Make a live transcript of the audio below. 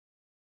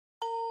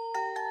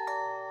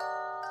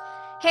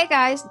Hey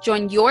guys,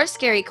 join your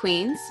scary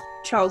queens,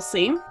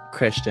 Chelsea,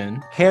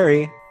 Christian,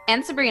 Harry.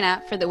 and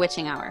Sabrina for the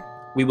Witching Hour.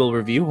 We will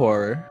review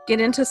horror, get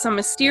into some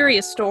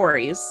mysterious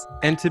stories.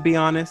 And to be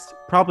honest,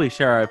 probably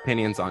share our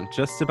opinions on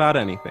just about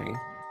anything.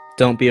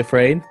 Don't be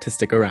afraid to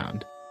stick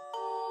around.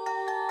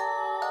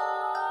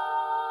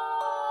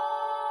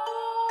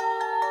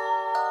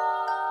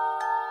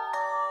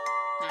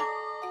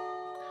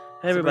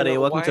 Hey everybody, Sabrina,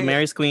 welcome to why-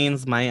 Mary's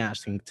Queens, my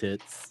ashing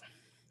tits.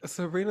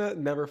 Sabrina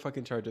never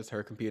fucking charges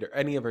her computer,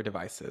 any of her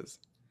devices.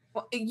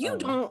 Well, you Oh.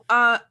 don't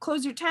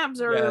close your tabs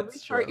or Yeah, that's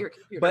restart true. your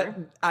computer. But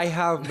I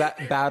have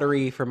that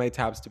battery for my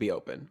tabs to be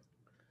open.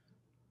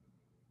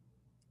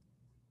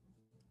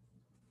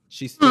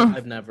 She's still.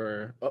 I've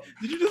never. Oh,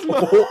 Did you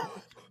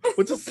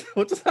just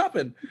what just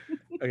happened?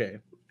 Okay.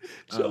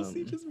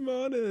 Chelsea just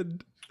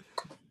modded.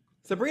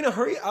 Sabrina,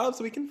 hurry up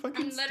so we can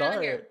fucking I'm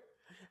literally here. start.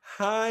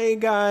 Hi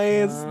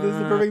guys, this is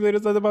the perfect way to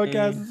start the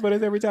podcast. This is what I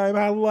say every time.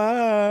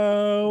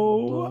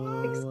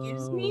 Hello.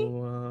 Excuse me?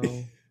 Whoa.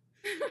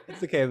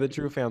 It's okay. The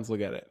true fans will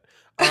get it.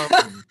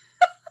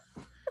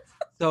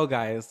 So,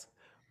 guys,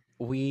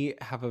 we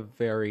have a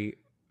very,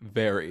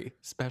 very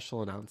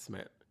special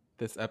announcement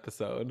this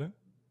episode.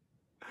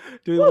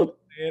 Do we want to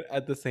say it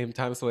at the same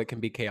time so it can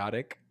be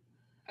chaotic?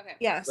 Okay.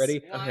 Yes.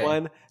 Ready? Okay.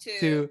 1,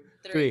 2,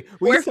 3.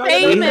 We're started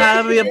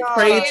famous. We have a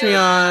Patreon.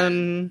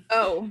 Patreon,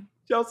 Oh.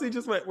 Chelsea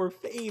just went, we're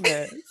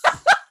famous.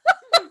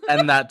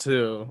 and that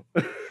too.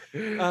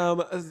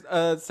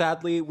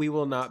 Sadly, we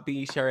will not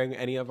be sharing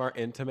any of our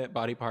intimate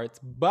body parts,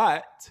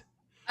 but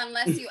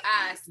Unless you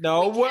ask.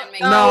 No, we can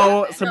make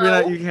No, it happen.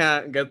 Sabrina, No. you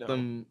can't get No.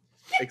 them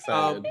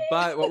excited.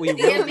 but what we will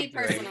DM be me doing,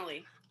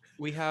 personally.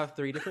 we have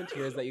 3 different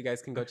tiers that you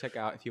guys can go check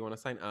out if you want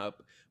to sign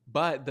up.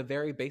 But the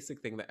very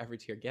basic thing that every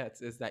tier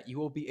gets is that you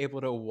will be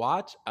able to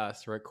watch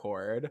us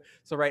record.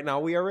 So right now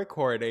we are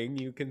recording.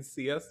 You can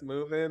see us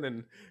moving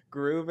and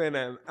grooving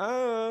and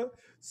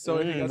So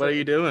if you guys What are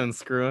you doing?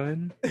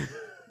 Screwing?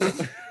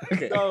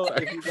 Okay. So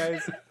sorry. if you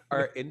guys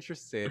are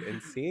interested in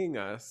seeing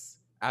us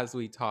as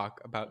we talk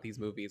about these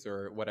movies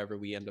or whatever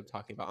we end up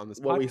talking about on this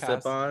What podcast, we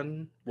sip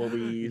on, what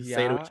we say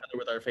to Yeah. each other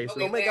with our faces.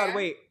 we Oh my god, wear?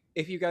 wait.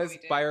 If you guys we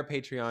do? buy our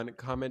Patreon,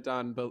 comment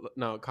on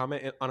our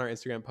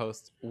Instagram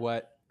post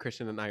what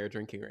Christian and I are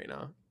drinking right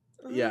now.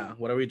 Yeah,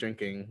 what are we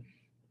drinking?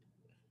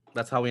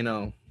 That's how we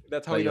know.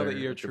 That's how That we know that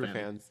you're you're a true true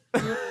fan. fans.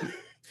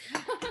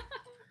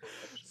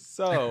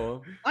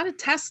 So, A lot of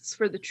tests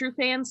for the true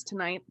fans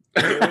tonight.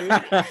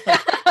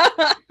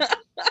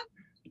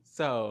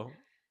 so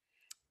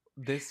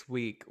this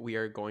week we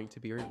are going to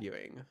be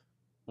reviewing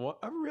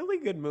a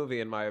really good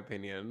movie in my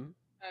opinion,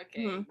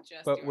 Okay, Mhm.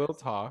 just but yours. we'll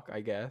talk, I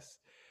guess.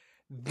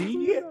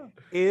 The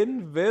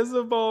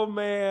Invisible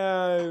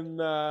Man.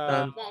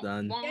 Dun,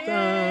 dun, Yay!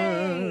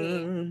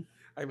 dun.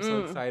 I'm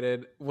so Mm.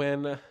 excited.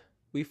 When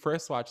we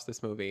first watched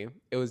this movie,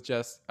 it was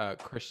just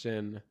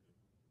Christian,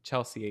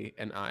 Chelsea,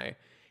 and I,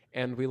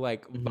 and we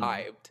Mhm.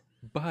 vibed.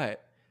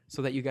 But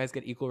so that you guys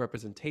get equal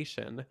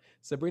representation,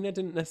 Sabrina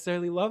didn't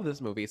necessarily love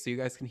this movie, so you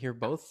guys can hear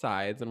both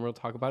sides, and we'll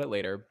talk about it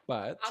later.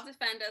 But I'll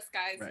defend us,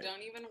 guys. Right.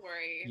 Don't even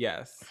worry.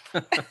 yes,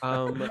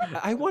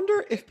 I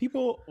wonder if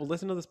people will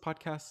listen to this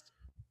podcast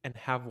and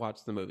have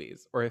watched the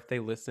movies, or if they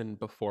listen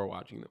before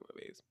watching the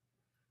movies.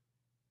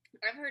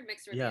 I've heard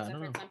mixed reviews. Yeah, I I've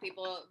don't heard know. some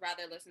people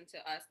rather listen to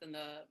us than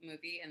the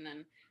movie, and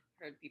then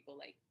heard people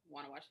like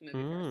want to watch the movie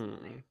first and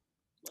then they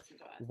listen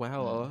to us.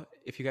 Well,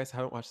 if you guys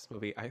haven't watched this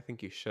movie, I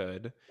think you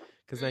should,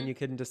 because then Mm. you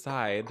can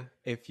decide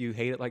if you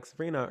hate it like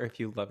Sabrina or if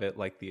you love it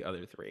like the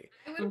other 3.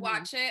 I would Mhm.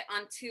 watch it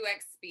on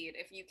 2x speed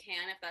if you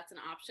can, if that's an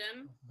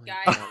option. Oh my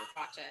Guys, God.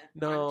 watch it. on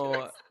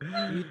No,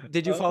 2x.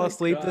 did you Oh fall my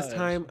asleep this gosh.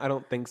 time? I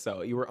don't think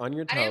so. You were on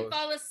your I didn't toes.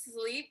 fall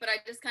asleep, but I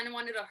just kind of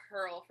wanted to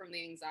hurl from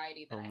the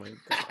anxiety that Oh I my God.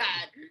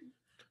 had.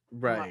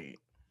 Right.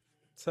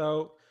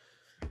 So,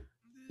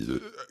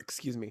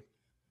 excuse me.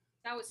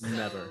 That was so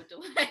Never.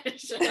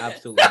 delicious.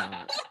 Absolutely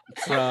not.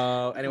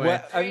 So anyway,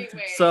 What? Great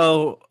way.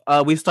 so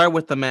we start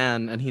with the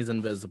man and he's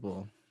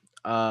invisible.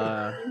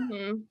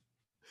 Mhm.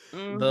 The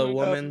Mhm.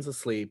 woman's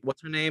asleep.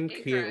 What's her name?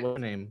 Incorrect. What's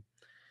her name?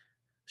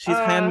 She's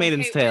Uh,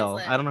 Handmaiden's Kate Tale.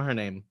 Winslet. I don't know her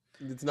name.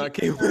 It's not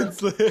Kate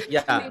Winslet.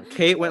 Yeah,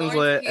 Kate Florence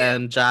Winslet Pugh.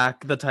 and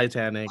Jack the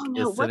Titanic Oh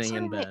no, is what's sitting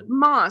her in name? bed.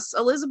 Moss.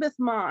 Elizabeth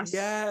Moss.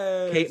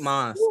 Yes. Kate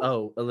Moss.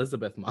 Oh,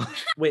 Elizabeth Moss.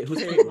 Wait, who's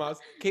Kate Moss.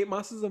 Kate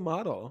Moss is a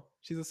model.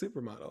 She's a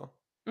supermodel.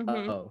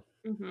 Mhm. Oh,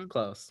 Mhm.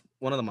 close.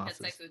 One of the Had Mosses.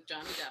 sex with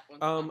Johnny Depp once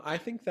upon a I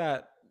time. think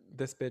that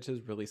this bitch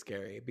is really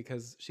scary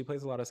because she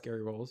plays a lot of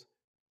scary roles.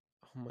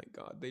 Oh my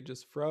god, they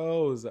just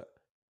froze.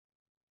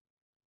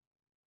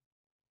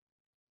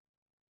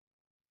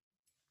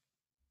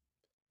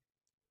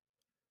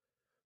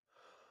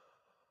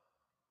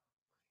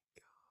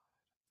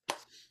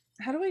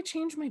 How do I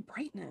change my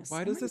brightness?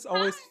 Why Oh does my this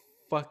always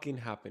fucking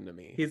happen to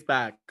me? He's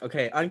back.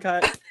 Okay,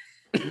 uncut.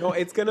 No,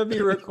 it's gonna be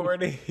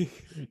recording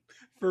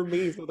for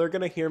me, so they're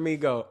gonna hear me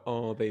go,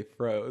 "Oh, they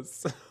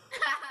froze."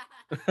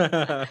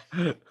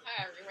 Everywhere.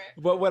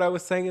 But what I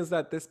was saying is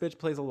that this bitch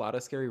plays a lot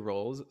of scary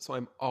roles, so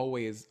I'm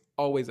always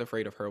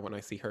afraid of her when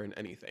I see her in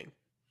anything.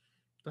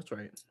 That's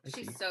right. I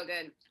see. She's so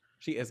good.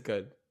 She is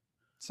good.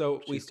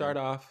 So we She's start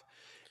good. off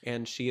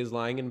and she is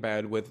lying in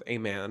bed with a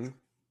man,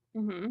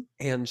 Mm-hmm.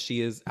 and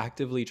she is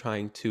actively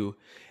trying to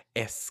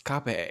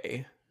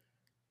escape.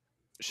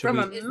 Should From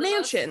we? a It's the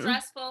mansion. most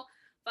stressful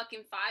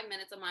fucking 5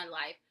 minutes of my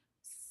life.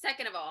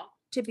 Second of all,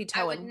 Tippy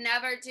I would toeing.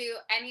 never do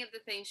any of the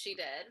things she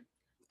did.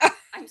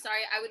 I'm sorry.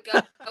 I would go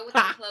with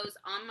my clothes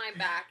on my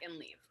back and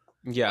leave.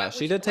 Yeah, What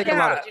she would did you- take what a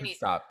lot of else would you pit need?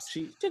 stops.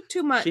 She Took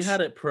too much. she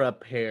had it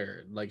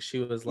prepared. Like she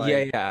was like,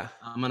 Yeah, yeah.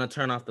 I'm gonna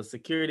turn off the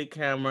security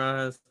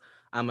cameras.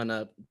 I'm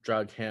gonna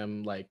drug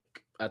him like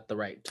at the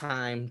right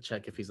time,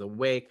 check if he's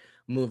awake,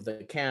 move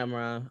the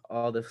camera,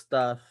 all this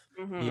stuff.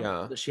 Mhm.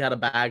 Yeah. She had a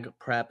bag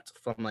prepped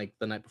from like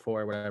the night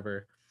before or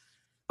whatever.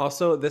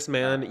 Also, this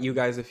man, you Um,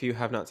 guys, if you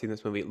have not seen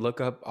this movie,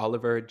 look up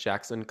Oliver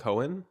Jackson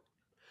Cohen.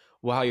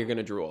 Wow, you're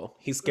gonna drool.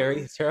 He's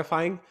scary, he's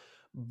terrifying,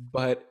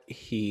 but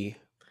he.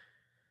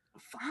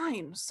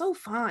 Fine. So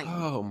fine.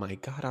 Oh my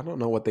god, I don't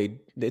know what they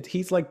did.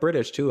 He's like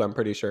British too, I'm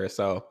pretty sure.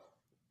 So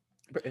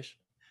British.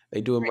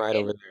 they do him right Right.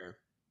 over there.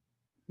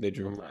 They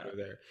drew him Love right that. over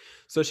there.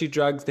 So she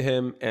drugs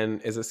him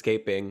and is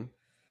escaping.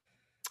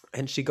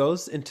 And she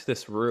goes into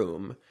this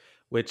room,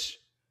 which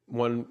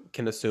one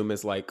can assume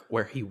is like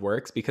where he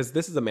works, because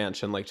this is a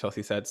mansion, like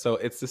Chelsea said. So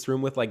it's this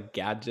room with like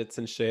gadgets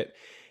and shit.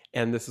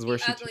 And this is where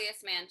The she.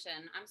 ugliest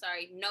mansion. I'm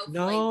sorry. No.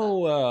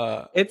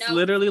 No, It's No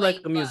literally like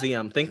a flavor.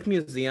 museum. Think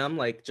museum,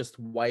 like just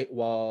white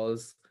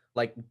walls,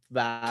 like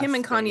vast. Kim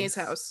and Kanye's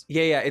space. house.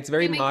 yeah, it's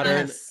very Kim and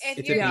modern. Yes. If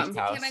It's you're a beach into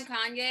house. Kim and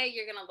Kanye,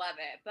 you're gonna love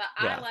it. But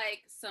Yeah. I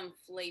like some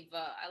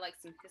flavor. I like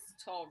some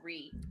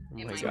history Oh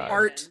in my my God.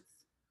 Art. mansions.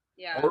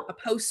 Yeah. Or- A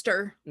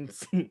poster.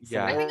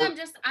 Yeah. I think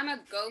Or- I'm a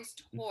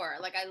ghost whore.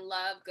 Like I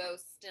love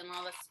ghosts and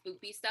all the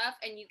spoopy stuff.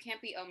 And you can't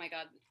be. Oh my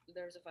god,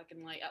 there's a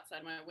fucking light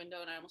outside my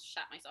window, and I almost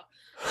shot myself.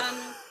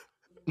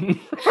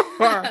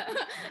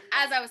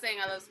 As I was saying,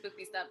 I love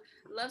spoopy stuff.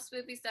 Love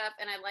spoopy stuff,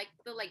 and I like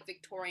the like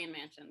Victorian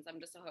mansions. I'm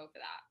just a hoe for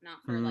that,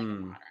 not for like a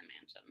Mm. modern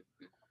mansion.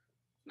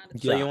 Not a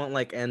So Yeah. you want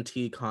like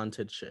antique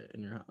haunted shit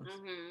in your house?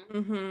 Mm-hmm.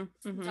 Mm-hmm. I'm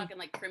Mm-hmm. talking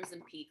like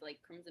Crimson Peak. Like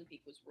Crimson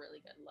Peak was really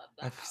good. Love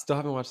that. I house. still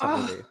haven't watched that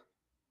Oh. movie.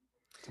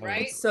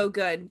 Right? It's so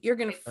good. You're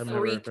gonna It's I've so never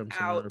freak from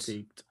out.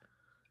 peaked.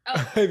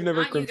 Oh, I've never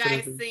not you Crimson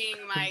guys Peak.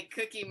 seeing my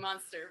Cookie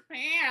Monster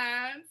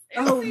pants.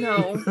 Oh Oopsies.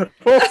 no.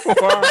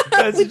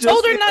 That's We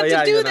told her just- not Oh, yeah,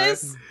 to do you know.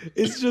 this.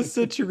 It's just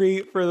a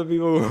treat for the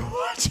people who are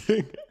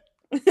watching.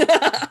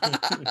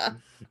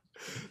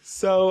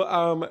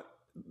 So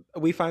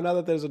we find out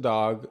that there's a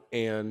dog,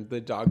 and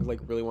the dog like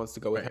really wants to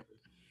go with Right. her.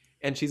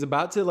 And she's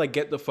about to like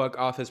get the fuck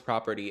off his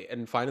property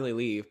and finally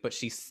leave, but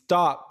she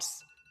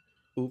stops.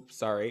 Oops,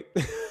 sorry.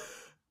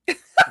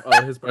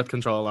 Oh, his birth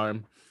control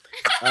alarm.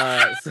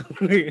 So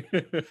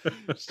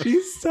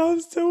She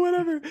stops to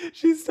whatever.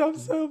 She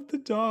stops to the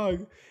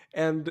dog.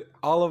 And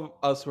all of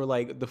us were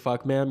like, the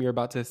fuck, ma'am, you're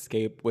about to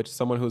escape, which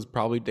someone who's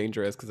probably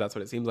dangerous, because that's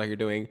what it seems like you're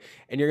doing.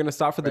 And you're gonna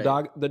stop for the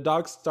Right. dog.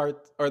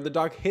 The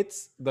dog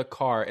hits the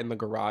car in the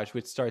garage,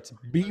 which starts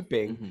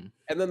beeping, Mhm.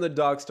 and then the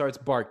dog starts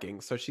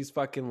barking. So she's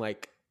fucking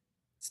like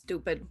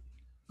Stupid.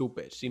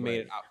 stupid. She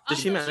made it out. Did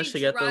she Also, manage she to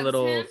get the drugs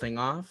little him. thing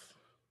off?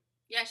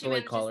 Yeah, she The, like,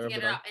 manages collar to of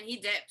get the it dog? out, and he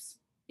dips.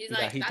 He's Yeah,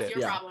 like, he "That's dips.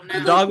 your Yeah. problem The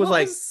now." dog was What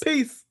like, was-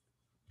 peace.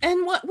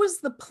 And what was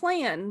the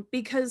plan?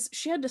 Because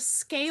she had to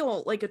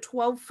scale like a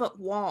 12-foot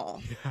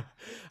wall. Yeah.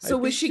 So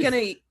was she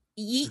gonna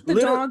yeet the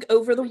Liter- dog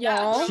over the Yeah,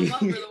 wall? throw him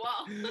over the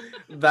wall.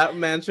 That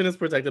mansion is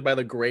protected by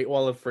the Great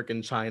Wall of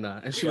freaking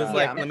China. And she was Yeah.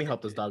 like, Yeah. let me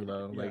help this dog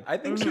though. Yeah, Like I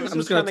think she Mhm. was I'm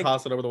just trying gonna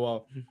toss it over the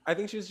wall. I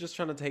think she was just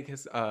trying to take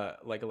his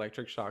like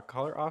electric shock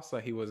collar off so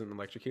that he wasn't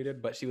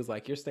electrocuted. But she was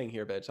like, "You're staying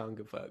here, bitch. I don't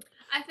give a fuck."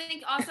 I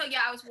think also,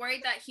 yeah, I was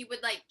worried that he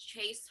would like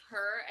chase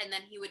her and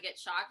then he would get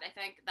shocked. I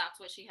think that's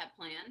what she had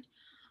planned.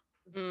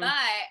 Mm. But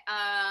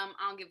I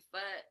don't give a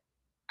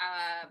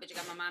fuck. But you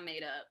got my mind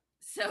made up.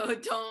 So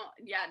don't.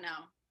 Yeah,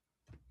 no.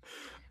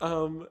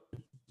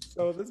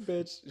 So this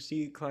bitch,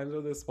 she climbs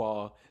over this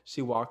wall.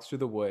 She walks through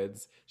the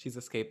woods. She's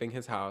escaping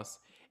his house,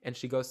 and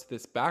she goes to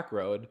this back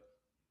road,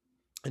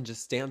 and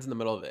just stands in the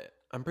middle of it.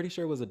 I'm pretty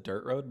sure it was a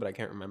dirt road, but I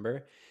can't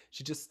remember.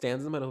 She just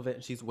stands in the middle of it,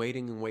 and she's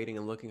waiting and waiting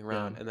and looking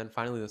around, and then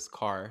finally this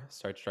car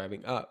starts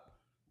driving up,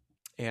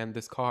 and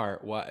this car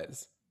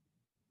was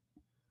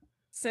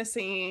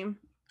Sissy.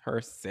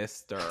 her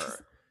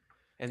sister.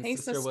 And Hey,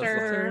 sister was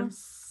sister. like,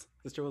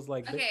 sister was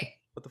like, "Bitch, Okay.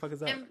 what the fuck is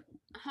that?" And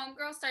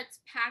homegirl starts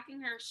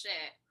packing her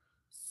shit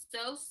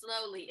so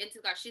slowly into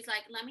the car. She's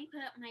like, "Let me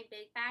put my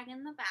big bag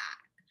in the back,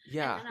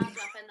 Yeah, and then I'll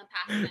jump in the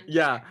passenger."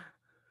 Yeah.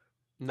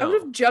 I no.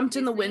 would have jumped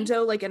in the Disney?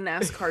 window like a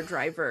NASCAR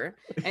driver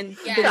and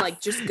been Yes. like,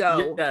 just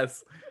go.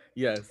 Yes.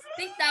 Yes. I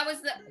think that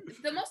was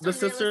the most The unrealistic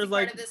sister, part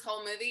like- of this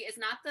whole movie is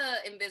not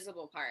the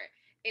invisible part.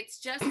 It's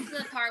just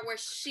the part where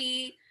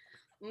she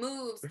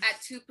moves at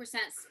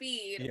 2%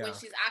 speed Yeah. when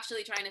she's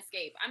actually trying to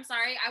escape. I'm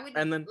sorry, I would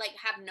And then- like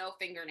have no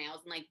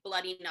fingernails and like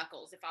bloody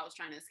knuckles if I was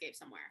trying to escape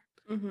somewhere.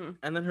 Mm-hmm.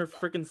 And then her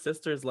freaking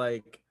sister's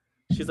like,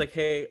 she's like,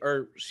 hey,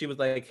 or she was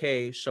like,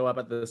 hey, show up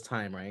at this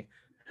time, right?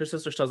 Her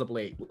sister shows up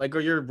late. Like, or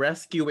you're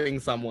rescuing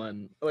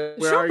someone. Like,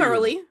 where Show are up you?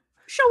 early.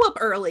 Show up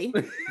early.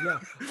 Yeah.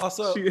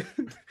 Also, She-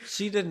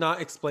 she did not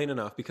explain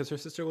enough because her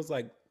sister was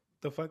like,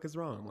 the fuck is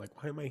wrong? Like,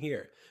 why am I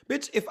here?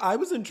 Bitch, if I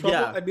was in trouble,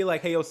 Yeah. I'd be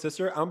like, hey, yo,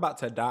 sister, I'm about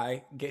to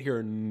die. Get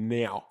here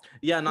now.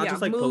 Yeah, not Yeah,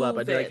 just like pull up.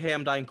 I'd be like, move hey,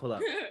 I'm dying, pull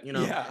up. You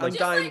know? Yeah, I'm Like, Just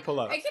dying, like, pull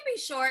up. It could be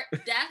short,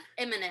 death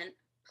imminent.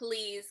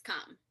 Please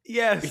come.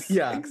 Yes.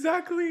 Yeah.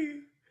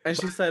 Exactly. and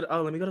she said,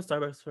 oh, let me go to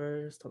Starbucks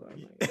first. Hold on.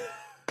 I'm like,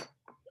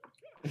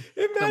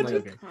 Imagine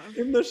okay.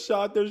 in the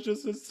shot, there's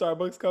just a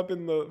Starbucks cup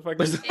in the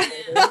fucking.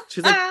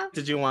 She's like,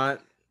 did you want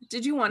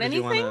Did you want did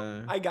you anything?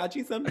 wanna I got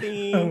you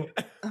something.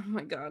 Oh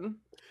my god.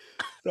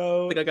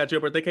 So I think I got you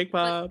a birthday cake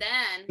But pop.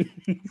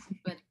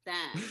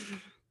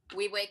 then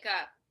we wake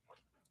up.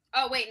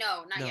 Oh wait,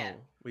 no, not no,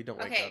 yet. we don't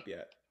wake Okay. up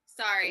yet.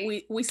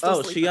 Sorry. We still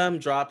Oh, sleep she on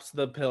it. drops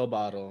the pill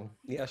bottle.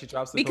 Yeah, she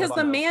drops the Because pill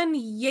the bottle. man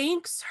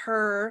yanks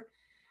her,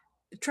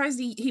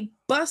 he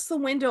busts the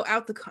window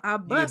out the car.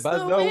 Bust busts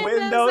the the windows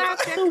windows- out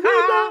The your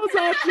car. windows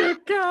out your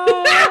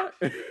car.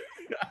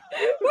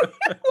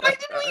 Why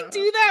did we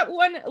do that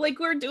one? Like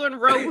we're doing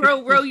row,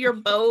 row, row your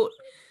boat.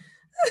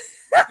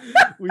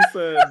 We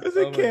said, Is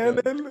oh it my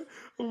God. canon?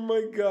 Oh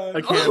my god.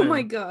 A Oh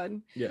my cannon.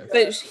 god. Yes.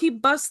 But he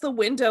busts the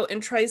window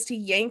and tries to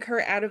yank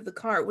her out of the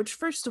car, which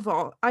first of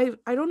all, I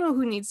don't know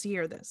who needs to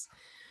hear this.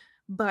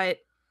 But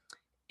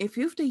if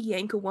you have to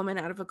yank a woman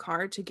out of a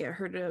car to get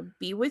her to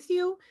be with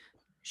you,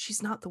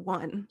 she's not the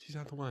one. She's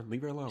not the one.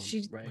 Leave her alone.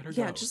 She Right. Let her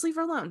yeah, go. just leave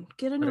her alone.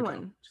 Get a Let new her go.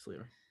 one. Just leave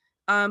her.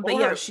 But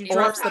yeah, Or- she or-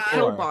 drops the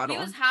pill or- bottle.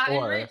 He was hot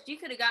Or- and rich. You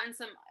could have gotten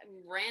some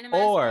random ass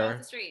Or- girl off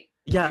the street.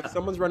 Yeah. If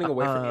someone's running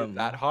away from you Um,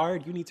 that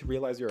hard, you need to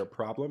realize you're a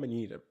problem and you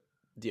need to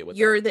deal with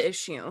You're that. the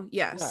issue.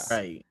 Yes.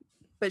 Right.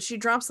 But she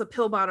drops the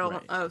pill bottle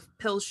Right. of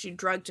pills she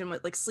drugged him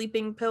with, like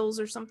sleeping pills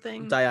or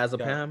something.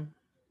 Diazepam,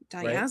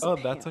 Diazepam. Oh,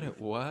 that's what it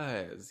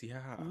was.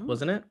 Yeah. Mm.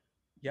 wasn't it?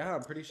 Yeah,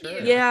 I'm pretty sure.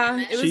 Yeah,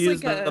 She it was She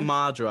used like the a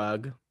Ma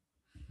drug.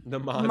 The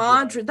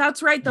Ma drug.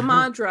 That's right, the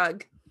Ma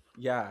drug.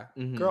 Yeah.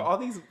 Mhm. Girl, all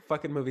these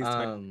fucking movies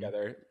tied Um,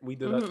 together. We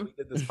did mhm. we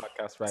did this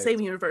podcast right. Same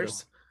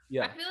universe.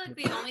 Yeah. I feel like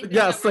the only thing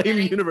Yeah, that we're same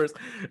getting, universe.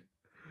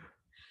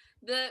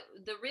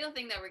 the real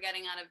thing that we're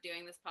getting out of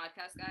doing this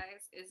podcast,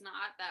 guys, is not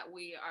that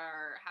we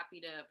are happy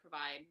to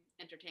provide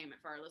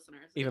entertainment for our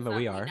listeners. Even It's though that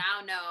we are.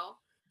 now know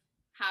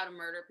how to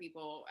murder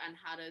people and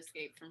how to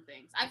escape from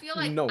things. I feel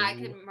like No, I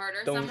could murder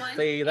don't someone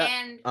say that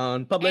and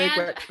on public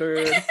and-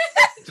 record.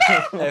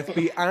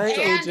 FBI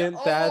And agent,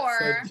 that's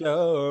or- a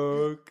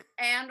joke.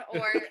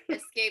 or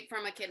escape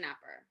from a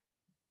kidnapper.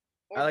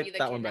 Or I like be the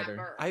that one better.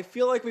 kidnapper. I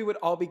feel like we would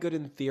all be good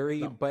in theory,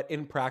 No. but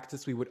in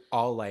practice we would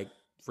all like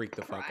freak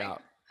the fuck Cry.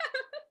 out.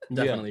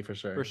 Definitely, for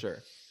sure. For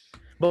sure.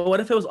 But what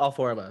if it was all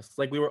four of us?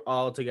 Like we were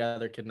all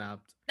together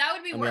kidnapped. That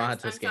would be And we all had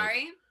worse. to I'm escape.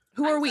 sorry.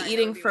 Who I'm are we sorry, that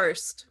eating would be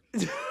worse.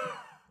 first?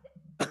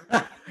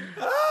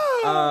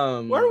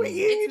 Why are we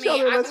eating It's each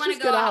me. other? I Let's want to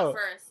just go get out out.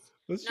 first.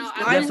 Let's No, just I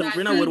get I'm Yeah, would gonna not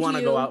Sabrina feed would want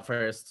to go you- out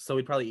first, so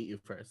we'd probably eat you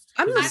first.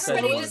 I'm 'cause not you I've said you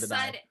already wanted to die.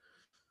 decided.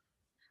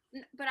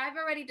 But I've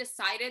already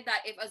decided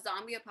that if a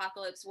zombie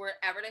apocalypse were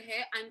ever to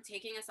hit, I'm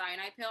taking a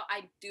cyanide pill.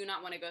 I do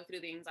not want to go through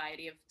the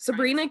anxiety of. trying to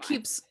Sabrina survive.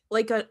 keeps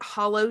like a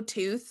hollow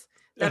tooth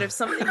that if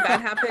something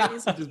bad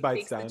happens, Just bites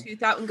takes the down.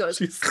 tooth out and goes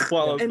She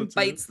swallows the and tooth.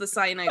 bites the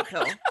cyanide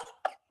pill.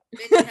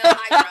 Bitch, hell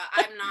Hydra.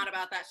 I'm not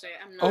about that shit.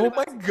 I'm not. Oh about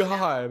my to go down.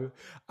 god.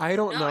 I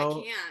don't No, know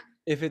I can't.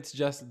 if it's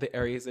just the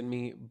Aries in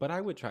me, but I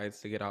would try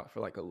to get out for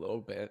like a little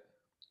bit.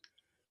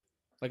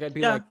 Like I'd be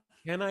Yeah. like,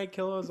 can I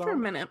kill a For a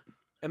zombie? minute.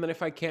 And then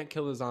if I can't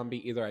kill the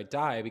zombie, either I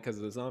die because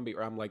of the zombie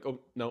or I'm like, oh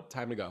no,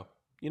 time to go.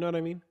 You know what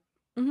I mean?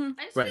 Hmm.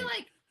 I just Right. feel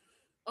like,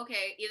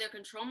 okay, either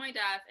control my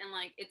death and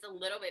like it's a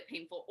little bit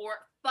painful, or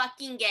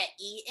fucking get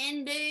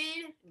eaten,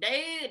 dude.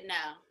 Dude,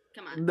 no,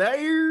 come on.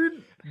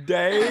 Dude.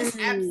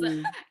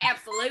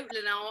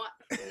 Absolutely not.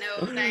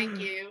 No, thank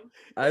you.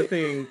 I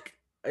think,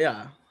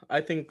 yeah,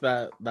 I think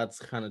that's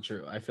kind of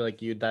true. I feel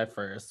like you die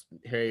first.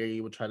 Harry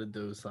would try to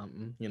do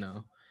something, you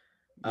know.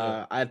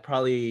 Yeah. I'd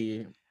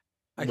probably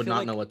I would feel not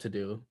like know what to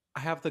do. I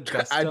have the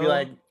gusto. I'd be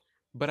like,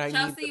 but I need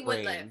Chelsea the would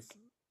live. brains.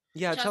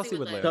 Yeah, Chelsea Chelsea would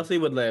would live. live. Chelsea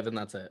would live, and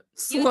that's it.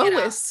 You would get out.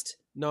 Slowest.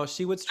 No,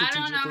 she would I don't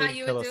know how strategically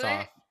you kill would us do it.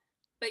 off.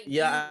 But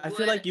Yeah, I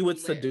feel like you would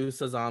live.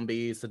 seduce a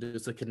zombie,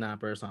 seduce a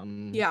kidnapper or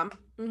something. Yeah.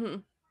 Hmm.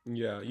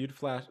 Yeah, you'd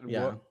flash.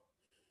 Yeah.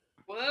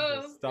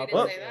 Whoa, Stop we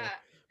didn't it. say that.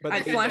 But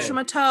I'd they flash did. them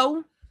a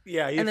toe,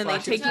 Yeah, you'd and then they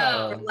flash take his your you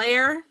toe. to toe. a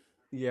lair,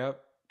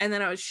 Yep. and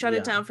then I would shut it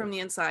Yeah. down from the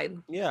inside.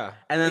 Yeah.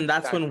 And then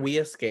that's when Exactly. we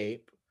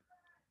escape,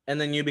 and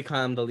then you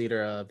become the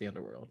leader of the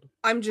underworld.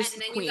 I'm just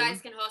And the then queen. you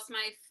guys can host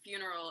my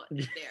funeral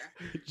there.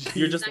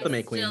 You're just I'm the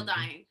May still Queen.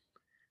 dying.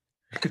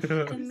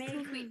 The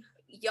May Queen.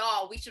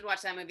 Y'all, we should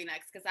watch that movie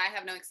next because I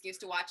have no excuse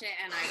to watch it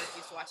and I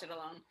refuse to watch it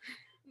alone.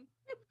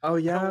 Oh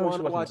yeah, I we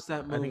wanna should watch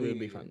that I think it would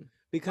be movie. fun.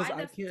 because Why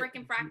I the can't.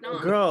 freaking frack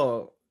not?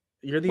 Girl,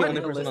 you're the What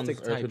only person on this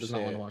realistic earth who type does not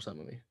want shit? to watch that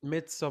movie.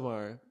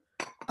 Midsummer.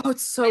 Oh,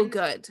 it's so And-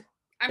 good.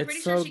 I'm It's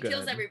pretty sure so she kills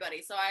good.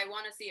 everybody, so I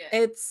want to see it.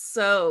 It's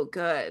so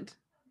good.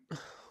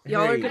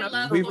 Y'all are Harry, gonna I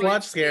love we've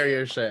Lawrence watched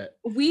Taylor. scarier shit.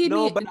 We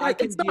No, need, but I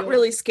can it's not deal-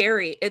 really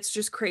scary. It's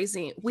just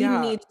crazy. We Yeah,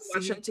 need to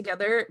watch see? it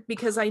together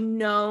because I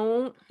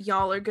know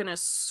y'all are gonna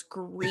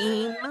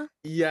scream.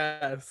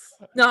 Yes.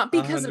 Not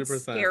because it's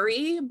 100%.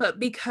 scary, but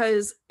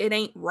because it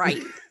ain't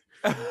right.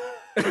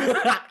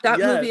 that That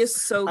movie is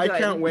so good. I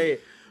can't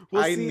wait.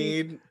 We'll I see.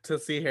 need to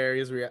see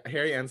Harry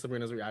and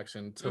Sabrina's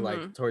reaction to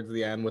like towards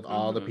the end with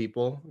all the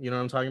people. You know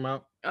what I'm talking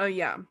about? Oh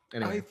yeah.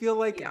 Anyway, I feel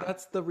like Yeah.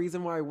 that's the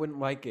reason why I wouldn't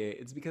like it.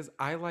 It's because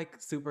I like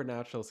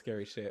supernatural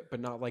scary shit, but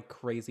not like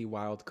crazy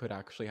wild could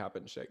actually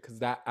happen shit, because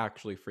that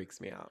actually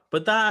freaks me out.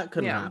 but that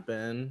couldn't Yeah.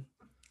 happen.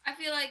 I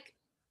feel like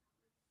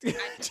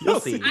You'll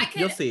see. I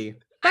could- You'll see.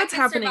 That's I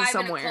could happening survive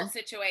in a somewhere. cult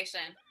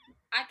situation.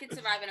 I could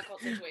survive in a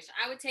cult situation.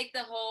 I would take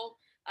the whole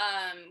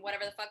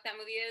whatever the fuck that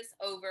movie is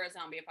over a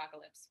zombie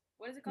apocalypse.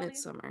 What is it called? again?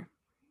 Midsummer.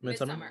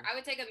 Midsummer. I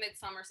would take a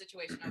midsummer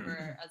situation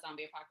over a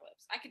zombie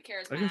apocalypse. I could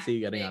charismatic. I can see you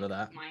getting out of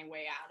that. My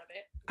way out of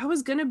it. I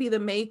was gonna be the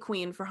May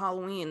Queen for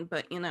Halloween,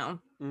 but you know.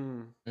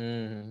 Mm.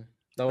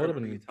 That I would have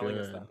remember you been telling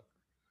us good. that.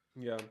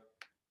 Yeah.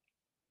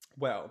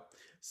 Well,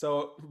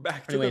 so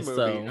back to Anyway, the movie.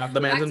 so after-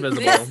 the man's Back to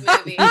invisible.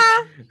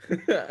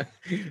 this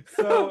movie.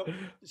 So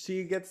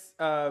she gets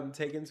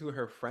taken to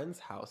her friend's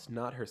house,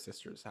 not her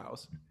sister's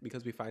house,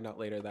 because we find out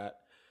later that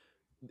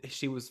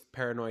she was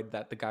paranoid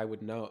that the guy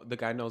would know. The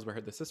guy knows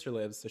where the sister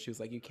lives, so she was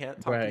like, "You can't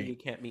talk to Right. me. You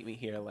can't meet me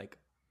here. Like,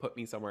 put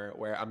me somewhere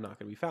where I'm not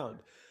gonna be found."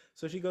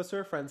 So she goes to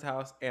her friend's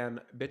house, and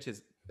bitch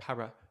is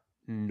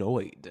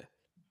paranoid.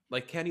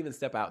 Like, can't even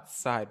step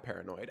outside.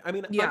 Paranoid. I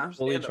mean, Yeah.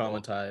 Fully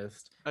understandable.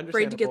 traumatized.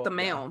 Afraid to get the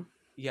Understandable, mail.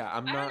 Yeah,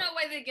 I'm I not. don't know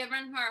why they're giving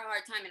her a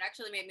hard time. It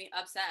actually made me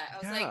upset. I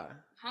was like, Yeah.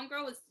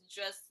 homegirl was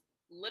just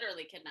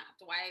literally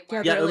kidnapped. Why Yeah,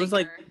 are Yeah, we it was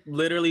letting like her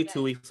literally get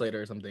 2 weeks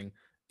later or something.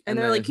 And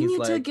they're then like, "You he's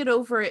need to like, get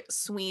over it,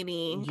 sweetie,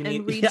 you and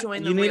need,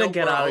 rejoin the you need real to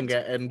get out and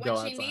world." go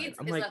what she outside. needs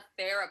I'm is like, a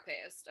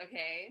therapist,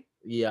 okay?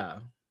 yeah.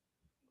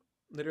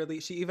 Literally,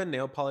 she even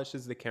nail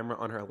polishes the camera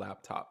on her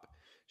laptop.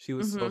 She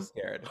was so Mhm.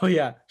 scared. Oh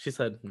yeah, she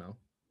said no.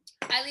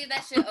 I leave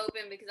that shit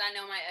open because I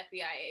know my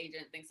FBI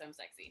agent thinks I'm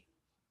sexy.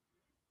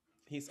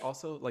 He's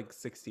also like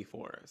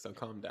 64, so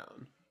calm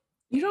down.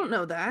 You don't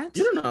know that.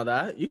 You don't know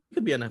that. You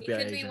could be an He FBI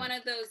could be agent. one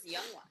of those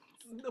young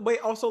ones. Wait,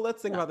 also,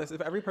 let's think about this. If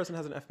every person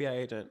has an FBI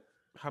agent,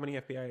 how many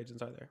FBI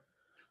agents are there?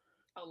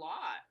 A lot.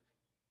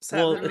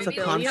 Well, Seven it's a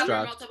Maybe billion? they cover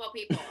construct. multiple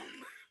people.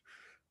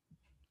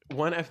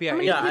 One FBI How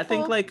many agent. Yeah, I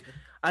think people-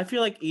 I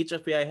feel like each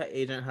FBI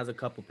agent has a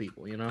couple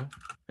people, you know,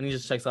 and he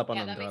just checks up on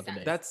Yeah, them that makes throughout the day.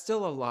 sense. That's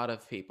still a lot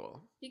of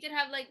people. He could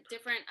have like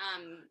different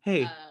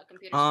Hey,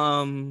 computer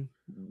screens.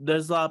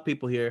 There's a lot of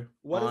people here.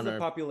 What is on the our-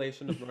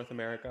 population of North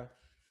America?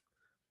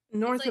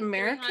 North like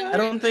America? 300. I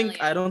don't think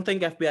million. I don't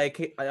think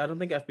FBI I don't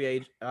think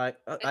FBI I It's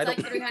I like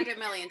don't 300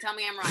 million. Tell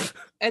me I'm right.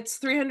 It's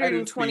I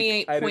didn't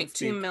speak.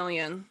 328.2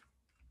 million.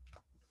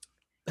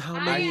 How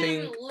I many?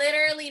 am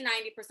literally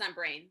 90%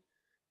 brain.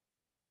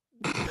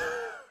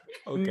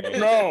 Okay.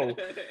 No.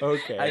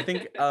 Okay. I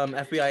think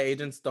FBI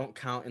agents don't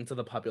count into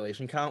the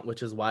population count,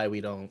 which is why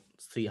we don't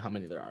see how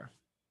many there are.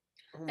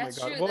 Oh my That's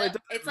god. true. Well, though. it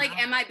doesn't It's like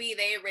matter. MIB.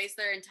 They erase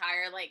their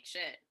entire like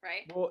shit,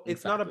 right? Well,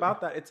 it's not Exactly.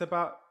 about that. It's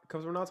about,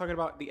 because we're not talking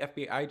about the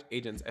FBI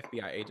agent's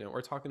FBI agent.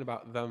 We're talking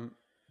about them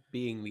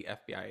being the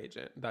FBI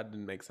agent. That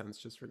didn't make sense.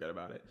 Just forget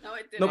about it. No,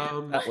 it didn't.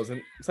 Nope. That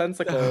wasn't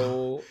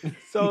sensical.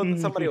 So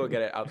somebody will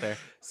get it out there.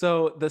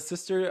 So the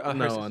sister, her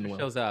No sister one will.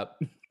 shows up,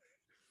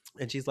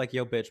 and she's like,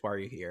 "Yo, bitch, why are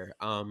you here?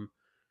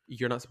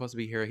 You're not supposed to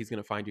be here. He's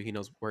gonna find you. He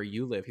knows where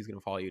you live. He's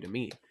gonna follow you to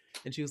me."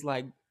 And she was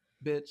like,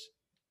 "Bitch,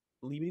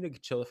 leave me to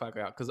chill the fuck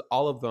out." Because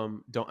all of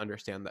them don't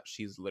understand that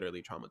she's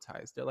literally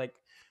traumatized. They're like,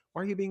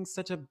 "Why are you being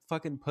such a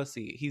fucking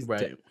pussy? He's Right.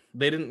 dead."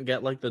 They didn't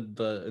get like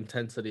the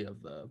intensity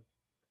of the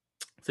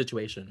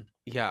situation.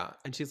 Yeah,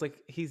 and she's like,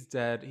 "He's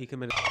dead. He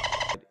committed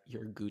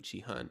your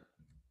Gucci hunt."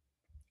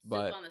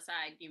 But But on the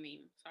side, you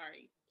mean?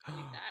 Sorry,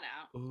 leave that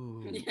out.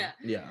 ooh, Yeah.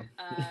 Yeah.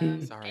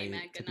 Sorry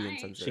Amen. to Good be night.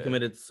 insensitive. She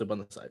committed soup on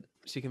the side.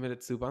 She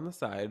committed soup on the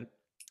side.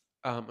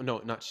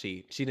 No, not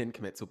she. She didn't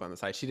commit soup on the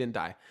side. She didn't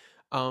die.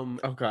 Um,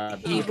 Oh god.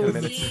 He Oh,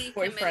 committed he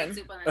boyfriend. committed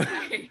soup on the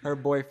side. her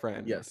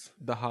boyfriend, Yes.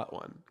 the hot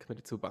one,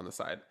 committed soup on the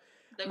side.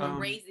 The Um,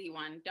 crazy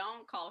one.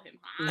 Don't call him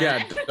hot. Yeah,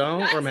 don't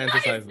That's not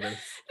romanticize his-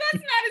 this.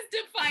 That's not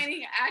his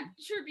defining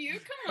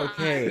attribute. Come on.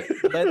 Okay,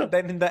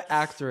 then the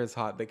actor is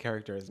hot. The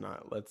character is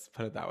not. Let's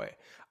put it that way.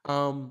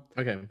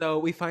 Okay. So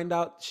we find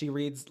out she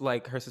reads,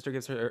 like, her sister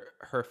gives her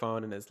her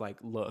phone and is like,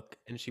 "Look,"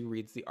 and she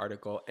reads the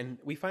article, and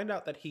we find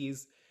out that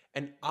he's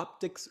an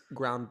optics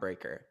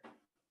groundbreaker.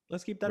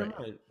 Let's keep that in Right.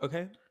 mind,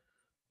 okay?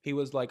 He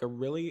was like a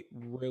really,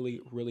 really,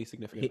 really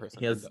significant He- person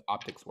he in has the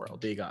optics world.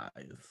 Big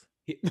eyes.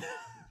 He,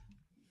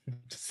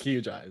 Just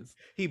huge eyes.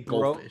 he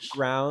broke Goldfish.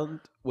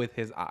 ground with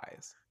his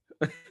eyes.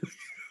 Guys,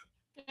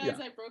 Yeah.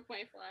 I broke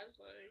my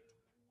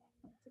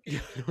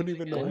flashlight. I don't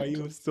even know What? why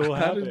you still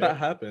How have did it. that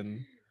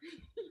happen?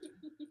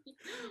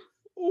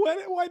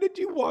 Why did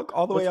you walk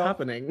all the What's way up?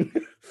 happening?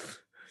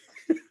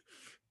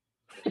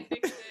 I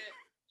fixed it.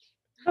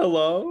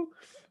 Hello?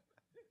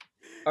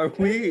 Are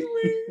we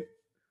Anyway.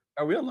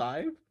 are we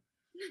alive?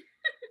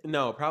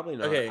 No, probably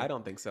not. Okay. I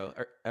don't think so.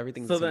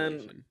 Everything's So a then-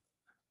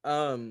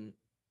 simulation.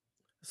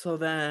 So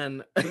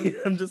then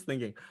I'm just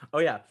thinking. Oh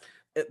yeah,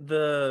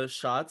 the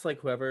shots, like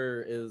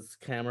whoever is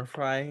camera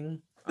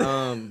frying.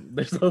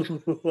 There's a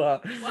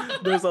lot.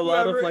 There's a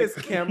lot Whoever of like is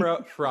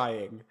camera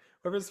frying.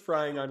 Whoever's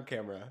frying on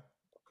camera.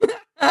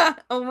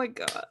 Oh my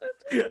god.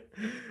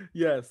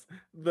 Yes,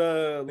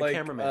 the The like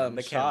cameraman,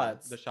 the camera,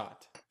 shots. the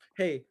shot.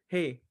 Hey,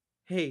 hey,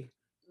 hey,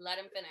 Let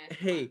him finish.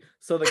 hey.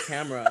 So the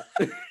camera,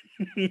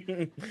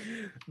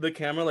 the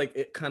camera, like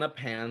it kind of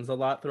pans a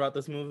lot throughout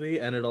this movie,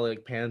 and it'll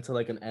like pan to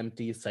like an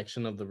empty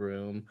section of the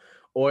room,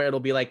 or it'll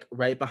be like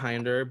right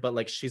behind her, but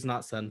like she's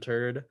not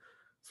centered,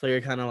 so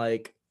you're kind of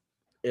like,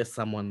 is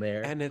someone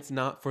there? And it's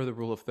not for the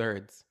rule of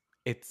thds.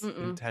 It's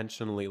Mm-mm.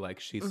 intentionally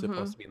like she's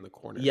supposed to be in the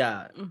corner.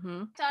 Yeah,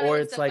 Mm-hmm. Thought Or it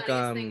was it's the like,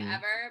 funniest thing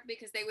ever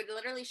because they would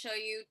literally show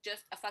you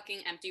just a fucking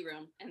empty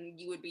room and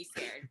you would be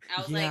scared.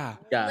 I was Yeah. like,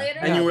 Yeah.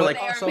 literally, And you were like,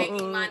 they also- are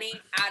making money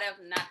out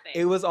of nothing.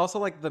 It was also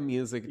like the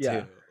music Yeah.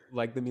 too.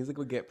 Like the music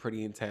would get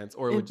pretty intense,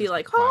 or it It'd would be just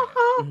like, quiet.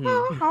 ha ha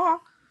Mhm. ha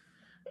ha.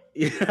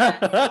 Yes,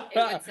 yeah.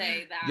 it would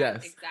say that Yes.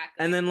 exactly.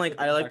 And then like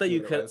That's I like that exactly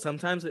you what it could was.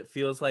 sometimes it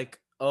feels like,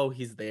 oh,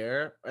 he's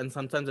there, and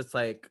sometimes it's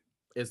like,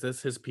 is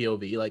this his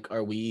POV? Like,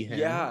 are we him?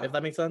 Yeah. If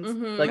that makes sense.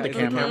 Mhm. Like Yeah, the is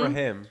camera,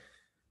 him.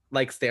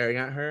 like staring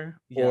at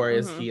her, Yeah. or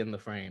is Mhm. he in the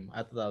frame?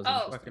 I thought that was Oh,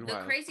 interesting. Fucking the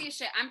wild. craziest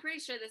shit. I'm pretty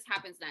sure this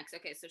happens next.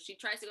 Okay, so she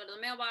tries to go to the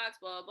mailbox,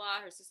 blah, blah,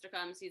 blah. Her sister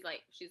comes. She's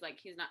like,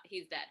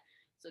 he's dead.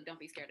 So don't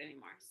be scared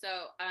anymore.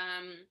 So,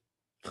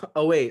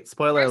 Oh wait,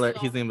 spoiler First of alert,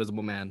 all- he's the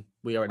Invisible Man.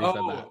 We already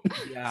Oh,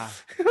 said yeah.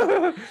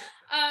 that.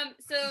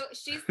 so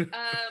she's,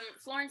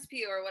 Florence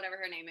Pugh or whatever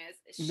her name is.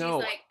 She's No,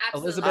 like,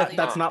 absolutely Elizabeth,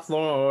 That's not not.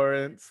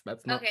 Florence.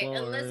 That's not Okay,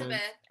 Florence.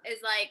 Elizabeth is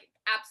like,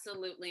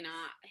 absolutely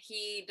not.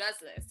 He does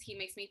this. He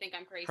makes me think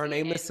I'm crazy. Her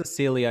name is and-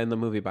 Cecilia in the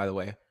movie, by the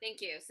way.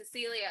 Thank you.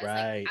 Cecilia is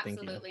Right, like, thank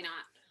you. absolutely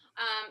not.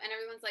 And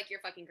everyone's like,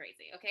 you're fucking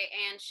crazy. Okay.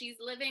 And she's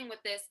living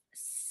with this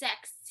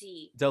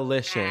sexy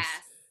Delicious.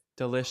 ass.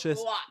 Delicious,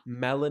 What?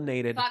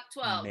 melanated Fuck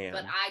 12, man.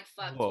 but I'd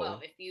fuck Whoa.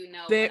 12 if you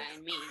know There- what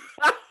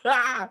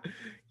I mean.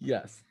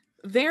 Yes.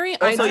 Very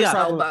Also, Idris yeah.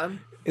 Elba.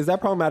 Is that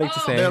problematic to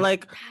Oh, say? They're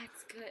like,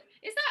 That's good.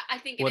 Is that? I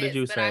think it is. what did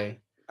you but say?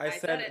 I I said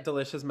said it.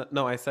 delicious.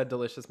 No, I said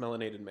delicious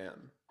melanated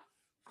man.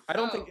 I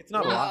don't think Oh, it's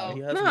not a no. lie. He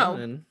has No.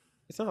 melanin.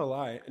 It's not a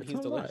lie, and It's he's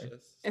not a lie.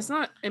 delicious. It's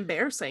not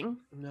embarrassing.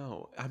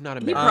 No, I'm not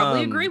He'd embarrassed.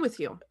 probably agree with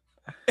you.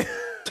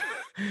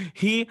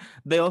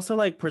 They also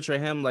like portray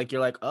him like,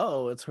 you're like,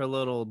 oh, it's her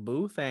little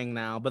boo thing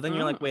now, but then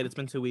you're like, wait, it's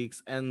been 2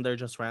 weeks and they're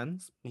just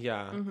friends.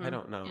 Yeah, I Mhm.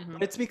 don't know.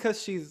 Mhm. It's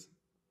because she's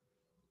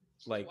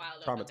like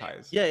wild over there.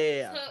 traumatized.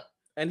 Yeah. So,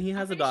 And he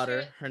has a pretty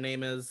daughter. sure- Her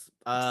name is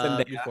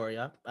Zendaya.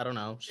 Euphoria. I don't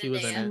know. She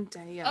was in it.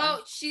 Zendaya.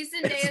 oh, she's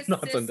Zendaya's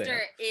not sister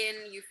Zendaya.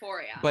 in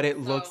Euphoria. But it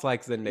looks So-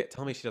 like Zendaya.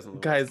 Tell me she doesn't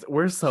look Guys,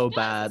 we're so She does,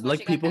 bad. that's why Like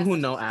she got people cast who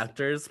as know her sister.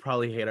 actors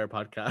probably hate our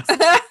podcast.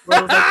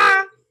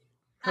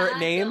 Her I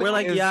name don't We're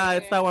like, is- yeah,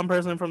 it's that one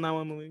person from that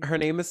one movie. her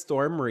name is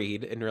Storm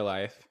Reed in real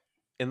life.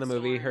 In the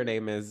movie, her Storm.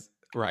 name is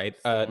not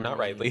Storm.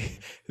 Riley,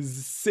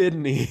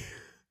 Sydney.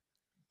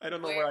 I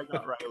don't know where I Where-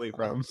 got Riley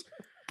from.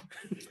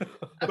 Okay,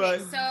 But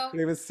so her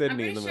name is I'm Sydney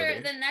pretty in the sure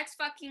movie. the next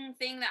fucking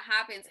thing that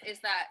happens is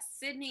that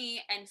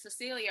Sydney and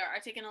Cecilia are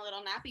taking a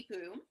little nappy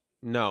poo.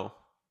 No.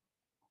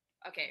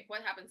 Okay,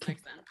 what happens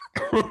next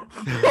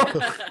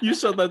then? You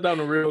shut that down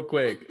real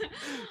quick.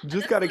 Just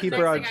That's gotta the keep her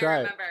next on thing I track.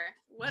 remember.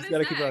 What Just is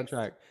gotta keep her on next?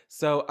 track.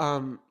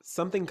 So,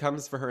 something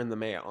comes for her in the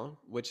mail,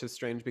 which is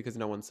strange because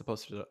no one's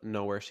supposed to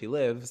know where she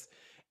lives,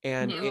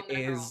 and Ew, it I'm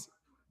gonna is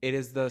it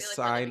is the I feel like we're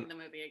sign. living the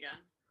movie again.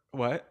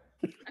 What?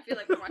 I feel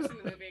like we're watching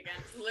the movie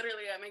again.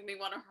 Literally, that made me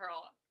want to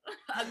hurl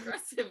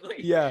aggressively.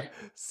 Yeah.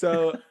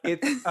 So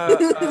it's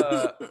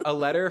a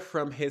letter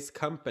from his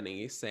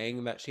company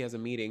saying that she has a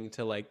meeting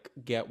to like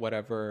get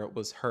whatever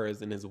was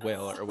hers in his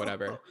will or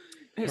whatever.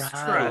 His Right.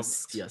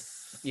 trust.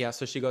 Yes. Yeah.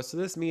 So she goes to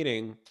this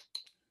meeting,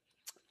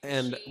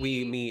 and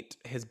we She- meet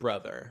his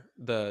brother,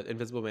 the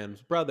Invisible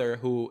Man's brother,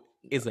 who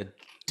is a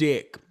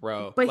dick,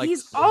 bro. But Like,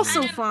 he's so also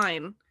kind of-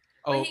 fine.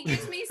 But oh he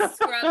gives me scrub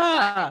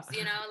vibes,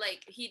 you know,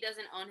 like he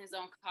doesn't own his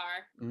own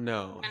car.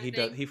 no, kind he of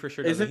does. thing. He for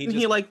sure doesn't. Isn't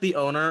he like the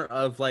owner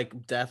of like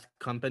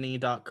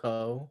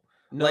deathcompany.co?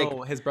 no?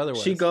 like, His brother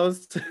was. She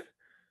goes to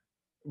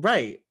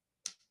right.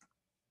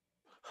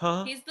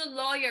 Huh? He's the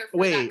lawyer for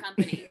Wait. that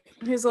company.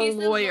 He's a He's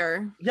the lo-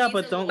 lawyer. Yeah, He's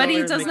but a don't But he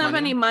lawyers doesn't make have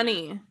money? any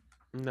money.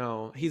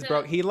 No, he's So-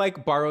 broke. He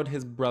like borrowed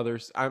his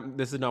brother's.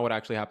 This is not what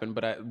actually happened,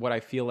 but what I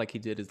feel like he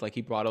did is like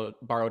he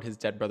borrowed his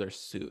dead brother's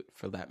suit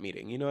for that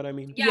meeting. You know what I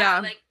mean? Yeah, Yeah.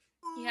 like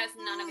he has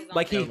none of his own.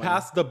 Like he Never mind.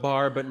 passed the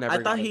bar, but never. I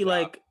got thought a he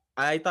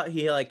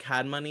job. like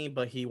had money,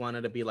 but he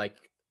wanted to be like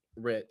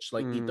rich,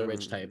 like eat the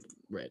rich Mm. type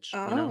rich. You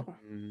know? Oh.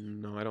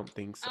 No, I don't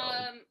think so.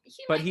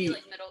 He but might be he-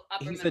 like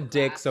upper He's a middle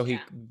dick, class, so he yeah.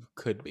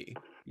 could be.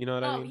 You know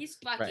what Oh, I mean? he's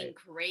fucking Right.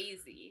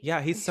 crazy.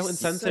 Yeah, he's so He's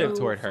insensitive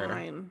so toward her.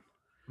 fine.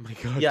 Oh my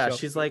god. Yeah, Chelsea.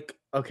 she's like,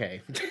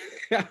 okay.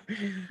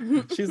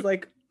 She's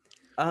like,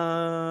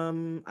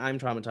 I'm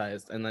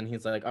traumatized. And then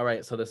he's like, all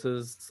right, so this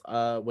is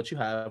what you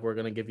have. We're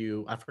gonna give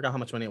you, I forgot how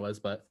much money it was,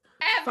 but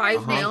 $5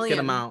 Everything. million. good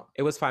amount.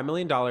 It was $5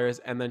 million,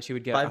 and then she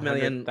would get 5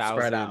 million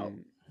spread out.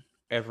 100,000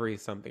 every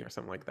something or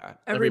something like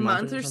that. Every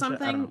month month or or some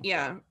shit? I don't something? know.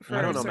 Yeah. For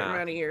I don't a know certain math,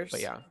 amount of years.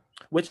 But yeah,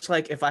 Which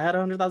like if I had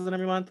 100,000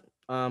 every month,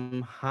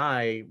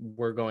 hi,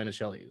 we're going to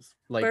Chili's.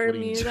 Like what do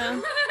you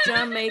Bermuda,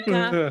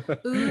 Jamaica.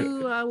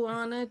 Ooh, I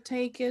wanna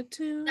take it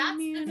to That's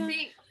the Bermuda.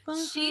 thing.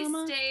 She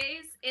Bahama.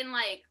 stays in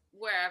like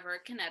wherever,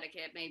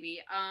 Connecticut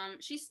maybe.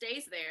 She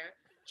stays there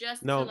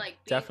just to No, like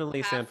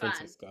definitely have San fun.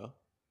 Francisco.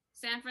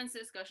 San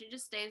Francisco. She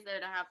just stays there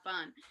to have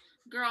fun.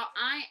 Girl,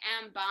 I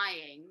am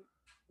buying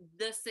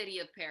the city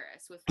of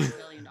Paris with $5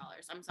 billion.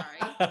 I'm sorry.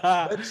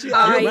 But she,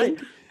 I- I don't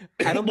think.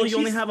 I don't Well, think you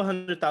only she's- have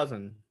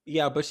 100,000.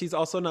 Yeah, but she's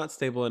also not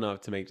stable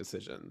enough to make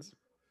decisions.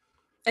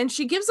 And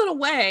she gives it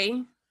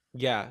away.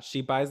 Yeah,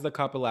 she buys the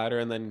cop a ladder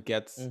and then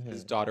gets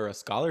his Mhm. daughter a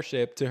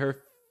scholarship to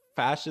her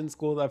fashion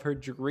school of her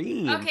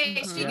dreams. Okay,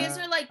 she gives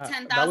her like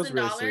Yeah, that was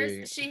really $10,000.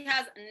 sweet. She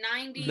has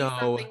 90 No,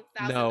 something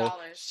thousand no.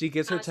 dollars. She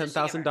gives How her much does she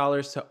give her?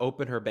 $10,000 to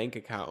open her bank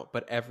account,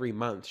 but every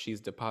month she's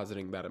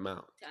depositing that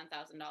amount.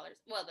 $10,000.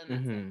 Well, then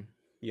that's Mhm. it.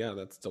 Yeah,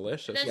 that's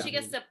delicious. Then Yeah. she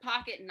gets to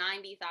pocket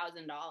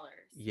 $90,000.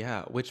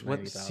 Yeah, which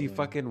what's she 90,000.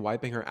 fucking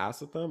wiping her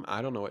ass with them?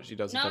 I don't know what she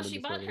does with No, them in she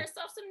this bought movie.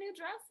 herself some new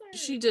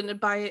dresses. She didn't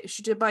buy it.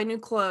 She did buy new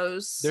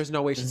clothes. There's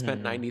no way she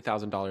spent Mhm.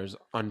 $90,000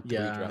 on 3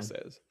 Yeah.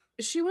 dresses.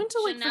 She went to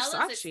like Chanel is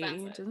Versace,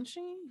 expensive. didn't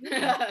she? she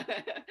did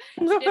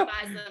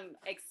buy some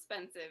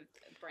expensive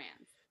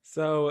brands.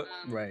 So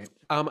Right.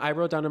 I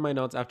wrote down in my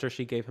notes after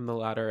she gave him the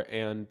ladder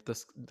and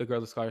the girl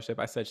the scholarship,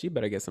 I said she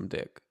better get some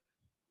dick.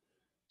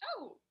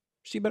 Oh,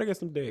 She better get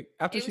some dick.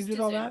 After It she was did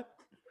too all soon. that.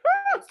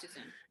 it was too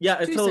soon. Yeah,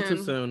 it's Too a little too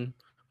soon. soon.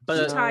 She's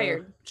But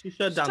tired. She should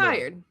She's down the road.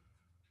 tired.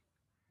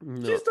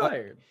 No. She's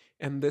tired.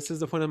 And this is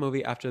the point of the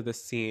movie after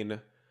this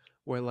scene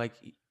where like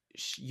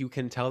you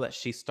can tell that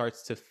she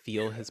starts to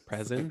feel his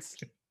presence.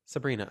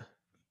 Sabrina.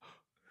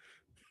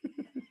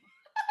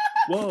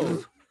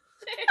 Whoa.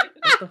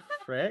 What the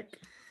frick?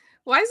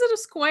 Why is it a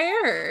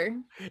square?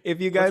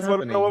 If you guys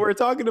want to know what happening? we're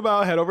talking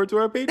about, head over to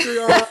our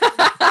Patreon.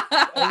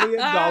 Only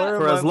 $1 a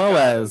For as month, low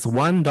guys. as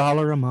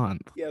 $1 a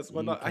month. Yes, you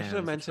I should can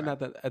have mentioned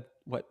subscribe.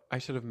 that I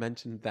should have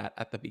mentioned that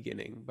at the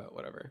beginning, but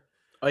whatever.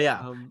 Oh yeah,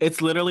 Um,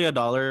 it's literally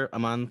 $1 a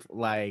month.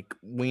 Like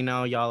we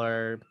know y'all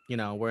are,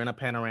 we're in a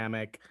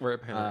panoramic. We're a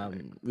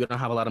panoramic. We don't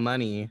have a lot of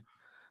money,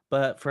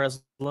 but for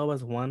as low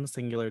as $1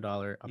 singular a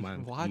You can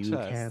month, watch you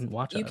us. can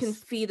watch You us. can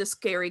feed a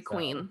scary So-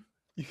 queen.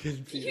 You can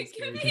You feed us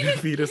can very feed You us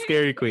can feed a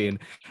scary queen,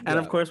 and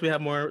of Yeah. course we have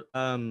more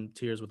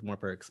tiers with more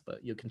perks,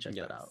 but you can check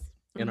that out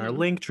in our Mhm.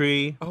 link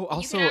tree. Oh, You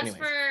also, can ask anyways,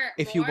 for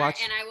if you more,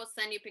 watch- and I will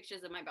send you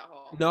pictures of my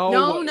butthole. no,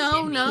 No, what-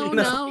 no, no,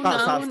 No, no,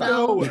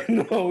 no,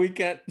 no. no, we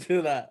can't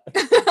do that.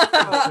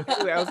 Oh,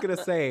 anyway, I was gonna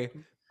say,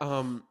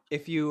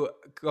 if you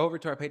go over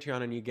to our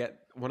Patreon and you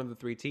get one of the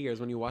 3 tiers,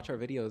 when you watch our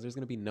videos, there's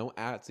gonna be no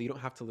ads, so you don't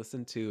have to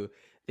listen to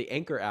the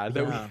anchor ad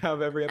that we Yeah.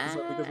 have every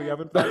episode because we Ah.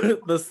 haven't found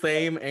The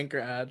same anchor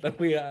ad that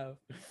we have.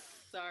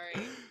 Sorry.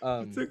 It's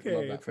Love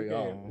okay. that It's for okay.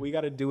 y'all. We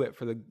got to do it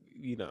for the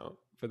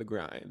for the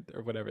grind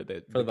or whatever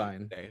the For the kids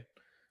vine. say.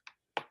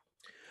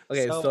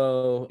 Okay,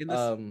 so in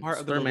this part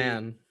of the movie,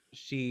 Superman.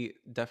 she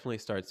definitely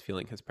starts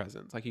feeling his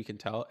presence, like you can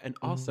tell, and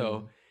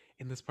also Mhm.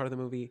 in this part of the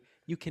movie,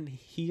 you can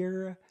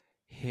hear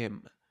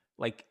him.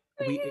 Like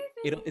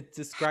it's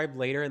described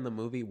later in the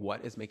movie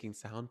what is making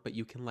sound, but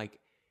you can like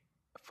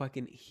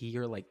fucking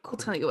hear like. I'll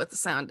tell you what the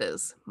sound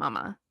is,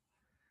 Mama.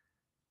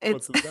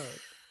 What's It's the sound?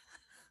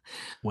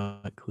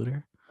 What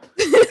cooter?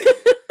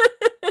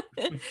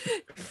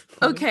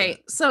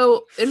 okay.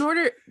 So, in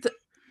order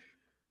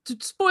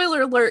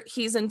spoiler alert,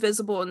 he's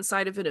invisible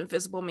inside of an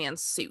Invisible Man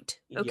suit.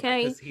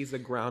 Okay, because he's a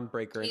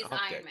groundbreaker He's in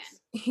Iron optics.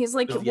 Man. he's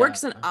like Oh,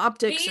 works in yeah.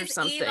 optics or He's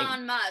something.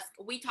 Elon Musk.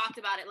 We talked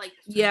about it. Like,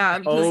 Yeah,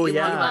 he's Oh, Elon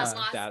yeah. Musk.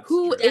 That's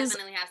Who true. is-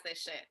 definitely has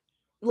this shit.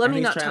 Let And me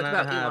he's not talk trying to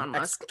about have Elon ex-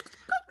 Musk.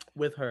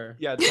 with her.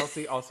 Yeah,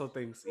 Chelsea also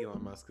thinks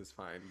Elon Musk is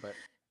fine, but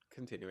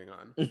continuing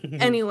on.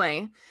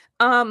 Anyway,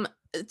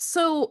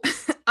 so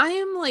I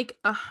am like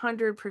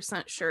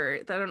 100%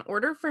 sure that in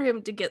order for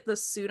him to get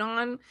this suit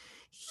on,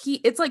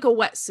 it's like a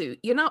wetsuit.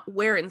 You're not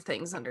wearing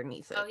things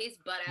underneath it. Oh, he's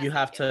butt ass. you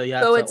have naked. to,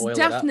 So it's oil it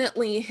up.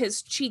 definitely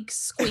his cheeks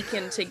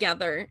squeaking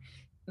together.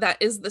 That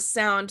is the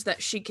sound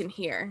that she can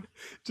hear.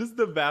 Just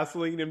the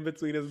Vaseline in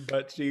between his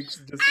butt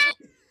cheeks, just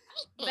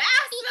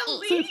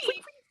Vaseline.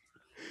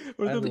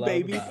 or I the love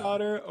baby that.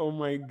 powder. Oh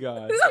my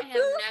god. I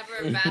have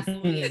never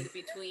Vaseline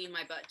between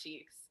my butt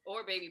cheeks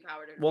or baby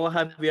powder. Well,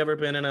 have you ever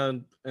been in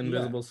an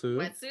invisible suit?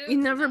 Wetsuit?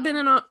 You've never No. been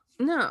in a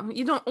no.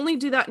 You don't only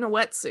do that in a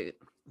wetsuit.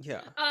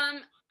 Yeah.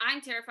 I'm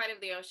terrified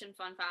of the ocean.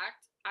 Fun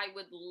fact: I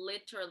would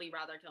literally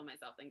rather kill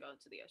myself than go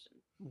to the ocean.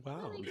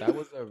 Wow, Really? that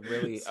was a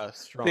really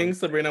strong Things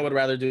Sabrina thing. would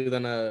rather do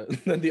than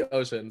than the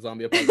ocean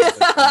zombie apocalypse.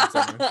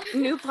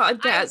 New I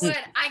podcast. would.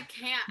 I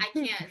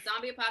can't.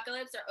 Zombie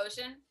apocalypse or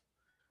ocean.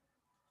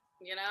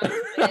 You know,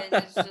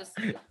 it's just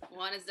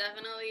one is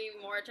definitely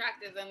more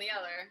attractive than the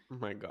other. Oh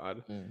my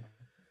god. Mm.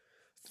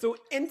 So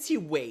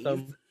anyways,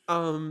 So-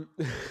 I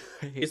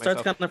hate He starts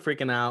myself. kind of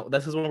freaking out.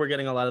 This is when we're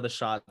getting a lot of the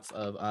shots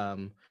of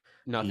nothing.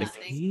 he's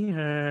Nothing.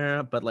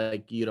 here, but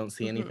like you don't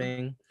see Mhm.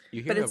 anything.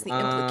 You hear But it's the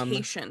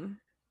implication.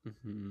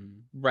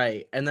 Mhm.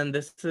 Right. And then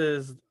this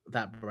is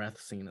that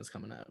breath scene is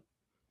coming up.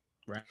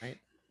 Right?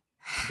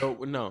 Oh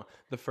no,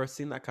 the first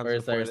scene that comes Or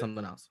is before there this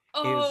something else? is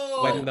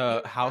Oh, when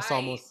the you're house right.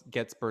 almost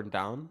gets burned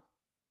down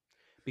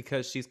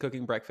because she's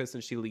cooking breakfast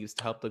and she leaves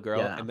to help the girl,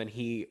 Yeah. and then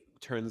he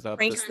turns up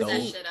Cranks the the turns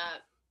that heat. stove. shit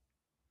up.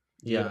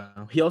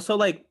 Yeah. He also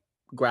like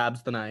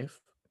grabs the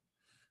knife.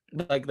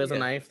 Like there's Yeah. a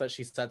knife that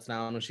she sets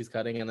down when she's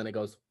cutting, and then it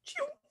goes.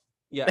 "Chew."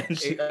 Yeah,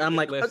 And I'm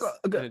like, lifts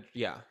okay. and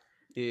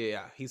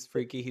yeah. He's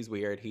freaky. He's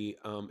weird. He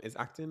is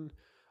acting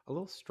a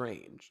little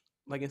strange.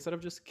 Like instead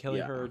of just killing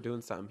Yeah. her or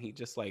doing something, he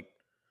just like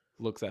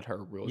looks at her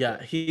real Yeah,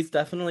 good. he's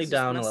definitely He's just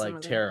down to messing like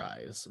with her.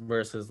 terrorize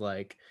versus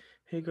like,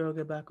 hey girl,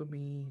 get back with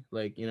me.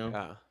 Like, you know.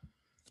 Yeah.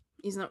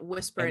 He's not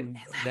whispering. And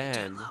 "I love you,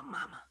 then- little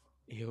mama."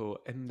 Ew.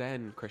 And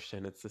then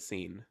Christian, it's the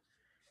scene.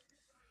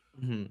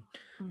 Mhm.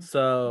 Mm.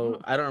 So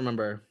I don't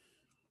remember.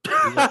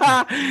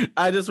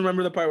 I just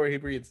remember the part where he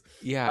breathes.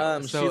 Yeah.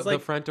 So she's the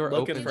like front door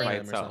looking opens for by him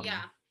or itself. something.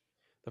 Yeah.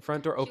 The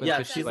front door She opens Yeah,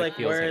 because walks she's she like,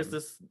 feels where him. is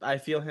this? I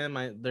feel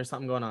him. There's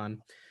something going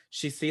on.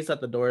 She sees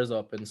that the door is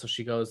open, so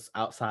she goes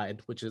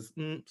outside, which is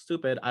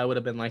stupid. I would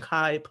have been like,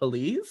 hi,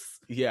 police.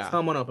 Yeah.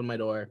 Someone open my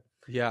door.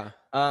 Yeah.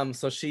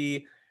 So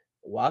she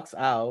walks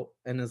out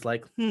and is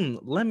like,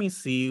 let me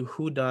see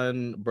who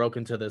done broke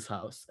into this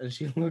house. And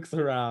she looks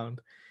around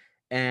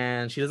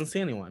and she doesn't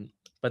see anyone.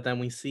 But then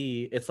we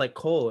see it's like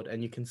cold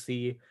and you can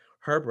see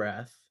her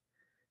breath.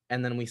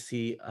 And then we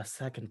see a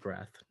second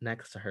breath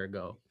next to her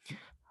go.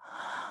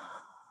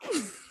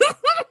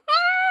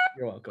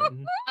 You're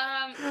welcome.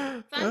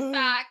 Fun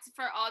fact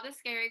for all the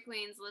scary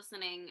queens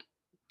listening: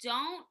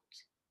 don't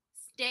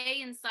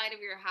stay inside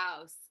of your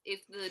house if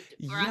the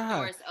front Yeah,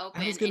 door is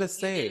open. I was gonna and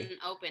say, you didn't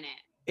open it.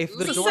 if the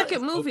It's the door second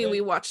is movie open-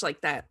 we watched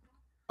like that.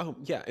 Oh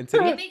yeah, It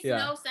Insidious. makes Yeah.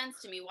 no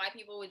sense to me why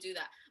people would do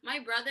that. My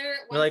brother,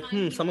 We're one like, time,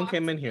 he someone walked-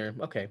 came in here.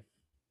 Okay.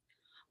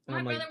 And My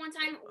I'm like, brother one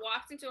time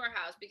walked into our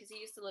house because he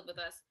used to live with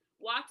us.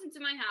 Walked into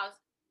my house,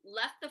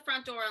 left the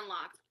front door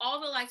unlocked. All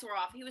the lights were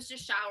off. He was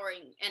just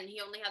showering and he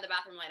only had the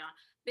bathroom light on.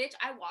 Bitch,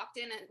 I walked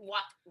in and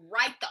walked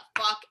right the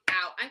fuck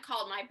out. I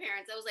called my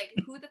parents. I was like,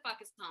 who the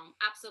fuck is home?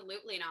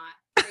 Absolutely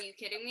not. Are you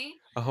kidding me?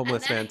 A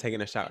homeless then man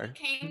taking a shower.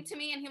 He came to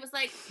me and he was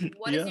like,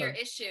 what is your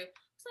Yeah. issue? I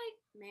was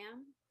like,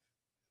 ma'am,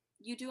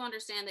 you do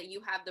understand that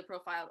you have the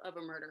profile of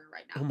a murderer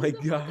right now. Oh my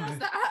Who the fuck God. does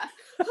that?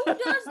 Who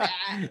does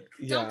that? Don't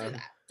Yeah. do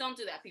that. Don't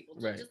do that, people.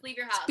 Right. Just leave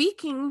your house.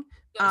 Speaking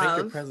Go to make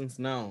your of presence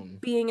known.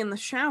 being in the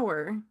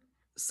shower,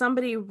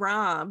 somebody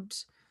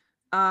robbed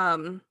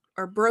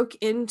or broke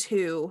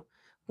into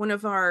one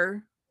of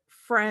our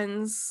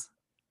friends,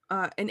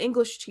 an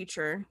English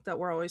teacher that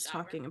we're always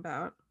Shower. talking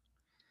about.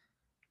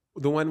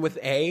 The one with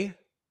A?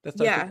 That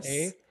starts with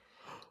A? Yes.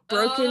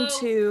 Broke Oh.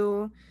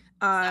 into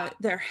Stop.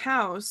 their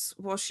house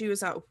while she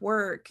was at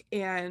work,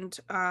 and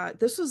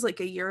this was like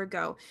a year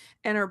ago,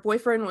 and her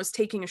boyfriend was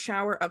taking a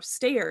shower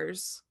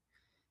upstairs,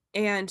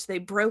 and they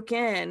broke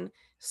in,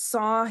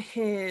 saw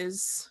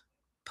his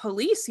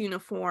police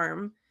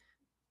uniform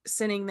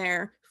sitting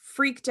there,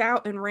 freaked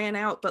out and ran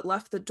out, but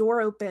left the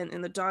door open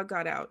and the dog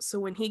got out. So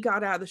when he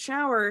got out of the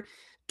shower,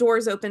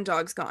 doors open,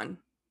 dog's gone.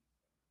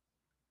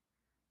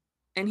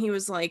 And he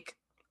was like,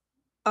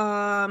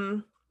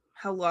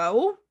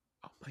 hello?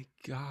 Oh my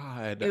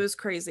God. It was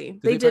crazy.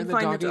 Did They they did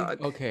find find the the doggy?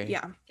 dog. Okay. Yeah,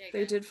 Okay, they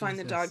good. did find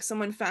the dog. Jesus.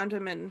 Someone found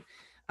him and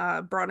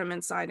brought him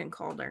inside and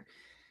called her.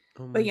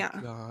 Oh my But yeah.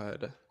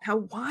 God. How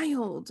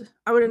wild.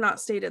 I would have not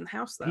stayed in the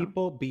house though.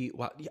 People beat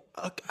wild. Yeah,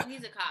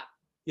 He's a cop.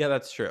 yeah,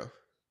 that's true.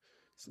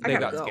 I They gotta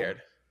got go.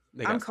 scared.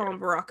 They I'm got calling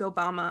scared. Barack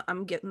Obama.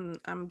 I'm getting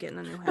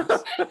a new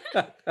house.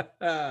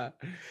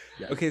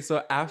 Yes. Okay,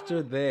 so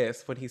after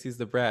this, when he sees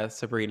the breath,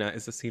 Sabrina,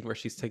 is the scene where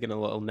she's taking a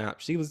little nap.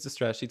 She was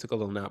distressed. She took a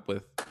little nap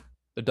with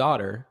the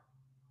daughter.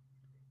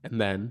 And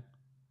then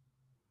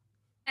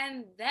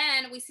And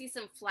then we see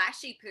some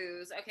flashy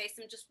poos. Okay,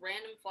 some just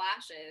random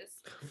flashes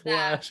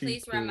that Flashy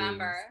please poos.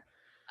 remember,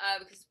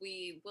 because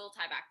we will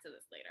tie back to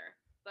this later.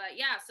 But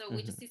yeah, so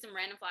we just see some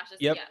random flashes.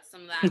 Yep. Yeah,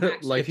 some of that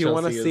action. Like if you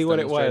want to Chelsea is see what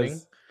it demonstrating.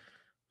 was,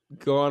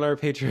 go on our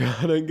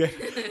Patreon and get.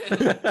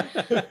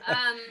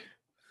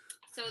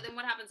 So then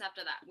what happens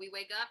after that? We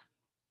wake up.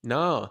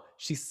 No,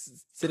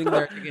 she's sitting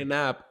there taking a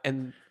nap,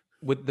 and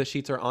with the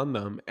sheets are on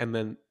them, and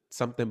then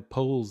something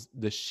pulls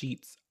the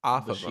sheets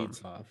off The of them.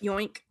 sheets off.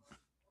 Yoink.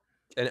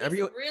 And He's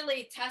everyone,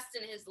 really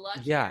testing his luck.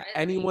 yeah, here,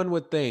 isn't he? anyone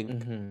would think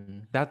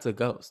Mhm. that's a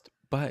ghost,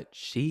 but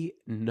she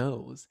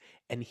knows,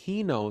 and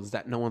he knows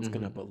that no one's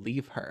gonna Mhm.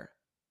 believe her,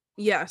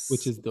 Yes.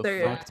 which is the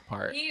there- fucked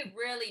part. He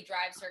really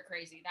drives her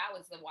crazy. That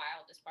was the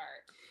wildest part.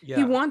 Yeah,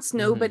 He wants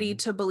nobody Mhm.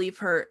 to believe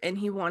her, and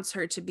he wants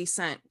her to be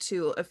sent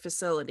to a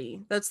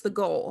facility. That's the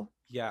goal.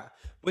 yeah,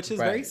 which is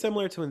very Right.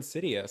 similar to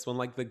Insidious, when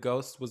like the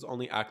ghost was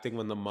only acting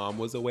when the mom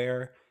was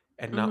aware,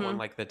 and not when Mhm.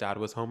 like the dad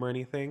was home or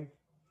anything.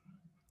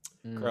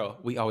 Mm. Girl,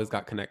 we always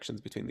got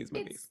connections between these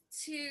movies.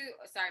 It's to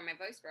sorry, my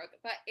voice broke,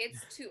 but it's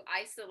to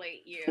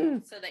isolate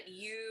you so that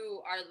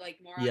you are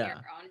like more on Yeah.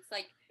 your own. It's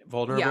like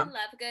Vulnerable. Yeah.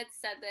 Lovegood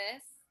said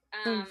this.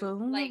 Like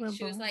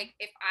she was Vulnerable. like,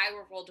 if I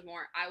were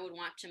Voldemort, I would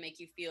want to make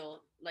you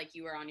feel like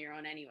you were on your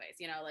own anyways.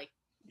 You know, like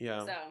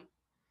Yeah. so.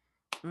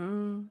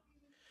 Mm.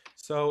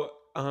 So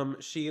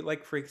she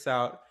like freaks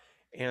out,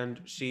 and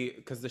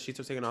because the sheets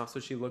are taken off, so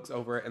she looks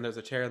over and there's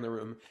a chair in the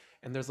room,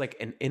 and there's like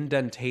an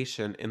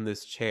indentation in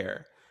this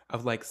chair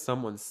of like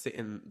someone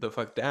sitting the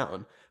fuck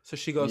down. So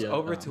she goes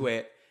over to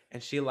it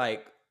and she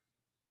like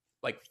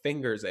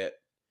fingers it,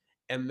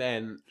 and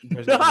then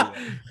there's nobody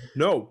there.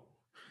 No.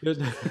 Oh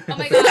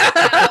my god.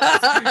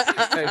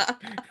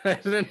 I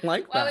didn't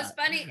like What was that.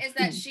 funny is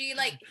that she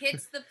like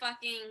hits the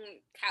fucking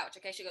couch.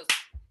 Okay, she goes,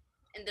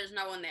 and there's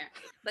no one there.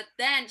 But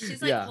then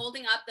she's like Yeah.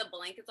 holding up the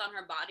blankets on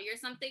her body or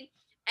something,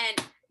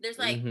 and there's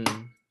like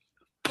Mhm.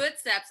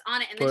 footsteps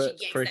on it, and then she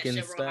yanks that Freaking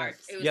shit real hard.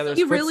 steps. It was Yeah, so there's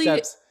He funny. really-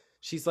 footsteps.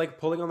 She's like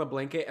pulling on the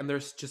blanket, and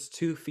there's just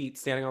 2 feet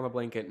standing on the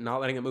blanket,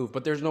 not letting it move.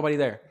 But there's nobody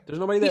there. There's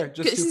nobody there.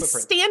 Just 2 He's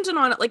footprints. standing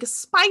on it like a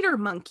spider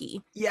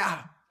monkey.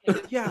 Yeah,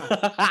 yeah.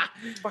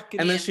 Fucking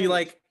And then insane. she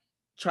like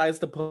tries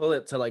to pull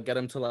it to like get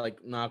him to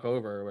like knock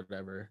over or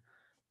whatever.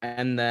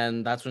 And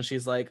then that's when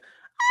she's like,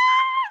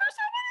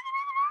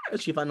 "Ah!"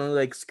 She finally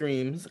like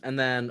screams. And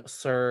then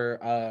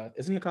Sir,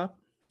 isn't he a cop?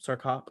 Sir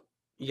Cop?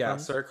 Yeah,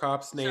 comes? Sir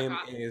Cop's name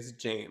Cop. is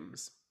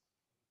James.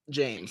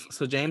 James.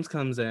 So James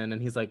comes in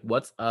and he's like,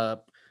 "What's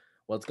up?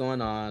 What's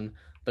going on?"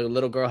 The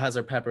little girl has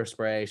her pepper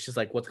spray. She's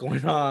like, "What's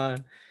going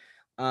on?"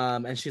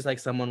 And she's like,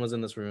 "Someone was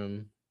in this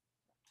room."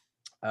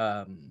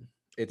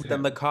 It's But then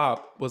him. the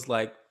cop was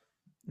like,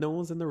 "No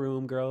one's in the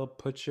room, girl.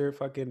 Put your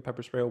fucking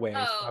pepper spray away.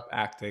 Oh. Stop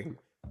acting."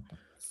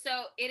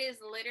 So it is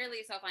literally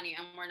so funny,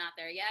 and we're not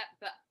there yet.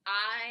 But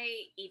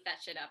I eat that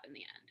shit up in the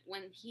end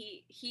when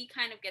he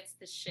kind of gets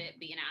the shit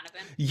beaten out of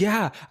him.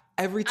 Yeah,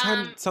 every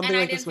time something and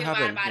I like this didn't would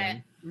feel happen. bad about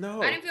it.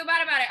 No. I didn't feel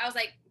bad about it. I was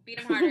like, beat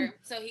him harder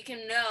so he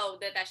can know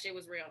that that shit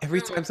was real.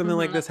 Every time something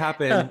like this Love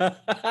it.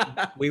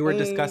 happened, we were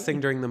discussing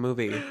during the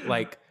movie,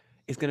 like,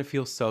 it's gonna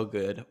feel so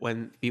good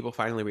when people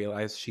finally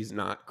realize she's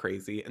not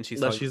crazy and she's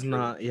That telling she's the truth.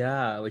 not,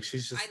 yeah, like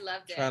she's just I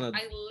loved it. trying to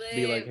I lived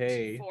be like,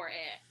 hey. for it.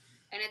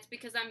 And it's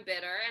because I'm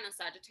bitter and a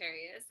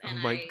Sagittarius and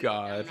Oh my I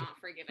God. am not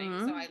forgiving.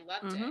 So I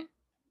loved Mhm. it.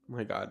 Oh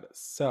my God.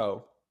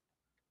 So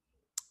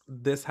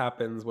this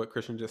happens, what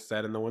Christian just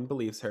said, and no one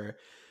believes her.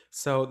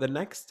 So the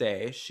next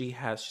day, she's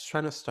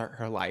trying to start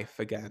her life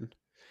again.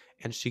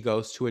 And she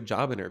goes to a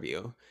job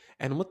interview.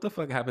 And what the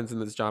fuck happens in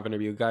this job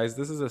interview, guys?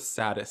 This is the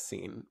saddest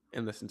scene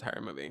in this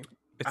entire movie.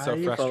 It's so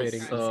I felt frustrating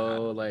and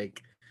so sad.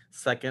 like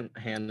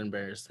second-hand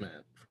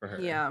embarrassment for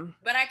her. Yeah.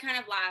 But I kind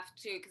of laughed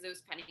too because it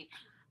was funny.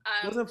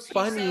 It wasn't she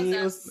funny, shows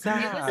it was up-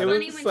 sad. It It was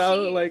was funny when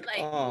so, she like, like.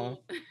 aw.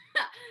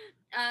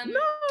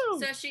 No.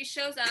 So she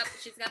shows up.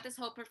 She's got this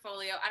whole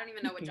portfolio. I don't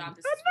even know what job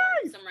this is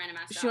That's for. Some random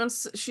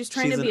ass job. She's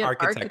trying She's to in be an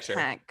architecture.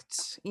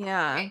 architect.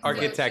 Yeah. Okay.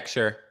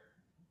 Architecture.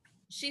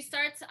 She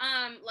starts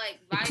like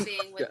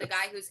vibing with the Yes.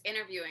 guy who's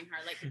interviewing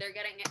her. Like they're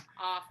getting it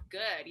off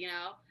good, you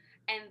know.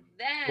 And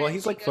then Well,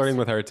 he's she like goes flirting to-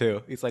 with her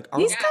too. He's like,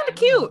 He's Yeah. kind of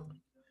cute.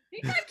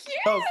 He's not cute.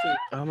 Chelsea.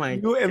 Oh my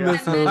You in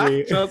this God.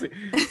 movie. Chelsea.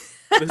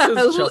 This is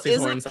Who Chelsea's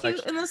isn't horn cute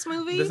section. in this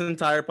movie? This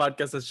entire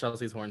podcast is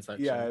Chelsea's horn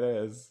section. Yeah, it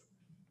is.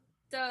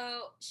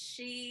 So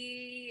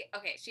she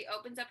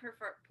opens up her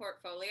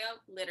portfolio.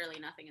 Literally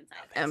nothing inside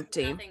of it.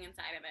 Empty. Nothing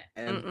inside of it.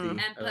 Empty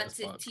Mm-mm. as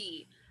fuck.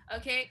 Empty.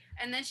 Okay,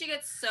 and then she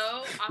gets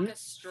so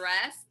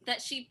stressed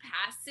that she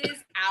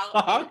passes out.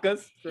 and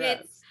August stress.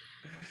 hits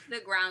the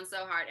ground so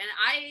hard, and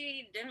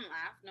I didn't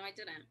laugh. No, I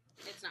didn't.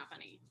 It's not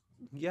funny.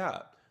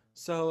 Yeah.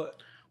 So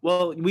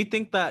Well, you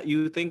think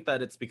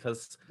that it's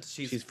because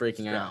she's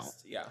freaking out.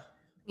 stressed. Yeah.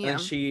 Yeah.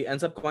 and she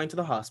ends up going to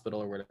the hospital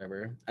or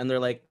whatever, and they're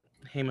like,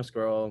 "Hey, Miss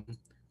Girl,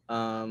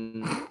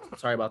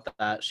 sorry about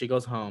that." She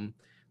goes home.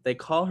 They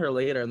call her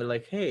later, and they're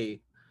like, "Hey,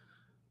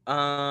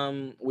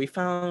 we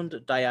found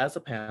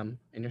diazepam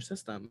in your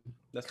system."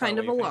 That's Kind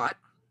of a probably lot.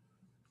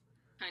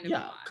 Kind of a Yeah,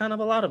 lot. kind of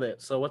a lot of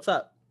it. So what's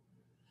up?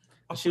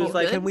 She was Oh,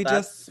 like, good. Can we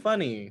 "That's just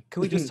funny?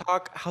 Can we just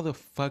talk? How the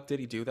fuck did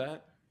he do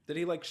that? Did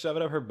he like shove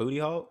it up her booty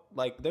hole?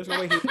 Like, there's no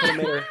way he could have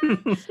made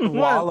her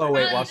swallow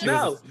it while she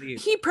No. was asleep.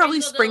 He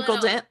probably Sprinkled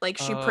a sprinkled little. it like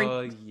she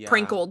Yeah.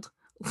 prinkled.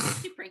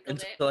 She sprinkled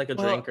into it. like a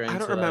Well, drink or I don't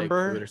into like,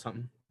 remember. food or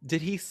something?"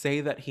 Did he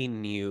say that he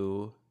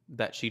knew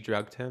that she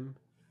drugged him?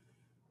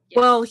 Yeah.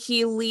 Well,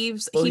 he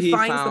leaves. Well, he he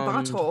finds the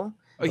found bottle,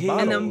 The he- and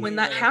bottle. then when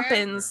that Yeah.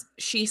 happens,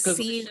 she 'Cause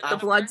sees the after-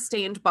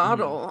 blood-stained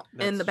bottle in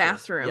That's the true.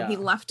 bathroom. He Yeah.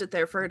 left it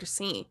there for her to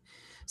see.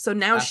 So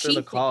now after she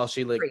the call,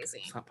 she like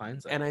crazy.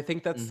 finds it. And I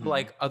think that's Mhm.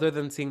 like, other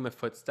than seeing the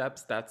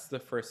footsteps, that's the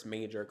first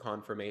major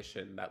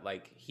confirmation that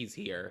like he's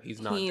here. He's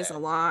not he's dead.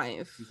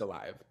 alive. He's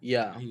alive.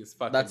 Yeah, He's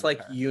fucking. that's with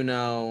like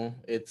her.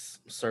 it's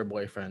Sir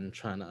Boyfriend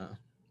trying to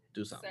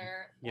do something.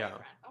 Sir, Yeah.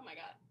 boyfriend. Oh my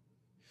god.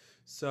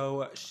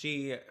 So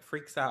she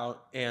freaks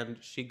out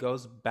and she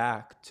goes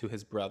back to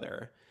his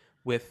brother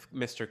with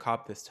Mr.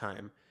 Cop this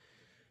time,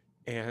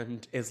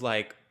 and is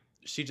like,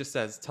 she just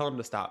says, "Tell him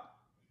to stop."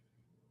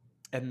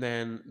 And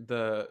then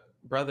the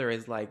brother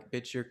is like,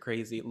 "Bitch, you're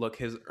crazy. Look,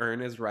 his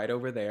urn is right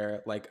over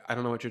there. Like, I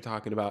don't know what you're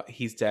talking about.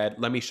 He's dead.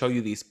 Let me show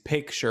you these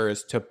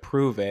pictures to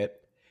prove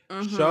it."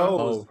 Mhm. Shows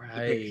Oh, the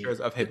right. pictures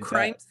of The him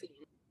crime dead.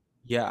 scene.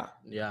 Yeah.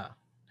 Yeah,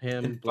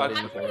 him And blood on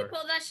How the did he floor.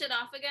 pull that shit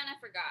off again? I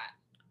forgot.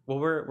 Well,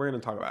 we're gonna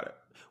talk about it.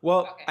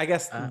 Well, Okay. I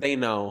guess Uh, they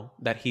know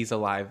that he's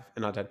alive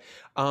and not dead.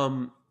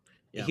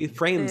 Yeah. He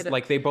frames, They-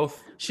 like, they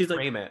both She's like,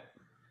 frame it.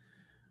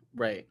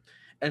 right,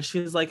 and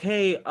she's like,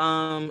 "Hey,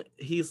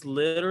 he's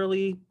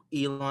literally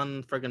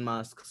Elon friggin'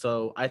 Musk,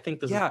 so I think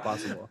this Yeah. is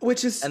possible."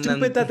 Which is And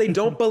stupid then- that they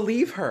don't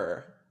believe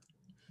her.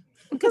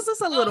 Because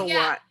it's a little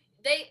yeah. lot.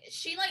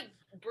 She like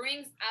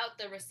brings out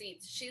the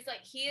receipts. She's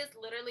like, he is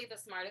literally the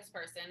smartest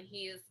person.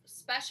 He is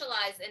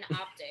specialized in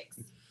optics.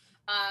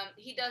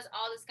 He does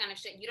all this kind of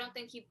shit. You don't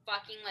think he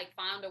fucking like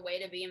found a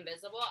way to be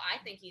invisible?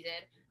 I think he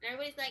did. And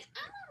everybody's like,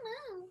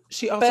 I don't know.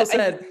 She also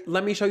said,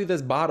 "Let me show you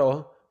this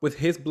bottle with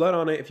his blood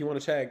on it if you want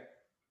to check."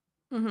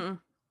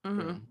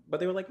 But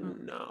they were like,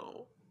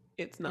 "No,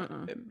 it's not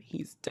him.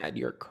 He's dead.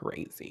 You're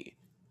crazy."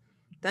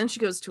 Then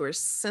she goes to her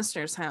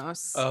sister's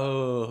house.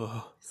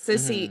 Oh,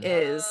 Sissy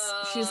is.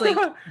 She's like,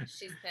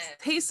 she's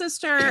pissed. "Hey,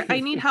 sister, I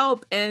need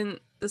help." And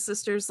the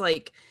sister's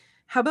like,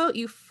 "How about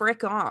you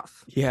frick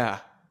off?" yeah.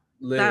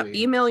 Literally. That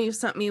email you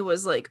sent me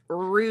was like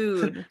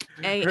rude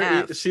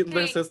AF.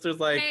 Their sister's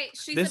like, Hey,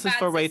 she's this a is bad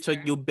for Rachel,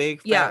 sister. you big,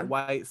 fat, Yeah.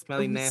 white,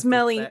 smelly, nasty.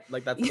 Smelly. Fat.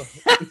 Like that's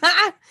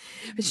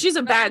But she's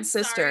a But bad I'm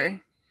sister.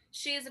 sorry.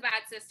 She is a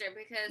bad sister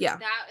because Yeah.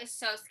 that is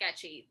so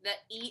sketchy.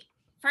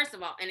 First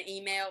of all, an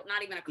email,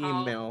 not even a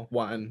call. email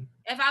one.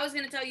 If I was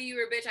gonna tell you you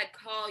were a bitch, I'd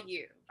call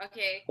you.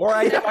 Okay. Or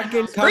I'd That's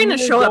fucking how- come Bring to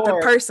to your show up in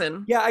door.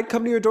 person. Yeah, I'd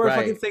come to your door and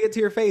fucking Right. say it to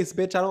your face,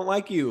 bitch. I don't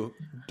like you.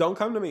 Don't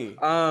come to me.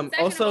 Second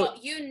Also, of all,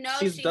 you know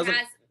she doesn't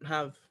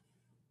have.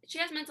 she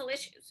has mental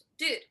issues,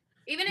 dude.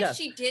 Even if Yes.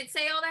 she did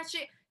say all that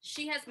shit,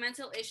 she has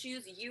mental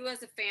issues. You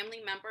as a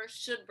family member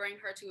should bring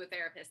her to a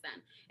therapist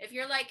then. If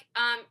you're like,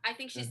 I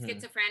think she's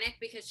schizophrenic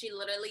because she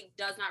literally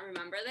does not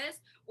remember this,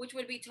 which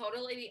would be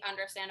totally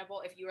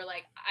understandable if you were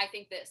like, I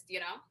think this,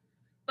 you know?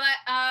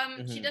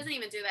 But she doesn't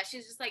even do that.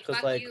 She's just like,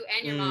 fuck like, you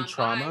and your mom.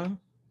 trauma.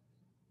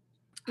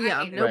 Bye. I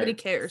Yeah, hate her. nobody Right.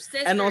 cares.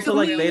 Sister And is also a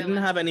like real they didn't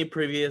villain. have any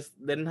previous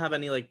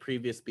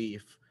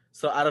beef.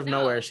 So out of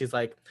No. nowhere, she's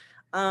like,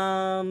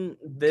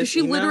 this She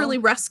email, literally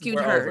rescued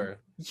we're her. over.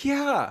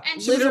 Yeah.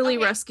 And she was Literally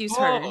okay. rescues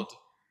her. Bald.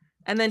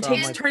 And then From,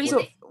 takes like, turns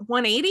what-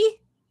 180?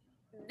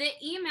 The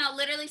email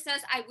literally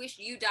says, I wish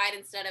you died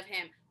instead of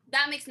him.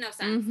 That makes no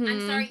sense. I'm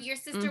Mhm. sorry. Your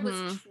sister was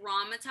Mhm.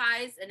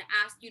 traumatized and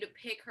asked you to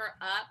pick her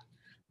up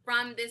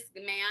from this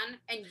man,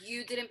 and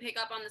you didn't pick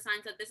up on the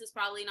signs that this is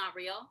probably not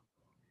real.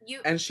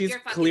 And she's you're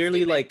fucking clearly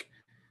stupid.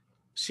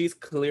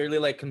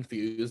 like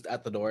confused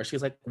at the door.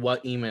 She's like,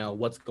 what email?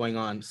 What's going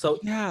on? So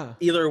Yeah.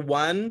 either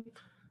one,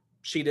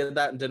 she did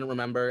that and didn't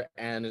remember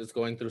and is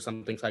going through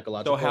something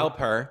psychological. So help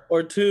her.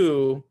 Or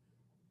two,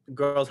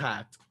 girls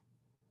hacked.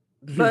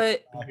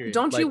 But Period.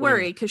 don't Like, you what do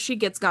worry, because she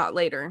gets got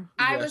later.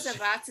 I Yeah, was she-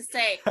 about to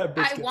say, That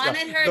bitch I gets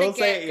wanted got- her Don't to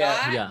say get it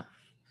yet. got. Yeah.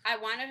 I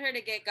wanted her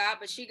to get got,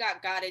 but she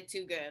got gotted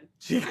too good.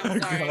 She I'm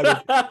got sorry.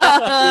 got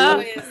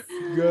I it. was,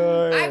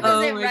 Good. I Oh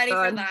wasn't my ready for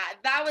God. that.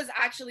 That was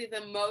actually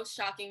the most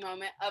shocking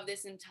moment of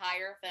this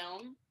entire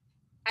film.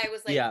 I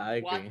was like, Yeah,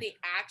 I what agree. the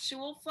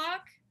actual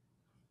fuck?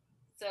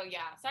 So yeah,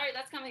 sorry,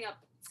 that's coming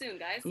up soon,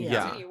 guys.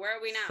 Yeah. Continue. Where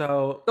are we now?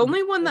 So The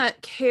only one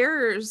that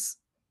cares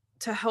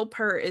to help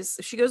her is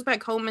she goes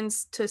back home and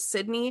to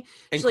Sydney.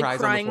 and She's like cries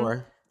crying, on the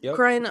floor. Yep.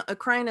 crying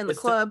in the Is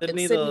club.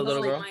 Sydney and the Sydney's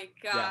little like, oh girl? my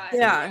god.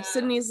 yeah,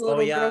 Sydney's the Oh,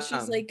 little yeah. girl.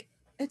 She's like,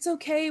 it's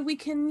okay. We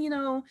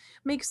can,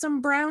 make some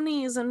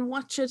brownies and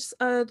watch a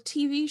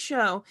TV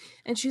show.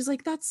 And she's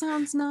like, that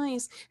sounds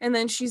nice. And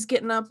then she's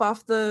getting up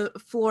off the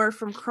floor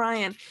from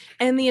crying.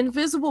 And the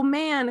invisible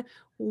man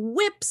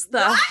whips the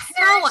What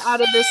hell the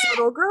out of this shit?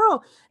 little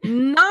girl,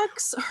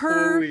 knocks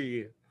her.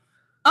 Holy.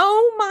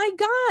 Oh my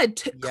God.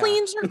 Yeah.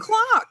 Cleans her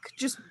clock.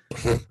 Just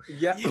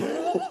Yeah.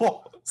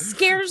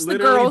 scares the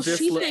Literally girl.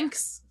 She dislo-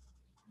 thinks.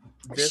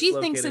 She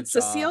thinks Dislocated it's jaw,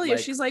 Cecilia.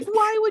 like- She's like,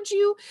 why would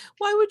you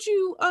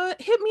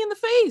hit me in the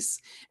face?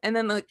 And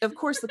then of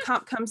course the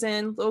cop comes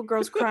in, little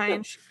girl's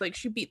crying. She's like,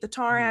 she beat the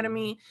tar out of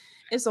me.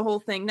 It's the whole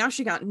thing. Now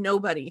she got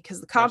nobody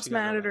because the cop's she got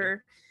mad at nobody.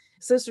 her,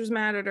 sister's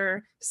mad at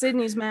her,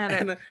 Sydney's mad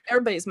at And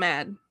everybody's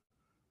mad.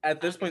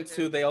 at this point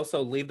too, they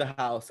also leave the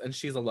house and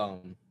she's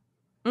alone.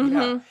 Mhm.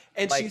 Yeah.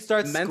 And she Like,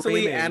 starts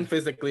mentally screaming. and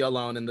physically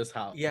alone in this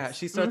house. Yeah,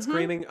 she starts Mhm.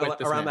 screaming With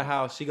this around the man.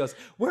 house. She goes,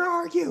 "Where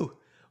are you?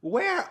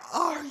 Where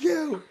are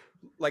you?"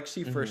 Like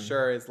she for Mhm.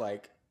 sure is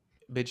like,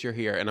 "Bitch, you're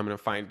here, and I'm gonna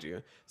find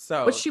you."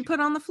 So What'd she put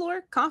on the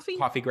floor? Coffee?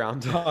 coffee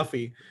ground.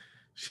 Coffee.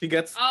 She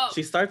gets. Oh,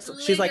 she starts.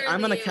 She's like, I'm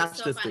gonna literally, it was catch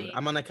so this funny. dude.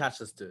 I'm gonna catch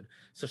this dude.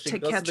 So she To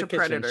goes catch to a the kitchen.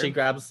 predator. She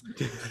grabs.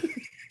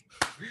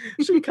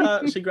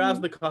 she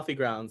grabs the coffee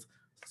grounds.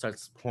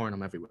 Starts pouring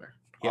them everywhere,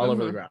 Yeah. all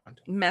over the Mhm.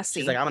 ground.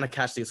 Messy. She's like, I'm gonna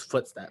catch these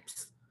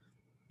footsteps.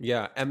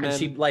 Yeah, and And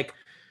then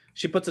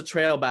she puts a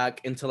trail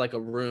back into like a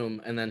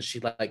room, and then she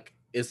like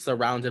is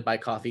surrounded by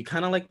coffee,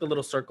 kind of like the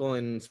little circle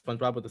in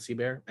SpongeBob with the sea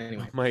bear.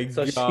 Anyway, oh my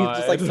so God. she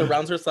just like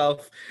surrounds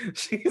herself.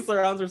 She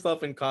surrounds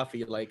herself in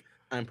coffee, like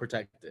I'm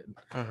protected,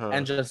 Uh-huh.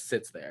 and just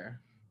sits there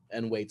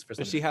and waits for And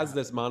something. she to has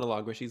this happen.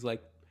 monologue where she's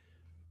like,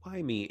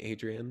 "Why me,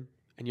 Adrian?"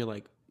 And you're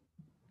like,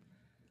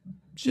 You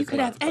 "Shit's could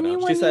about have to go down."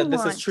 anyone She said, you "This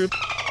want." is true."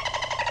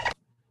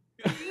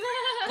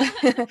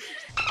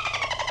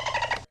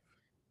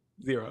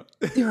 Zero.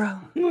 Zero.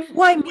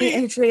 Why me,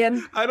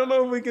 Adrian? I don't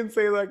know if we can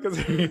say that because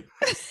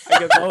I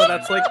guess. Oh,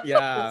 that's like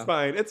yeah. it's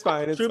fine. It's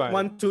fine. It's Troop fine.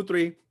 1, 2,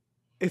 3.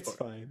 It's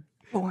fine.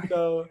 Four.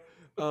 So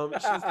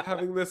she's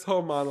having this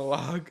whole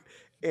monologue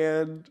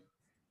and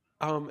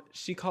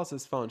she calls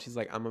his phone. She's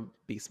like, I'm gonna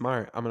be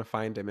smart. I'm gonna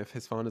find him. If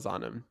his phone is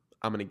on him,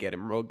 I'm gonna get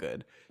him real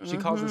good. She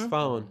calls his Mhm.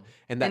 phone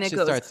and that And it shit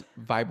goes, starts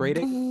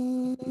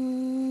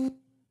vibrating.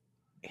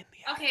 In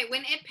the Okay,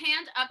 when it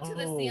panned up to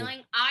the Oh.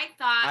 ceiling, I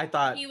thought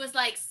I he was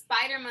like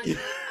Spider Monkey.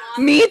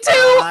 on Me the-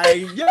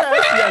 too.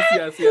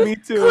 yes. Me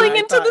too. Going I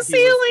into the thought he was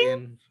ceiling.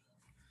 in-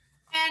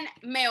 And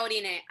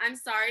Meorine, I'm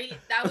sorry,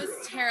 that was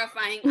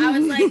terrifying. I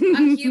was like,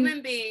 a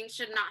human being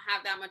should not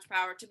have that much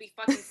power to be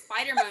fucking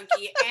Spider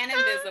Monkey and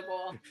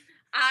invisible.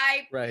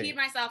 I Right. peed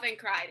myself and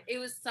cried. It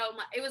was so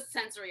much. It was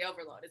sensory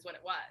overload, is what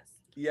it was.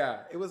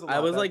 Yeah, it was a lot. I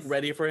was like That's-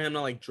 ready for him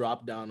to like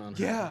drop down on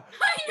her. Yeah.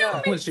 I know.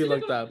 Yeah. me When she too.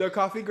 looked up. The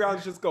coffee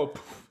grounds just go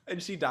poof,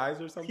 and she dies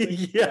or something.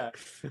 Yeah.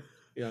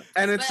 Yeah.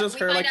 And it's But just we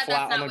her find like out that's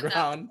flat on not the what's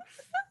up. ground.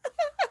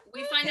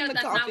 We find In out the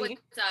that's not coffee.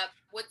 what's up.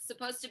 What's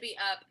supposed to be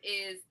up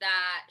is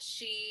that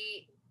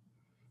she.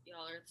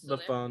 Y'all are still The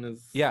there? phone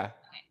is Yeah.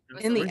 We're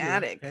In still the there?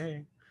 attic.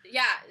 Hey.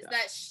 Yeah, Yeah.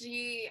 that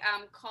she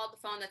called the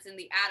phone that's in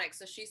the attic.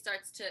 So she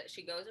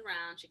goes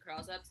around, she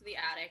crawls up to the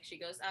attic, she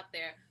goes up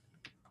there.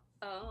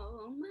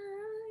 Oh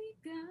my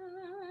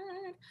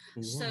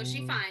god. So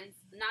she Whoa. finds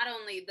not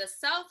only the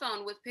cell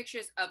phone with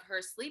pictures of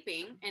her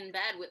sleeping in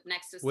bed with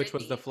next to Which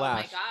was Sydney. the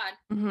flash.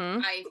 Oh my god,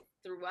 Mhm. I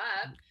threw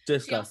up.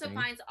 Disgusting. She also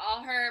finds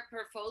all her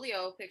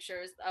portfolio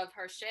pictures of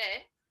her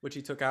shit. Which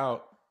he took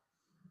out.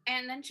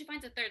 And then she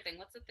finds a third thing.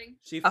 What's the thing?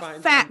 She A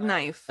finds fat a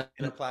knife.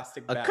 in a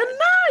plastic a bag.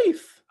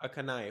 knife.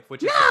 A knife,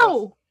 which is supposed-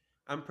 No.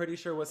 I'm pretty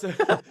sure was.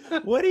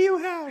 What do you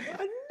have?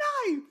 A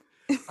knife.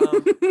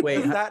 Wait,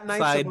 Is that knife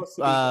side supposed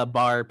to be-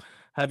 Barb.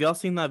 Have y'all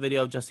seen that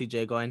video of Jessie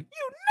J going,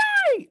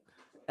 "You knife"?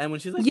 And when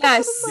she's like,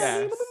 Yes.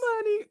 "Money,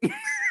 Yes. money."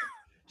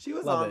 She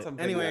was Love on it.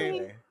 something. Anyway,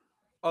 Anyway,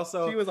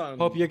 also, she was on.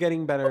 hope you're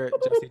getting better,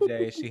 Jessie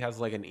J. She has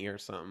like an ear,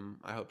 something.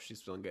 I hope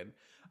she's feeling good.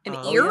 An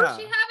Oh, ear? yeah. Does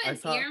she I have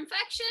an saw- ear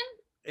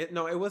infection?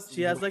 No, it was.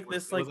 She has like worse.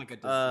 this It was like a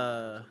disease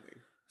or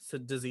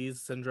something.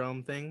 disease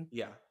syndrome thing,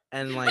 Yeah.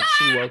 and like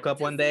she woke up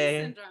one Disease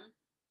day. syndrome.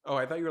 Oh,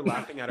 I thought you were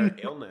laughing at her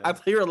illness. I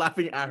thought you were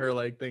laughing at her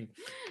like thing.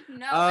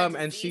 No, a And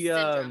disease she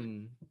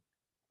syndrome.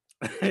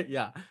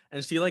 yeah,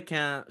 and she like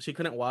she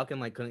couldn't walk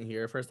and like couldn't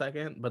hear for a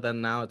second, but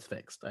then now it's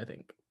fixed, I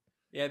think.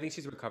 Yeah, I think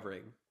she's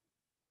recovering.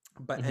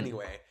 But Mhm.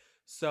 anyway,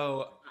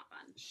 so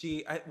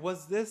Not fun.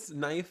 was this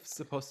knife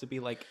supposed to be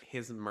like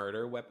his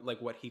murder weapon,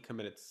 like what he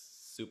committed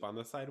soup on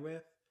the side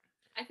with?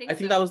 I think I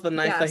think so. that was the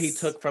knife that he Yes.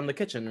 took from the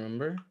kitchen,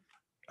 remember?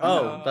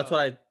 Oh, that's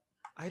what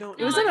I don't.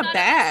 It was No, in I a thought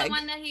bag. It was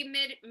the one that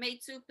he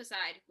made soup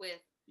aside with.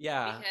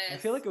 Yeah, I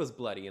feel like it was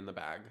bloody in the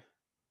bag.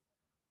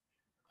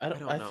 I don't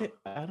don't I know. think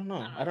I don't know. I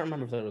don't I don't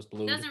remember if that was It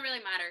blue. doesn't really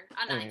matter.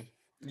 A knife. Anyway.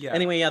 Yeah.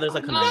 Anyway, yeah, there's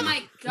like a Oh Oh knife.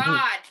 my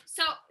god.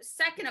 So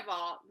second of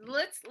all,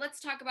 let's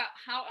talk about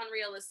how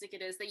unrealistic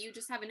it is that you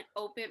just have an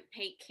open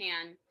paint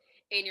can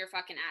in your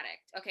fucking attic.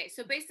 Okay,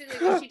 so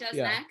basically what she does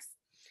Yeah. next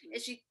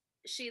is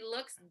she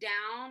looks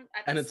down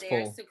at And the it's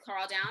stairs full. to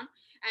crawl down,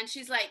 and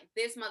she's like,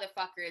 this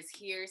motherfucker is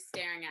here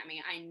staring at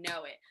me. I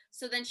know it.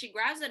 So then she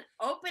grabs an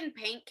open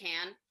paint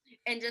can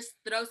and just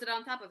throws it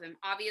on top of him.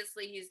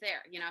 Obviously he's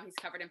there, you know, he's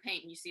covered in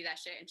paint, and you see that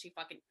shit, and she's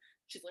like,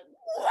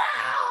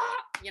 wow,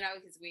 you know,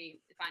 because we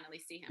finally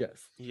see him.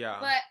 Yes. Yeah.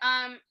 But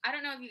I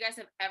don't know if you guys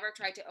have ever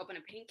tried to open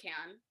a paint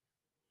can.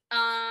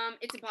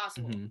 It's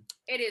impossible. Mhm.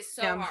 It is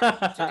so Yeah.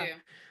 hard to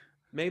do.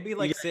 Maybe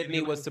like Yeah, Sydney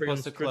you was need a freaking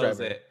supposed to close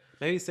screwdriver. it.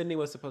 Maybe Sydney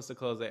was supposed to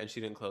close it and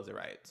she didn't close it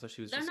right. So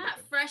she was They're just not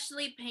open.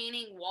 freshly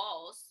painting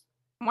walls.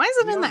 Why is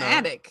it We in the don't know.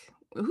 attic?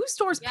 Who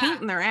stores Yeah.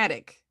 paint in their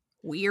attic?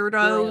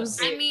 Weirdos.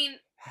 Girl, I mean,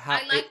 How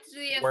I liked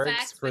the it works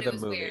effects, for but the it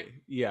was movie. weird.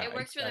 Yeah. It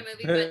works for the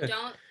exactly. movie, but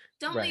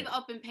don't Right. leave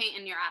open paint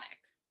in your attic.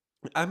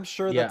 I'm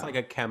sure that's Yeah. like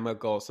a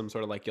chemical, some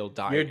sort of like you'll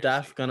die. You're in your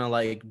deaf sleep. gonna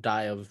like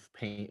die of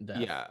paint death.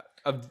 Yeah.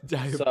 Of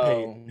die of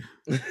paint.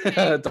 So Okay,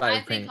 die I of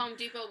think paint. Home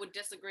Depot would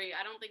disagree.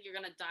 I don't think you're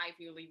gonna die if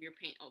you leave your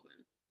paint open.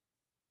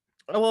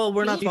 Oh, well,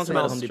 we're not He sponsored by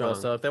smells Home Depot,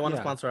 strong. so if they want to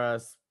Yeah. sponsor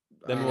us,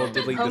 Then we'll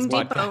delete Home this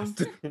Depot.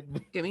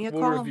 podcast. Give me a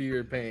we'll call. review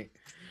your paint.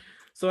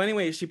 So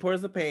anyway, she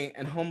pours the paint,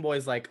 and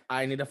Homeboy's like,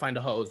 "I need to find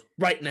a hose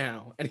right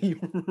now," and he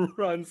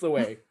runs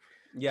away.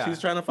 Yeah. She's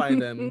trying to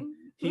find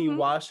him. He Mhm.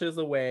 washes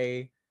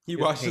away. He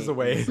his washes paint in the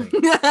away. sink.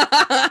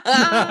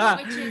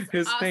 Which is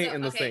his also- paint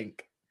in the okay.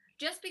 sink.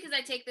 Just because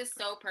I take this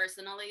so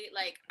personally,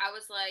 like I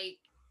was like,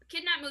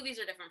 kidnap movies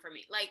are different for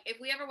me. Like if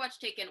we ever watch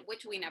Taken,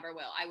 which we never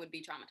will, I would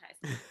be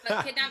traumatized.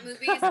 But kidnap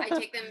movies, I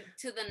take them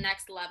to the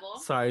next level.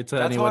 Sorry to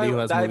That's anybody how who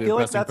has I movie feel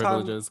like pressing that's how I'm-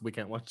 privileges. We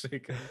can't watch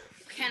it.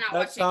 Cannot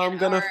That's watch how Taken, I'm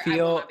gonna or I will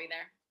feel- not be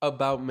there.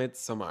 About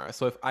Midsommar.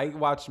 So if I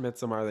watch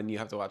Midsommar, then you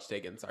have to watch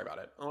Taken. Sorry about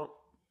it. Oh.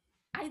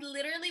 I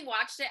literally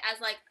watched it as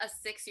like a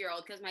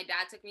 6-year-old because my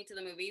dad took me to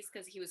the movies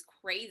because he was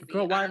crazy.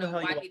 Girl, why I don't the know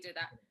hell why you he did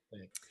that.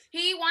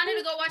 He wanted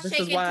to go watch This is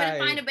Taken, couldn't why-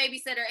 find a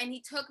babysitter, and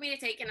he took me to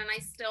Taken, and I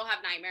still have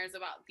nightmares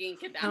about being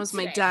kidnapped. That was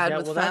my today. dad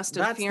with that- Fast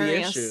and that's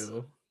Furious. the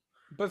issue.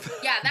 But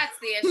Yeah, that's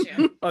the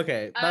issue.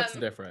 Okay, that's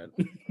Um, different.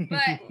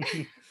 but-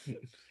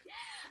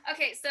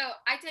 Okay, so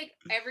I take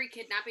every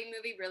kidnapping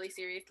movie really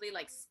seriously,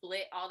 like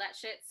Split, all that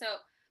shit. So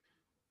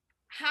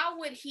how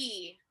would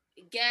he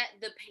get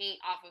the paint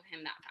off of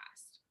him that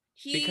fast?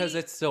 because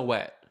it's still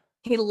wet.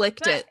 He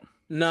licked But- it.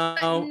 no,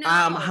 no.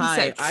 hi.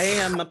 He said- I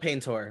am a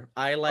painter.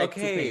 I like to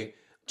Okay. paint.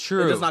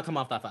 True. It does not come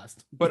off that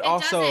fast. But It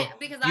also, doesn't,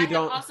 because I you have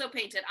don't. also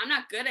painted. I'm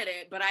not good at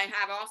it, but I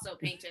have also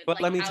painted. But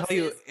like, let me tell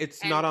you, houses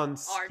it's and not on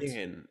art.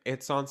 skin.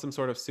 It's on some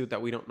sort of suit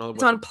that we don't know.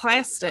 It's what on the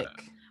price plastic.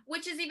 of.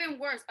 Which is even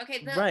worse.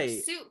 Okay, the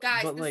Right, suit,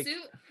 guys, but, the like-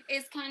 suit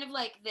is kind of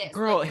like this.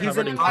 Girl, like, for he's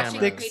covered in in everyone watching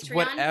on cameras. optics, Patreon,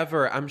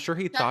 whatever. I'm sure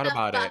he shut thought the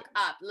about fuck it.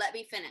 up. Let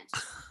me finish.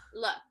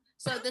 Look,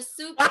 so the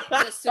suit,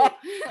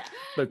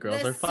 The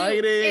girls the are suit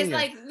fighting. is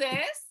like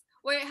this,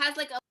 where it has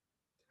like a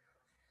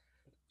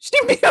She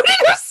muted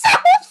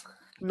herself.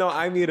 No,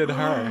 I muted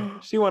her.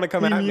 She want to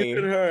come He at me.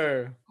 muted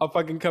her. I'll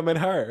fucking come at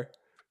her.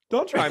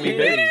 Don't try me,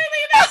 Literally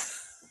bitch.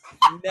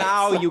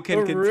 Now you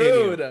can So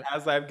continue rude.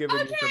 as I've given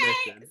you Okay,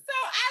 permission. so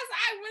as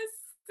I was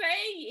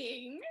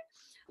saying,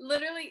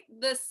 literally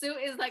the suit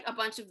is like a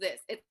bunch of this.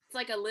 It's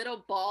like a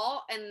little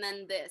ball and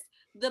then this.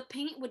 The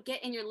paint would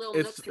get in your little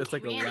nooks and It's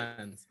like a crannies.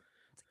 lens.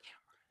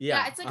 Yeah,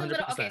 Yeah, it's like a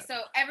little. Okay, 100%. so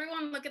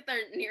everyone look at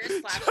their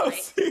nearest flashlight.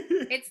 Chelsea.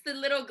 It's the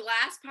little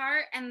glass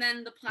part and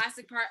then the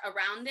plastic part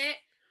around it.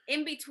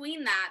 In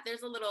between that,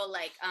 there's a little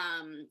like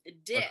A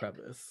dip.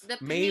 crevice. The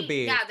paint, Maybe.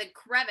 yeah, the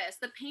crevice.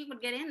 The paint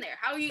would get in there.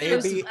 How are you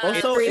Maybe. gonna?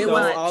 Also, Very it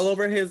was much all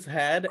over his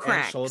head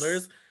cracks. and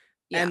shoulders,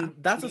 Yeah. and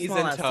that's a Knees small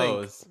and ass sink.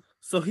 toes.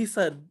 So he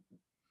said,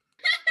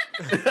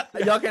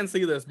 "Y'all can't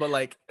see this, but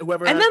like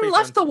whoever." And has then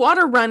left the Patreon-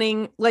 water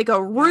running like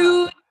a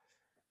rude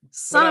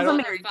son I of a don't-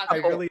 married I I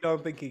couple. really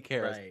don't think he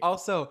cares. Right.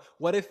 Also,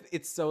 what if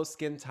it's so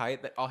skin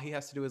tight that all he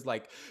has to do is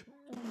like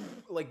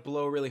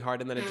blow really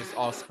hard and then it just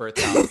all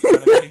spurts out? You know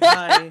what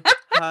I mean?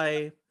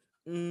 Hi.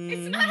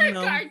 It's not a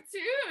No.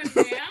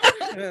 cartoon,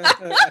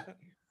 man.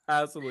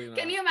 Absolutely not.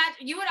 Can you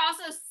imagine? You would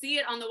also see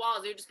it on the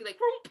walls. It would just be like,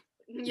 "Whoop,"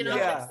 you know.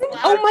 Yeah. like,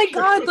 Oh my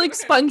splattering. god, like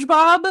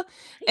SpongeBob,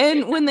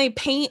 and when they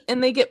paint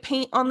and they get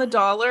paint on the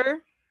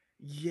dollar.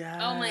 Yes.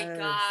 God,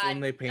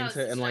 When they that paint was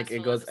it a and like it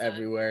stressful goes episode.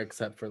 everywhere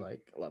except for like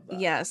I love that.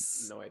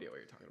 Yes. No idea what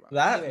you're talking about.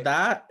 That Anyway,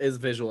 that is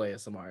visual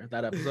ASMR.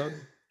 That episode.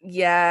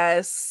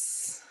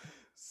 Yes.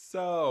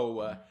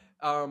 So,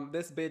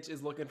 this bitch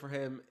is looking for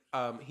him.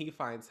 He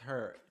finds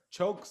her,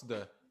 chokes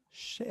the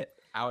shit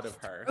out of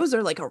her. Those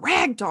are like a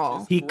rag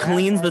doll. He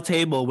cleans the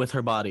table with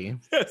her body.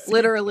 Yes, he-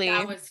 Literally.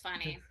 That was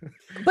funny.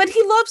 But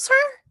he loves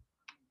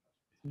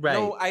her? Right.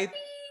 No,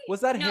 was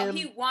that No, him?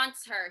 he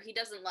wants her. He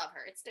doesn't love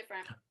her. It's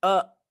different.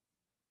 Oh,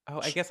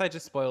 I guess I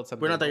just spoiled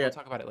something. We're not there but yet.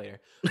 We'll talk about it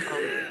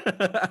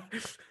later.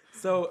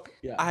 So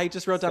yeah. I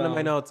just wrote down in my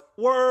So- notes,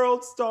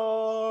 World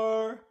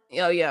Star.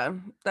 Oh yeah.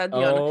 That'd be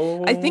on.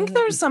 Oh, I think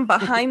there's some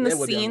behind the It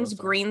would be on scenes World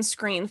Star. green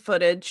screen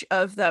footage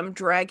of them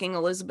dragging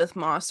Elizabeth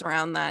Moss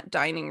around that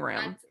dining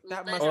room.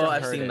 That That's must Oh, have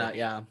I've heard seen it. that.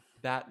 Yeah.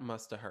 That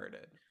must have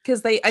hurted.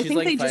 Because I She's, think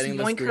like, they just fighting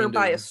the yoink her screen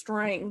by a dude.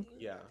 string.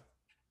 Yeah.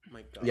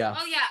 My God. Yeah.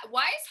 Oh yeah.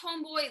 Why is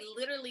Homeboy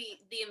literally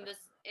the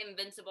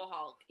Invincible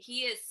Hulk?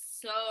 He is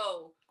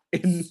so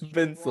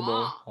Invincible.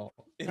 Strong. Hulk.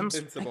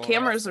 Invincible.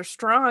 Cameras are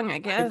strong, I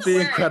guess. It's the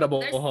Word. Incredible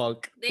There's-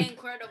 Hulk. the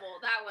Incredible.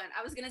 That one.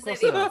 I was gonna say Close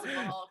the enough.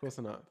 Invincible Hulk. Close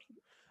enough.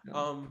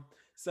 Yeah.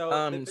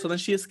 So So then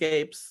she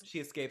escapes, she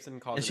escapes and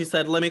calls. and an she Uber.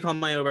 said, "Let me call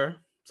my Uber."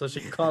 So she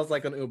calls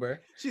like an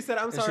Uber. She said,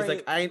 "I'm and she's sorry.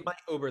 like, I- my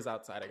Uber's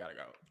outside. I gotta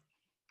go."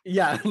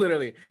 Yeah,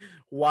 literally.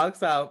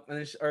 Walks out and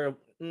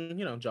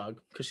then jog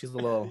because she's a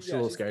little she's a Yeah,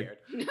 little she's scared.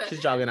 She's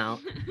jogging out.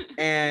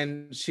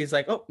 And she's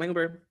like, "Oh, my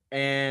Uber."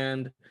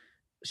 And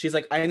she's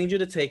like, "I need you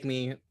to take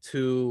me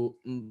to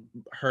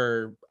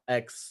her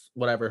ex,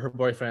 whatever, her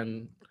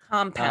boyfriend,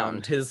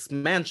 Compound. his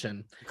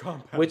mansion,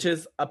 Compound. which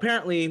is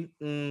apparently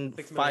million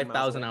 5,000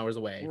 miles hours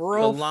away.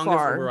 Real the longest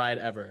far. Uber ride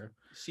ever.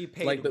 she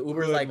paid like, the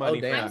Uber's good like, oh, money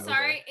for damn. that I'm Uber.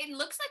 sorry. It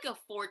looks like a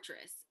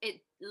fortress.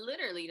 It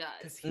literally does.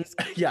 'Cause he's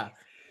Yeah.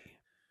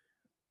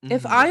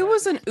 If Mhm. I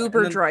was an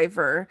Uber then-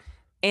 driver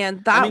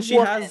and that I mean, she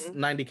woman, has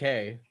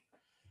 90K.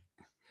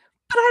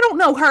 but I don't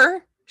know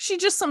her.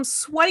 She's just some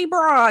sweaty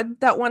broad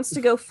that wants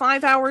to go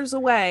 5 hours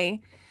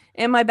away.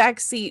 In my back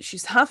seat,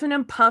 she's huffing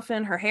and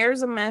puffing. Her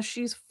hair's a mess.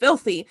 She's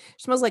filthy.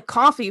 She smells like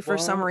coffee for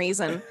some Well-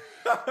 reason.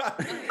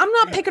 I'm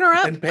not picking her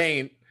up. And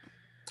paint.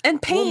 And Well,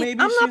 paint. maybe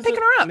I'm not she's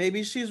picking her up.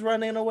 Maybe she's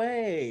running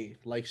away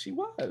like she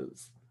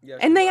was. Yeah,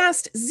 And she they was.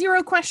 asked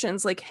 0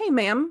 questions like, "Hey,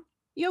 ma'am,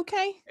 you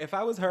okay?" If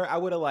I was her, I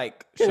would have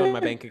like shown my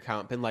bank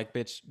account, been like,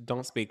 "Bitch,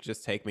 don't speak,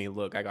 just take me.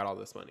 Look, I got all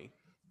this money."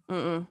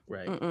 Mm-mm,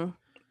 Right. mm-mm.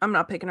 I'm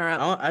not picking her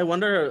up. I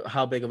wonder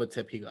how big of a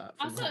tip he got.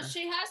 from Also, her.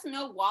 she has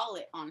no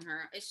wallet on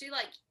her. Is she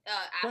like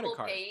Credit Apple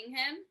card. paying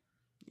him?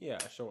 Yeah,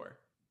 sure.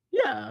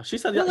 Yeah, she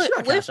said Well, she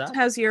got cash Lyft out.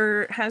 has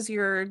your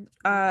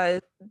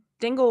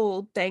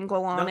dingle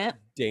dangle on Not it.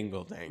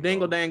 Dingle dangle.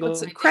 Dangle dangle.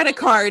 What's My it? Credit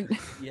dingle card.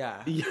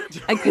 Yeah.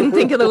 I couldn't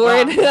think of the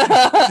word.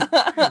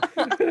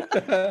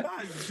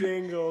 Not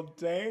jingle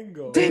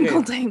dangle. Dingle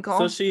Okay,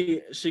 dangle.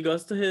 So she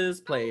goes to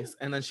his place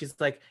and then she's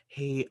like,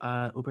 "Hey,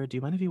 Uber, do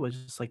you mind if you would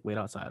just like wait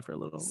outside for a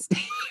little?"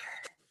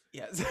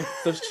 Yes.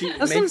 So she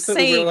That's makes the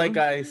insane. Uber like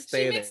guy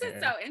stay She makes there.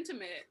 it so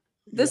intimate.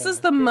 This is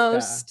Yeah. the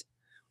most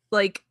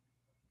like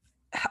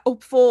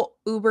hopeful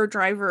Uber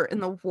driver in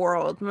the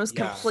world. Most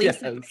Yeah.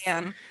 complacent Yes.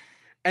 man.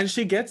 And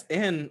she gets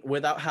in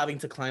without having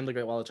to climb the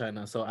Great Wall of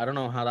China. So I don't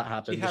know how that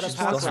happened. had Does a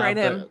she still walks have right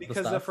the- in. the Because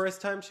the stuff? first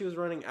time she was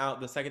running out,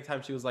 the second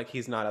time she was like,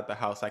 "He's not at the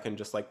house. I can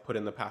just like put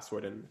in the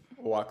password and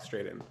walk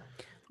straight in."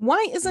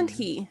 Why isn't Mm.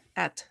 he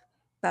at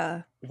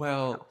the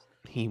Well,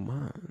 he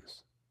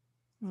was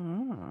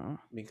Mm.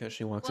 because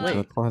she walks Well-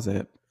 into the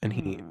closet and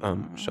he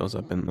shows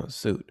up in the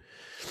suit.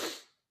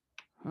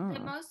 The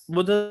Mm. most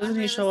Well, doesn't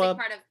he show unrealistic up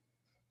part of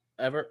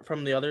ever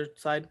from the other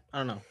side? I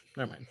don't know.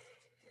 Never mind.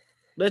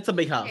 But it's a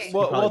big house. Okay. He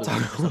We'll probably was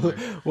talk. looking for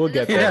somewhere. We'll the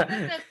get fact there.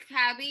 Yeah. that the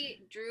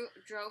cabbie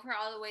drove her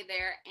all the way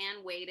there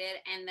and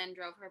waited and then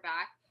drove her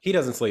back He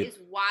doesn't sleep. is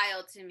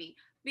wild to me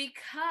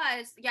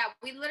because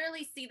we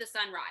literally see the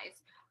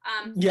sunrise.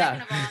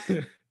 Yeah. Second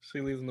of all, She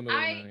leaves in the middle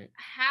of the I night.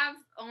 have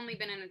only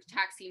been in a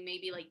taxi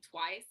maybe like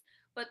twice,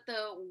 but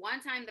the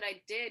one time that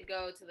I did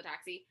go to the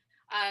taxi,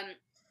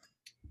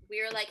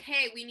 we were like,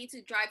 hey, we need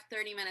to drive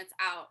 30 minutes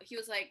out. He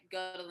was like,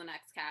 go to the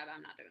next cab.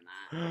 I'm not doing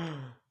that.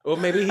 Well,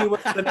 maybe he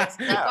was the next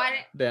cab. Why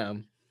did-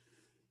 Damn.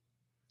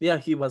 Yeah,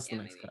 he was the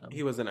Yeah, next maybe. cab.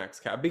 He was the next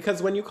cab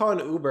because when you call an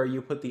Uber,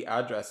 you put the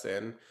address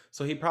in.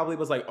 So he probably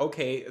was like,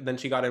 okay. Then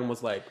she got in and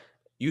was like,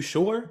 you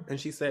sure? And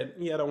she said,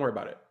 yeah, don't worry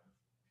about it.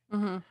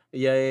 Mhm.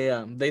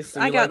 Yeah. They see,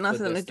 I got the nothing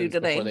to do distance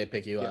today. before they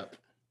pick you Yeah. up.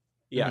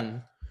 Yeah.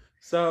 Mhm.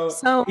 So,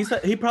 So He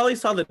said he probably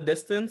saw the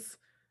distance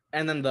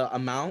and then the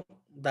amount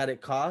that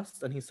it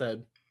cost, and he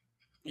said,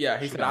 yeah,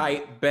 he She said, got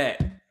I bet.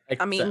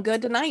 I'm eating "Accept."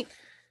 good tonight.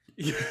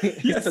 He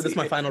said, "This is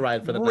my final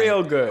ride for the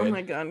Real night." good. Oh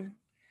my god.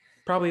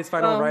 Probably his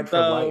final ride for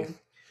So,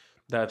 life.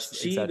 That's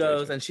She exaggeration.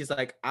 goes and she's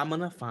like, "I'm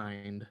gonna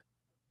find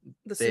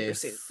The super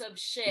This- suit. Some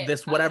shit.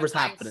 This I'm whatever's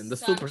gonna find happening, the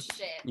some super-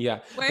 shit. Yeah.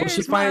 Where's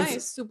she my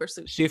finds- super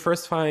suit? She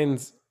first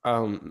finds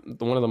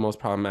one of the most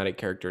problematic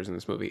characters in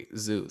this movie,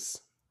 Zeus,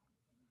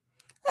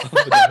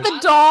 The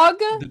dog.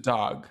 the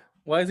dog.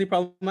 Why is he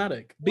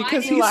problematic? Why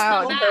Because did he you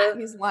loud. do stole that? her.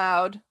 He's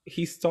loud.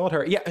 He stalled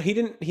her. Yeah, he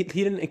didn't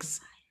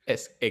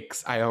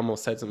I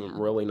almost said something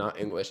really not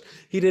English.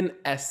 He didn't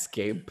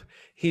escape.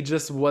 He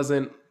just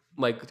wasn't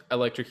like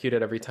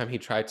electrocuted every time he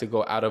tried to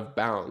go out of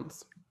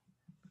bounds.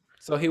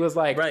 So he was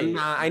like, Right.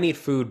 nah, I need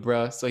food,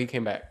 bruh. So he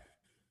came back.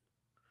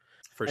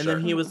 For And sure.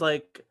 then he was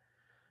like,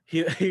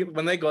 he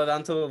when they go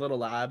down to the little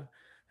lab,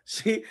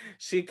 she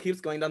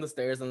keeps going down the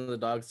stairs and the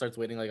dog starts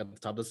waiting like at the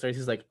top of the stairs.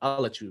 He's like, "I'll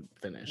let you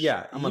finish.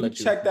 Yeah, I'm gonna you let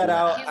you check that do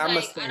out. He's I'ma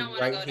like, stay I don't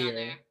want right to go here. down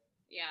there.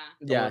 Yeah.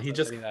 Yeah, want he somebody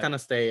just that- kind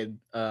of stayed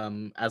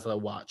as a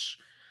watch,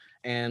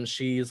 and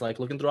she's like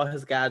looking through all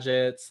his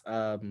gadgets,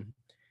 and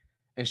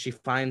she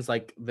finds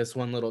like this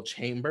one little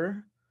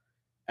chamber,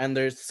 and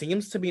there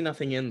seems to be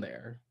nothing in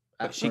there.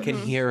 But at she can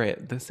first. hear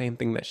it, the same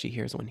thing that she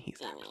hears when he's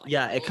actually.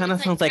 Yeah, it Oh, kind of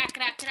it's sounds like.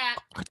 crack, crack,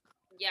 crack.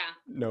 Yeah.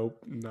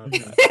 Nope, not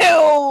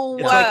Ew.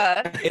 It's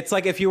like, it's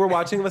like if you were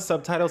watching with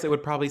subtitles, it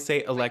would probably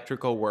say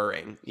electrical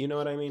whirring. You know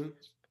what I mean?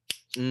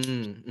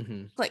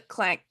 Click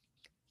clack.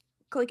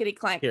 Clickety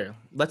clack. Here,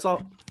 let's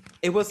all.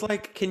 It was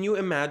like, can you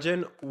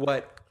imagine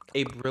what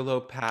a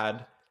Brillo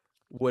pad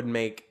would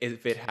make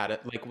if it had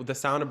it? Like the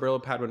sound a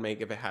Brillo pad would make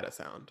if it had a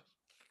sound.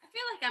 I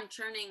feel like I'm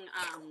churning,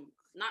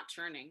 not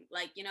churning,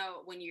 like, you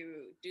know, when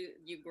you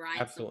grind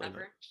Absolutely some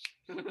pepper.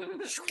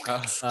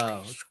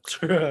 Oh.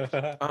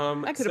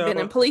 I could have been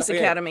in police okay,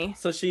 academy.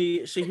 So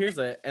she hears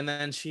it, and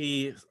then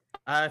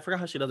I forgot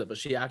how she does it, but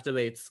she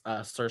activates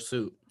Sir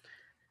Suit.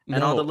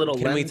 And all the little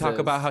Can we talk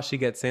about lenses. how she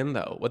gets in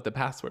though? What the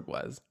password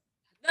was?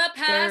 The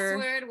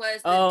password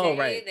was the Oh, day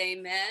right. they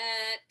met.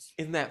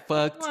 Isn't that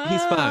fucked?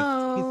 He's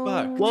fucked. He's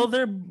fucked. Well,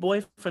 they're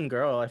boyfriend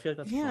girl. I feel like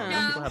that's Yeah. normal.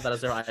 No. People have that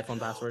as their iPhone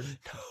password.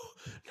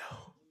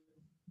 No.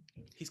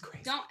 He's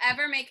crazy. Don't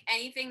ever make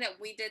anything that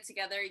we did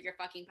together your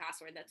fucking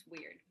password. That's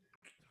weird.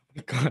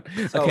 God.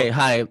 So- Okay,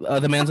 hi.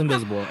 The man's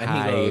invisible, and he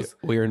Hi, goes.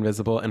 we're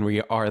invisible and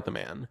we are the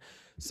man.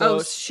 So Oh,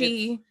 it's-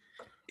 she's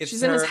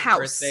in his her house.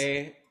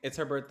 Birthday. It's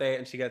her birthday,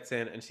 and she gets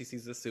in and she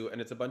sees the suit, and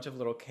it's a bunch of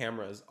little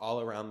cameras all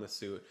around the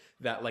suit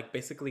that like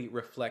basically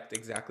reflect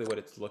exactly what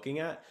it's looking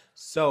at.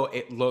 So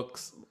it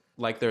looks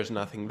like there's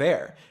nothing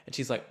there, and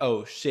she's like,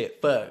 "Oh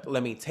shit, fuck!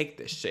 Let me take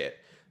this shit."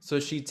 So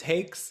she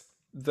takes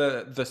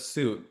the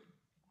suit,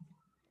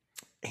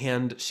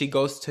 and she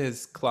goes to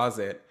his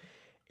closet,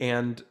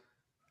 and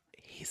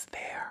he's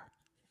there.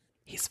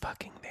 He's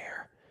fucking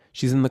there.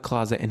 She's in the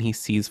closet, and he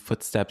sees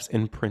footsteps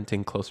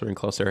imprinting closer and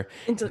closer.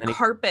 into and the it-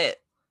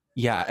 carpet.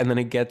 Yeah, and then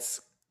it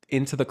gets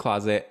into the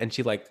closet and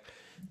she like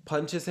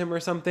punches him or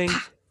something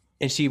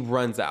and she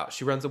runs out.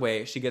 She runs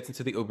away. She gets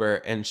into the Uber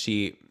and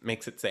she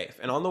makes it safe.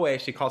 And on the way,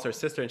 she calls her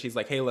sister and she's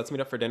like, "Hey, let's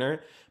meet up for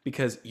dinner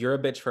because you're a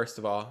bitch, first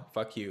of all.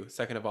 Fuck you.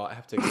 Second of all, I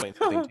have to explain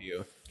something to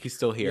you. He's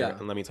still here Yeah.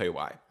 and let me tell you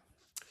why."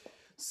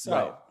 So,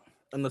 Right.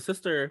 And the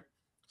sister,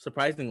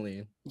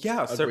 surprisingly,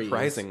 yeah, Agrees.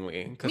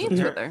 surprisingly. 'cause Me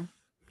appar- too.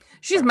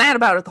 She's mad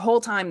about it the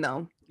whole time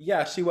though.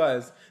 Yeah, she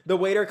was. The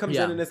waiter comes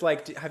Yeah. in and is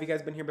like, "Have you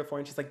guys been here before?"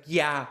 And she's like,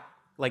 "Yeah,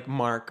 like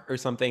Mark or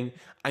something.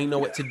 I know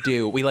what to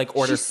do. We like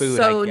order She's food."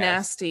 so I guess.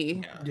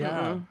 nasty.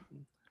 yeah.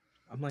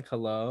 I'm like,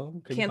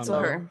 hello. Can you Cancel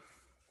calm her. down?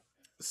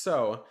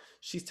 So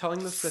she's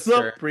telling the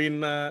sister,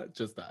 Sabrina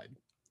just died.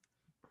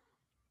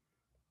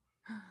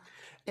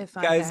 If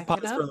I "Guys, back pause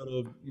it for a up,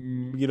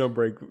 little,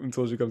 break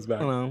until she comes back."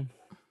 Hello.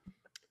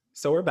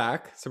 So we're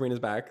back. Sabrina's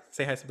back.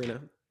 Say hi,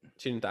 Sabrina.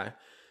 She didn't die.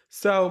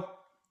 So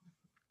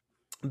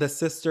the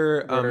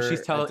sister, We're as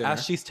at dinner.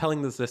 she's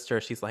telling the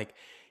sister, she's like,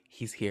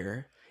 "He's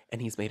here,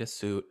 and he's made a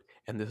suit,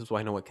 and this is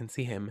why no one can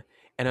see him.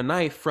 And a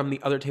knife from the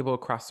other table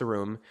across the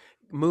room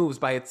moves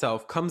by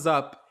itself, comes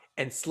up,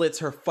 and slits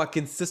her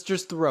fucking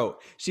sister's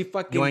throat. She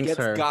fucking Yoinks gets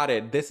her.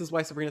 gotted. This is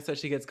why Sabrina said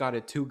she gets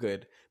gotted too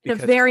good. In a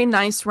very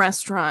nice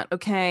restaurant,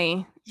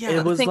 okay? yeah,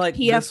 It was Think like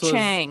P.F. this was-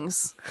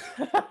 Chang's.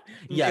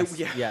 Yes,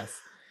 yeah. yes.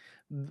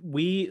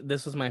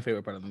 This was my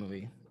favorite part of the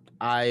movie.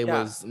 I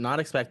Yeah. was not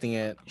expecting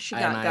it, She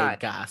and got I got.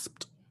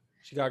 gasped.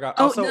 she got. Oh,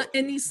 Also, no,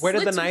 and he where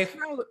did the slits her knife?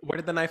 throat Where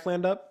did the knife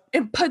land up?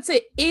 and puts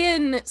it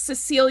in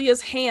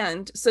Cecilia's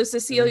hand. So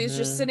Cecilia's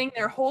just Mhm. sitting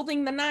there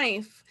holding the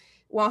knife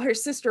while her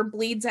sister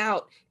bleeds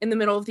out in the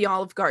middle of the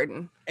Olive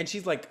Garden. And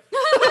she's like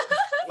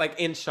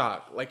in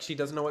shock, like she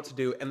doesn't know what to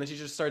do, and then she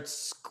just starts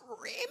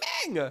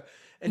screaming.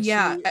 And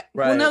yeah. she,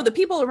 Well, no, Right. the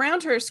people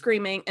around her are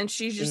screaming, and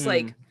she's just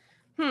like,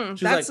 She's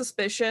that's like-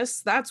 suspicious.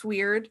 That's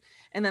weird.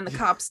 And then the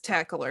cops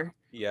tackle her.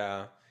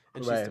 yeah,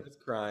 and she Right. starts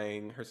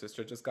crying. Her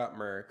sister just got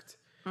murked.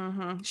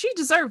 She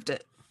deserved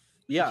it.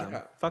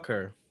 Yeah, fuck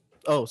her.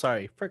 Oh,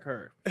 sorry, frick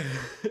her. Why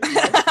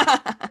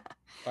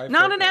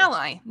Not an frick her?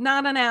 ally.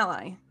 Not an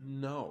ally.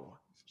 No,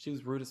 she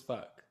was rude as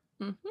fuck.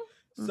 Mhm.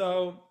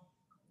 So,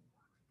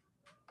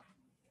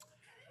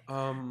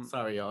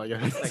 Sorry, y'all. You I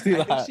have to see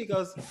think that. she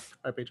goes.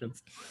 Our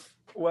patrons.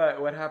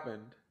 What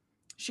happened?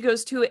 She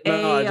goes to a.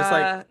 No, I just,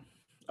 like,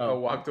 Oh,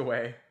 walked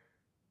away.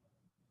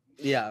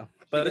 Yeah,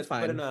 but gets it's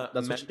put fine. in a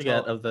That's what you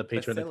mental get of the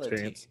patron facility.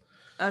 experience.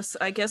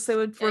 I guess they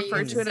would Yeah, you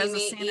refer get to to it see as a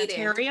me eating.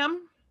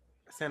 sanitarium.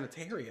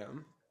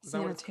 Sanitarium. Is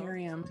that what it's called?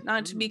 Sanitarium.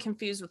 Not to be Mm.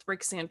 confused with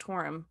Rick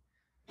Santorum.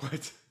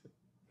 What?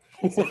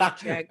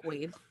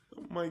 Jagweed.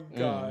 Oh my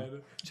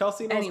god.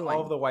 Chelsea knows Anyway.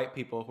 all of the white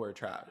people who are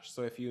trash.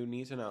 So if you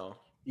need to know,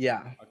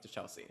 Yeah. talk to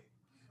Chelsea.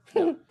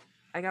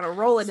 I got a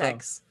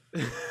Rolodex.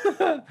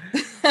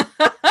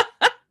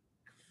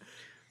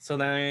 So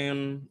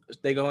then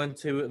they go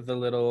into the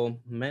little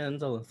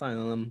mental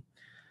asylum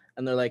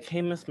and they're like,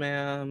 hey, Miss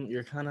Ma'am,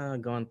 you're kind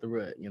of going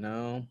through it, you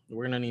know?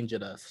 We're going to need you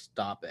to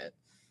stop it.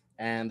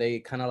 And they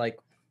kind of like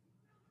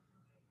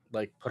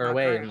put her Knock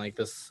away her in out. like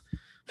this,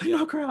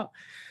 knock her out.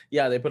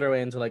 Yeah, they put her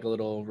away into like a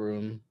little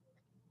room.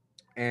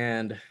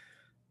 And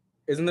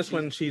isn't this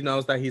when she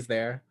knows that he's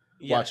there?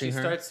 Yeah, Watching she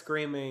her? starts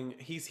screaming,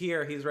 he's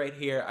here, he's right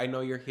here, I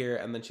know you're here.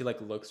 And then she like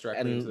looks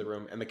directly into And- the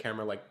room and the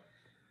camera like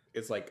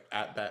is like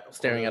at that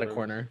Staring at a room.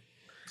 corner.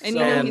 And So-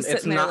 you know And he's it's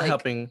sitting there not like,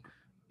 helping.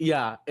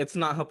 Yeah, it's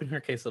not helping her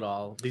case at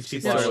all. These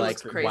She's people so are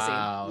like, crazy.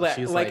 wow, Like-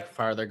 she's like- like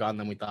farther gone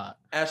than we thought.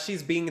 As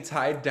she's being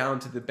tied down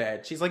to the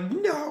bed, she's like,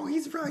 no,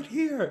 he's right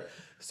here.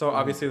 So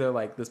obviously they're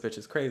like, this bitch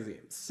is crazy.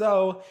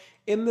 So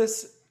in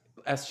this,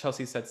 as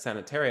Chelsea said,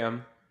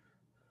 sanitarium,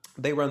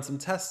 they run some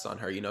tests on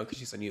her, you know, because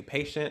she's a new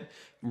patient,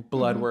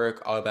 blood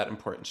work, all that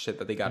important shit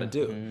that they got to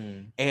do.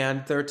 Mhm.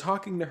 And they're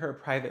talking to her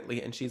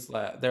privately, and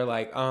they're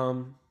like,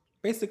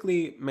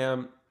 basically,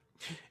 ma'am,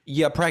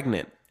 you're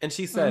pregnant. And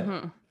she said,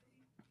 Mhm.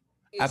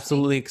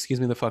 absolutely, excuse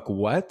me, the fuck,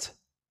 what?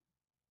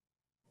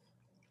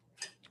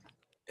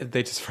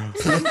 They just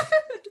froze.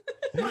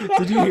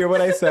 Did you hear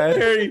what I said?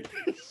 Harry,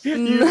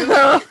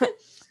 No.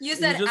 You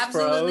said just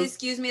absolutely. froze.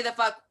 Excuse me. The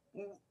fuck.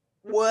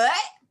 What?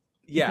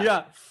 Yeah.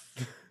 yeah.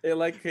 It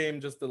like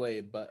came just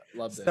delayed, but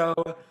loved it. So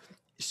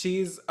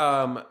she's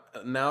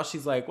now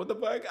she's like, what the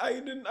fuck?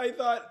 I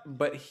thought,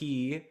 but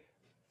he,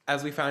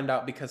 as we found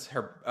out, because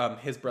her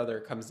his brother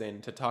comes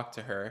in to talk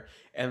to her,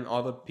 and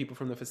all the people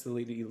from the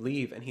facility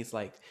leave, and he's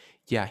like,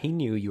 yeah, he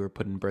knew you were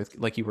putting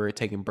you were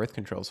taking birth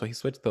control, so he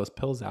switched those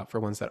pills out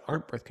for ones that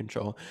aren't birth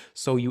control.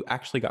 So you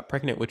actually got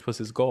pregnant, which was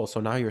his goal. So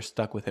now you're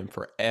stuck with him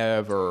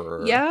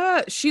forever.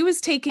 Yeah, she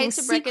was taking Hate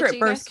to break it to secret you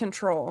birth guys.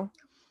 control.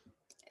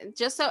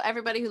 Just so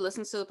everybody who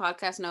listens to the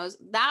podcast knows,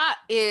 that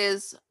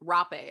is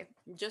rape.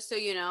 Just so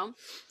you know,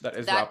 that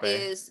is that rape.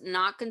 is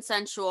not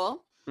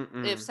consensual.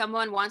 Mm-mm. If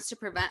someone wants to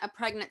prevent a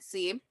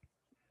pregnancy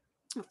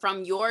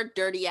from your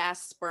dirty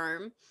ass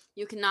sperm,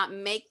 you cannot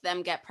make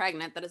them get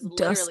pregnant. That is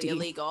literally Dusty.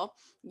 illegal.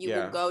 You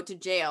Yeah. will go to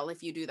jail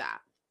if you do that.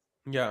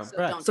 Yeah. So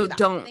Right. don't. So do that.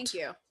 don't. Thank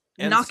you.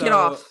 And Knock it so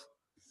off.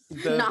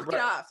 Knock it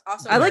off.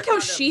 Also, I like wear how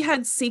a condom.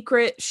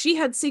 she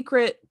had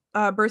secret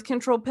birth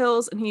control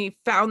pills, and he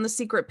found the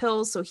secret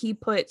pills, so he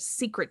put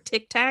secret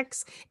Tic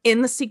Tacs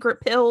in the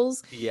secret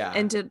pills Yeah.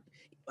 and did.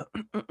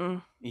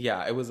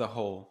 Yeah, it was a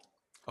whole.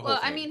 Well,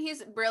 I thing. mean,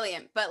 he's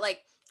brilliant, but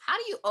like, how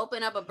do you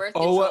open up a birth Oh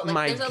control? Like,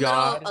 my there's a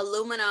God. little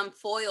aluminum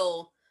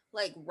foil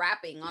like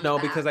wrapping on. No,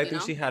 the back, because I you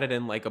think know? she had it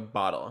in like a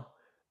bottle.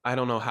 I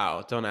don't know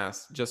how. Don't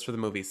ask. Just for the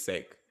movie's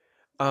sake.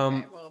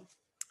 Okay, well,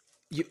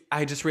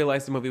 I just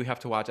realized the movie we have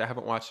to watch. I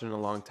haven't watched it in a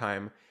long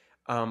time.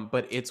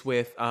 But it's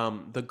with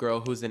the girl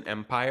who's in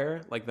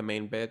Empire, like the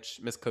main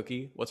bitch, Miss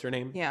Cookie. What's her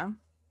name? Yeah,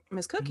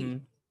 Miss Cookie.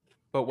 Mhm.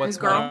 But what's His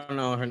her girl? I don't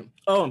know her.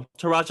 Oh,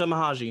 Taraja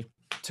Mahaji.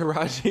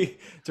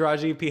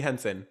 Taraji P.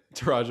 Henson.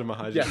 Taraji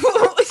Mahaji. Yeah.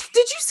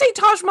 Did you say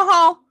Taj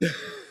Mahal?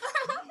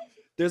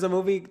 There's a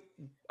movie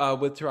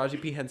with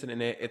Taraji P. Henson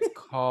in it. It's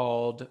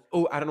called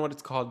I don't know what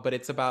it's called, but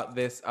it's about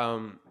this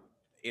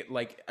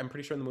I'm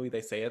pretty sure in the movie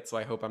they say it, so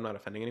I hope I'm not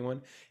offending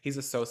anyone. He's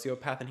a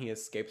sociopath and he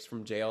escapes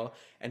from jail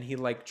and he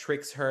like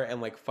tricks her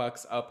and like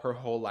fucks up her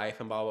whole life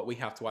and blah blah. We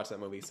have to watch that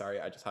movie. Sorry,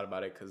 I just thought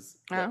about it because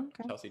Oh,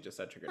 okay. Chelsea just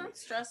said triggered me. Not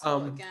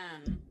stressful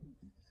again.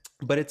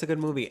 But it's a good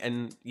movie,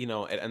 and you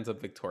know it ends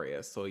up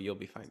victorious, so you'll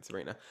be fine,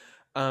 Sabrina.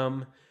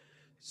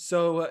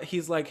 So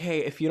he's like, hey,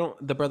 if you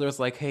don't, the brother's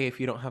like, hey, if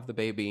you don't have the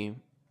baby,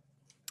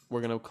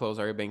 we're gonna close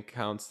our bank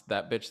accounts.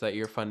 That bitch that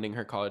you're funding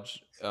her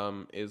college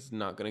is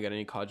not gonna get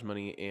any college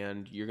money,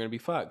 and you're gonna be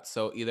fucked.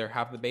 So either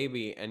have the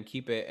baby and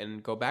keep it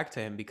and go back to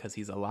him because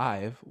he's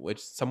alive,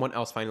 which someone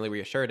else finally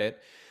reassured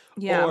it,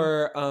 Yeah.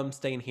 or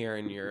stay in here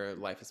and your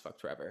life is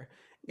fucked forever.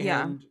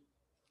 Yeah. And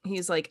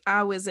He's like,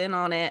 I was in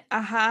on it. Ah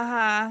ha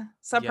ha.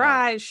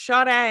 Surprise,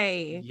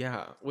 Sade.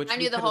 yeah, which I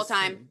we knew the could've whole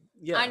time. seen.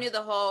 Yeah, I knew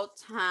the whole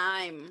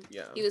time.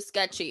 Yeah. He was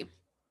sketchy.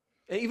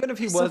 And even if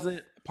he So-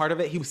 wasn't part of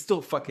it, he was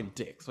still fucking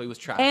dick. So he was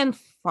trash. And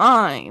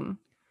fine.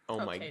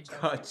 Oh Okay, my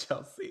Chelsea. god,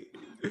 Chelsea.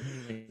 Oh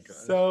my God.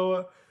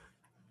 So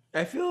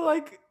I feel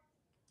like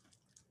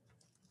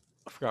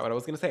I forgot what I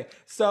was gonna say.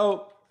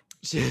 So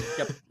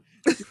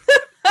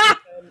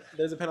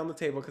there's a pen on the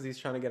table because he's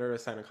trying to get her to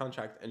sign a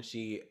contract, and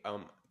she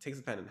takes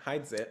the pen and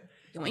hides it.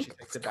 And she Yoink.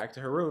 takes it back to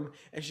her room,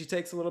 and she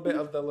takes a little bit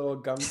of the little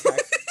gum tack.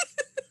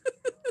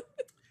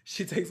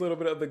 She takes a little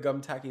bit of the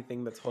gum tacky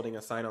thing that's holding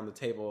a sign on the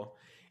table,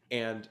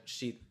 and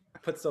she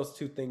puts those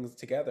two things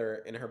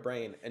together in her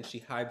brain, and she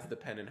hides the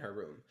pen in her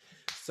room.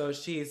 So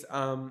she's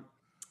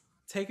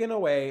taken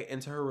away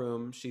into her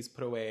room. She's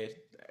put away,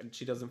 and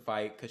she doesn't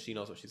fight because she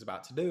knows what she's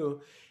about to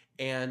do.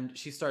 And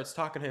she starts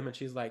talking to him, and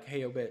she's like,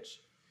 "Hey, yo, bitch,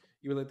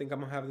 you really think I'm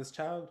gonna have this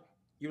child?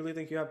 You really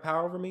think you have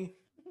power over me?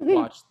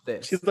 Watch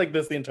this." She's like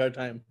this the entire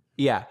time.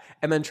 Yeah,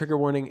 and then trigger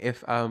warning: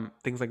 if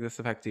things like this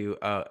affect you,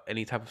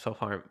 any type of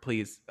self-harm,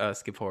 please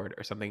skip forward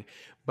or something.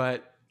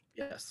 But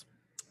Yes.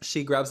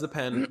 she grabs the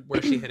pen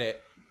where she hit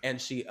it, and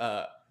she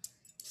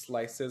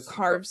slices,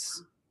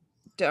 Carves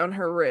down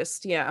her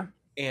wrist. Yeah.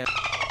 and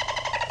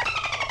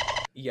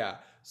yeah.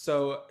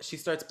 So she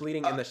starts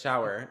bleeding in the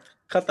shower.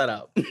 Cut that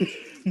out.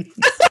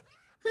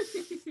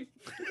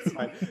 It's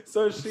fine.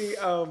 So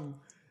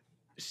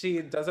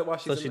she does it while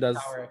she's So in she the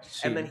does- shower,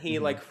 she- and then he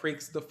mhm. like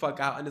freaks the fuck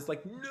out and is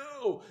like,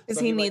 "No!" Because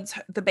So he like, needs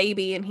the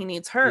baby and he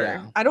needs her.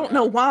 Yeah. I don't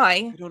know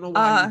why. I don't know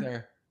why uh,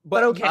 either.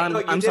 but okay. no,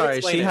 you I'm did sorry.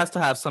 explain She it. has to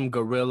have some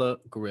gorilla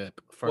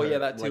grip for Well, her. yeah,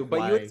 that too. Like, But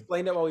you why-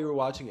 explained it while we were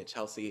watching it,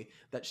 Chelsea,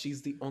 that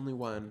she's the only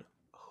one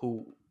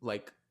who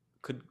like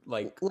could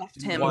like Left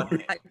him.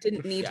 want I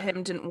didn't need Yeah.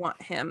 him, didn't want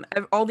him.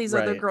 All these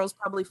other Right. girls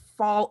probably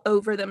fall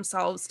over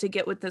themselves to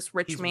get with this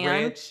rich He's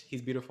man. rich.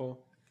 He's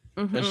beautiful.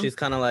 And Mhm. she's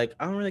kind of like,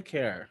 I don't really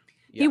care.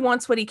 He Yeah.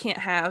 wants what he can't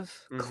have.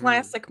 Mhm.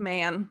 Classic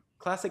man.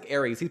 Classic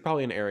Aries. He's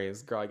probably an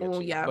Aries. Girl, I get Oh,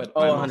 you. yeah. But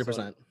Oh, I'm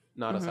 100%. also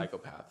not Mhm. a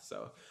psychopath.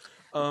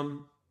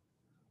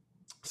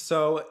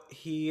 So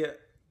he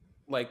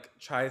like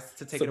tries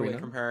to take it away Sabrina.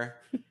 from her,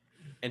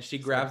 and she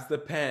grabs the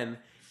pen,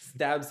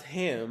 stabs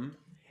him,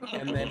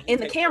 and then he In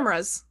the takes-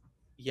 cameras.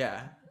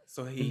 Yeah.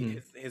 So he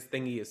Mhm. his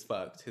thingy is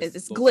fucked. His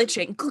It's little-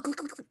 glitching. Click, click,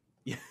 click, click.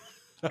 Yeah.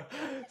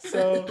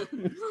 So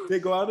they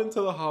go out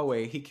into the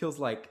hallway. He kills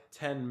like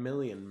 10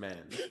 million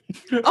men.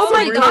 Oh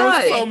my Sabrina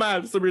God. was so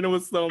mad. Sabrina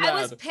was so mad.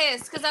 I was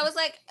pissed because I was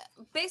like,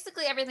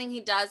 basically everything he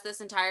does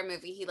this entire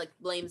movie, he like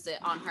blames it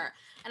on her.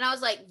 And I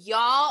was like,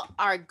 y'all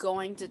are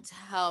going to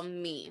tell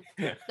me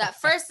that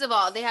first of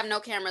all, they have no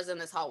cameras in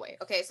this hallway.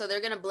 Okay, so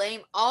they're gonna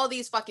blame all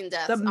these fucking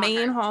deaths. The on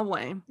main her.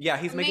 hallway. Yeah,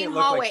 he's making it Main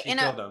look hallway like she in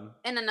a- killed him.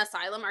 In an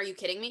asylum. Are you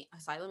kidding me?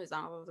 Asylum is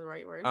not the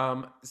right word.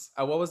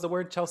 What was the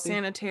word, Chelsea?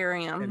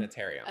 Sanitarium.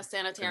 Sanitarium. A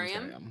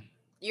sanitarium.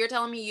 You're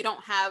telling me you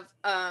don't have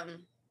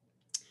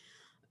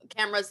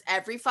cameras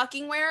every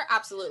fucking where?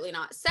 Absolutely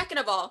not. Second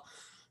of all,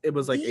 It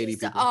was like 80 these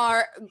people.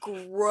 are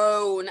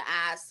grown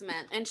ass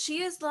men, and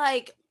she is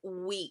like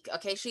weak.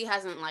 Okay, she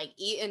hasn't like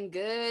eaten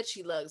good.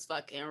 She looks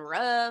fucking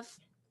rough.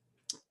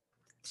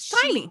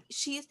 Tiny.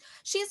 She's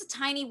a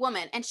tiny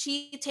woman, and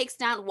she takes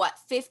down what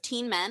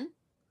 15 men.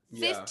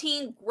 Yeah.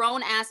 15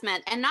 grown ass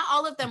men, and not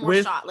all of them were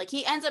With- shot. Like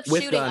he ends up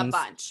with shooting a guns.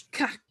 bunch.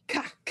 Ka,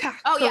 ka, ka,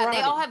 Oh yeah, they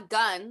karate. all have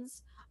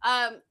guns.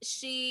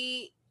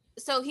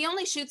 So he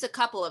only shoots a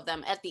couple of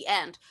them at the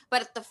end,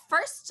 but at the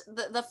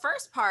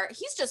first part,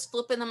 he's just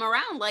flipping them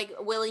around like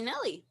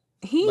willy-nilly.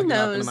 He Like knocking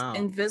knows them out.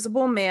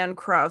 Invisible Man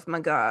Krav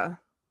Maga.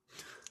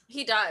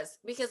 He does,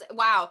 because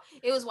wow,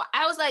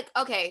 I was like,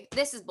 okay,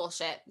 this is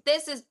bullshit.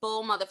 This is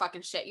bull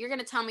motherfucking shit. You're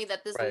gonna tell me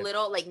that this Right.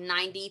 little like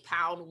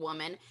 90-pound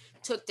woman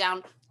took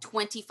down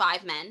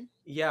 25 men?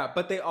 Yeah,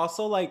 but they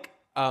also like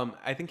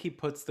I think he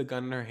puts the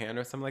gun in her hand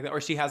or something like that,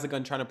 or she has a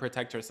gun trying to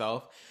protect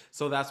herself.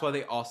 So that's why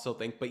they also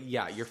think. But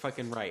yeah, you're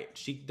fucking right.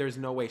 There's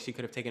no way she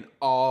could have taken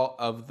all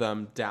of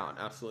them down.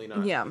 Absolutely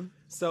not. Yeah.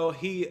 So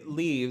he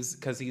leaves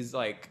because he's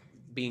like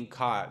being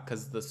caught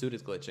because the suit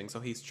is glitching. So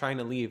he's trying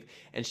to leave,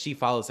 and she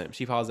follows him.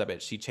 She follows that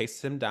bitch. She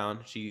chases him down.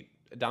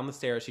 Down the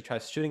stairs. She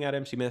tries shooting at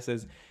him. She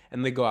misses,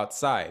 and they go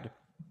outside.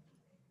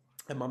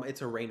 And mama,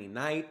 it's a rainy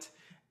night.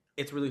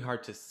 It's really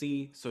hard to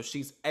see, so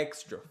she's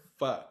extra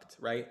fucked,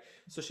 right?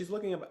 So she's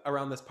looking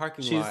around this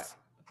parking lot.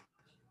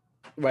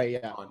 Right,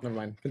 yeah. On. Never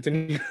mind.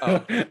 Continue.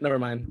 Oh. Never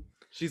mind.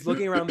 She's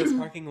looking around this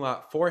parking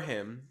lot for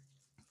him,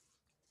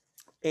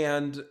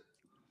 and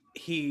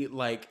he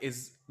like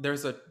is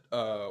there's a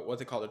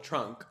what's it called, a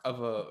trunk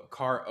of a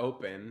car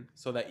open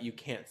so that you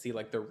can't see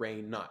like the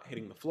rain not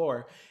hitting the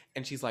floor,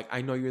 and she's like,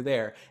 I know you're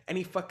there, and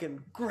he fucking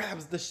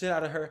grabs the shit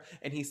out of her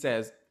and he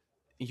says,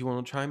 you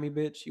want to try me,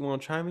 bitch? You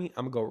want to try me?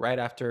 I'm gonna go right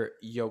after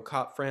yo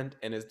cop friend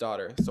and his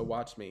daughter, so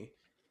watch me.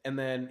 And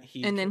then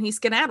he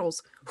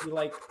skedaddles. he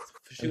like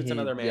shoots he,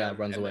 another man, yeah,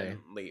 runs and away. then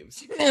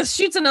leaves.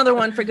 Shoots another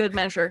one for good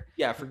measure.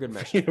 Yeah, for good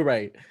measure.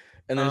 Right.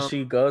 And then Um,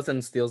 she goes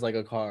and steals like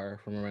a car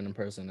from a random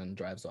person and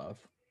drives off.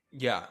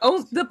 Yeah.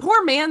 Oh, the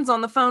poor man's on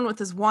the phone with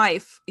his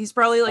wife. He's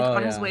probably like Oh,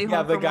 on his yeah. way home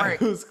Yeah, the from guy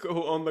work.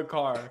 who owned the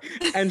car.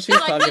 And she's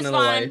Like, talking he's to the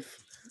fine.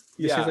 wife.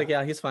 Yeah, Yeah. she's like,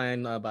 yeah, he's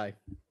fine. Bye.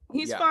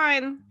 He's Yeah.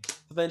 fine.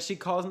 So then she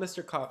calls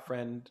Mr. Cop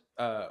friend.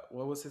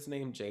 What was his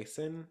name?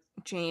 Jason?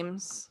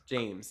 James.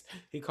 James.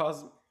 He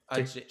calls.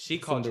 She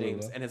called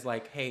James and is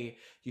like, "Hey,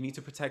 you need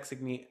to protect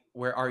Signy.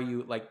 Where are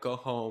you? Like, go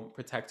home,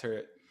 protect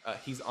her.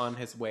 He's on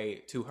his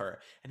way to her."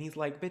 And he's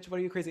like, "Bitch, what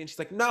are you crazy?" And she's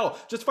like, "No,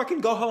 just fucking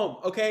go home,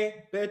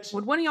 okay, bitch."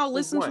 Would one of y'all For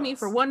listen to me once.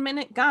 for 1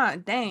 minute?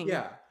 God dang.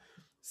 Yeah.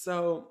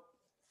 So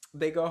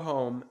they go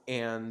home,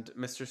 and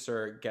Mr.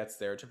 Sir gets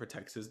there to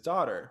protect his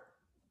daughter.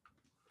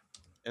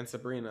 And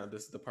Sabrina,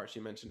 this is the part she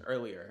mentioned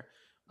earlier,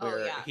 where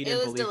Oh yeah, he it didn't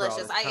was believe her all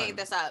delicious. this I time.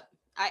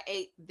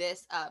 ate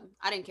this up.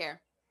 I didn't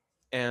care.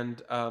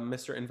 And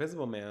Mr.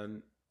 Invisible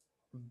Man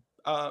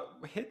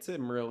hits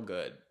him real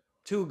good.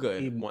 Too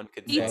good, He one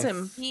could Eats say.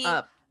 him He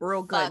up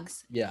real good.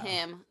 Fucks Yeah.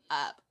 him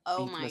up.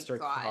 Oh Beats my Mr.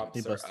 god. Cobb.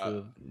 He Sir, busted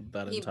through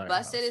that He entire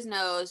busted house. his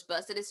nose,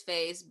 busted his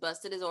face,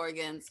 busted his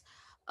organs.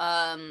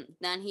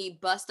 Then he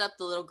bust up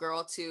the little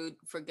girl too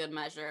for good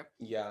measure.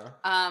 Yeah.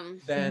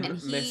 Then Then and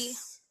he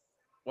Miss,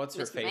 what's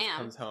her Miss face, Ma'am.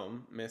 comes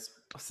home. Miss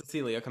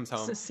Cecilia comes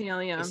home.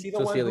 Cecilia. Is she the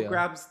one who Cecilia.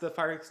 grabs the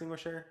fire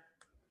extinguisher?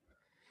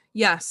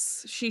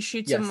 Yes, she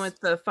shoots him Yes. with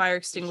the fire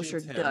extinguisher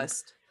shoots him.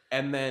 dust.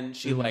 And then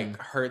she like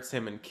hurts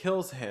him and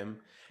kills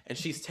him. And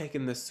she's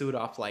taking the suit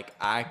off like,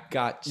 I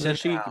got you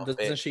Doesn't now,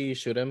 bitch." she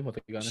shoot him with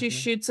a gun? or She something?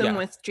 shoots him Yeah.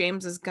 with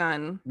James's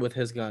gun. With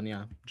his gun,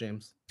 yeah,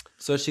 James.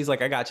 So she's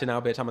like, I got you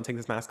now, bitch. I'm gonna take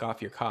this mask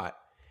off. You're caught.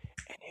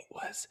 And it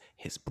was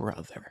his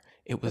brother.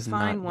 It was not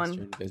fine one.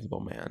 Mr.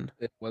 Invisible Man.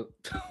 It was,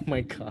 oh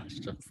my gosh.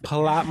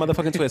 Plot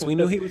motherfucking twist. We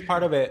knew he was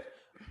part of it.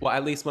 Well,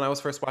 at least when I was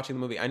first watching the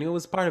movie, I knew it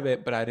was part of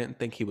it, but I didn't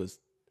think he was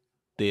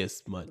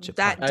this much. a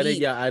That part of it.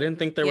 deep. I didn't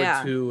think there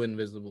Yeah. were two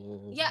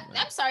invisible. Yeah, men.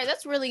 I'm sorry.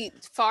 That's really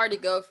far to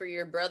go for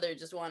your brother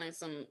just wanting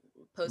some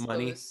post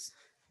Money. post.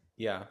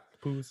 Yeah.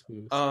 Who's?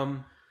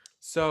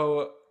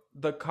 So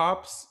the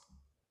cops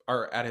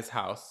are at his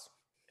house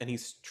and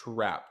he's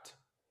trapped.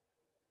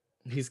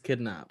 He's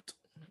kidnapped,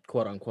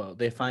 quote unquote.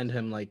 They find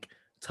him like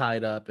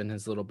tied up in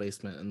his little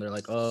basement, and they're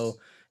like, "Oh,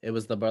 it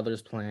was the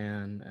brother's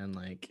plan," and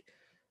like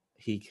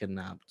he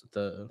kidnapped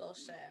the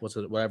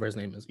Bullshit. whatever his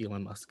name is,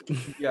 Elon Musk.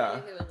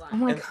 Yeah. He was Oh lying.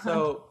 my And god.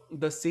 so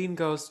the scene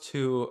goes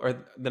to,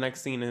 or the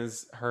next scene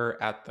is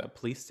her at the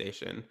police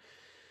station.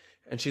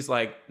 And she's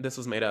like, this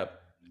was made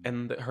up.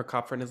 And her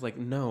cop friend is like,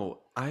 no,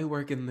 I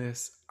work in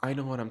this. I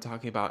know what I'm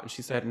talking about. And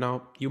she said,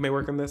 no, you may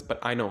work in this, but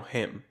I know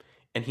him.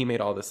 And he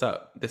made all this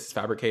up. This is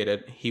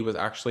fabricated. He was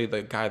actually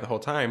the guy the whole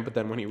time. But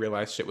then when he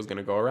realized shit was going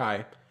to go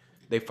awry,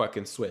 they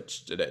fucking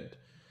switched it.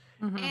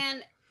 Mhm.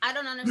 And I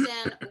don't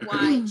understand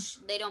why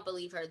they don't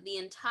believe her. The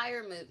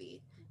entire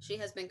movie, she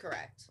has been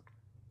correct.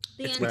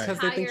 The It's entire because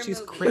they think she's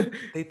movie. crazy.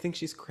 They think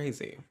she's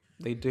crazy.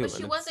 They do. But she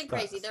and it wasn't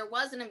crazy. sucks. There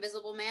was an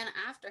invisible man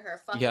after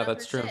her. Fucking Yeah, up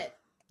that's her true. Shit.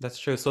 That's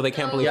true. So they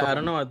can't So- believe Yeah, her. I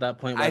don't know at that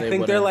point. Why I they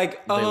think they're wouldn't-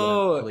 like, they wouldn't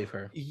oh, believe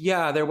her.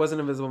 yeah, there was an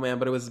invisible man,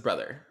 but it was his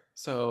brother.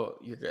 So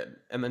you're good.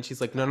 And then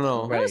she's like, no, no,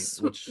 no. Right. That was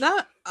sm- which-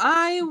 that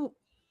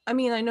I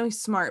mean, I know he's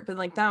smart, but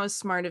like that was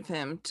smart of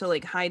him to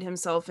like hide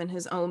himself in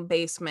his own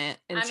basement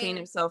and I chain mean,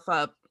 himself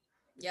up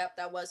Yep,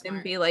 that was and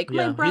smart. be like, Yeah,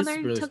 my he's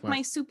brother really took smart.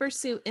 my super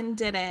suit and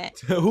did it.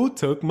 Who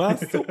took my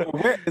suit?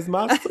 Where is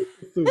my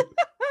suit?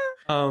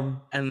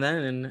 And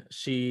then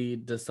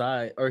she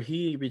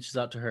he reaches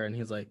out to her and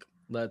he's like,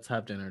 let's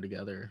have dinner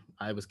together.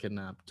 I was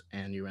kidnapped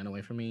and you ran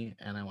away from me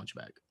and I want you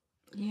back.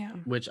 Yeah.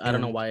 Which I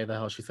don't know And- why the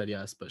hell she said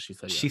yes, but she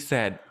said yes. She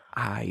said,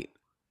 I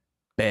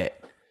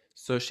bet.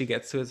 So she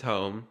gets to his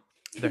home.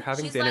 They're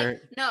having She's dinner.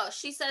 like, no,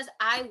 she says,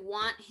 I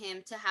want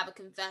him to have a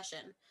confession.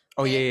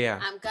 Oh, yeah, Okay? yeah, yeah.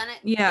 I'm gonna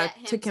Yeah, get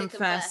him to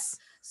confess.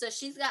 So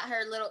she's got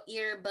her little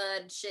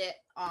earbud shit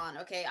on.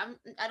 Okay,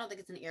 I don't think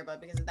it's an earbud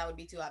because that would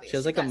be too obvious. She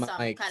has, like, a got some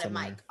mic kind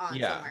somewhere. of mic on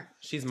Yeah, somewhere.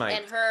 she's Mike.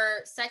 And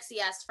her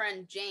sexy ass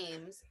friend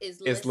James is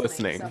listening.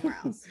 listening somewhere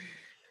else.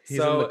 He's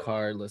in So- the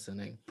car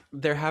listening.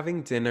 They're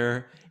having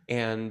dinner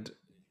and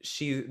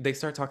they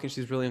start talking.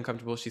 She's really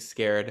uncomfortable. She's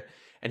scared.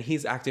 And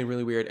he's acting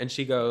really weird. And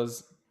she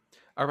goes,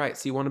 all right,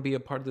 so you want to be a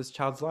part of this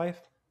child's life?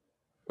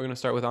 We're going to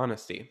start with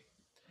honesty.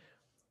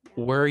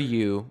 Were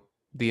you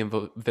the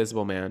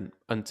invisible man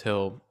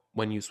until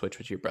when you switched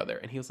with your brother?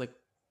 And he was like,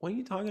 what are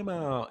you talking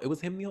about? It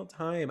was him the whole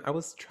time. I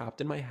was trapped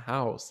in my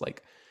house.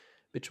 Like,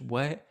 bitch,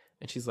 what?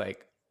 And she's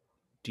like,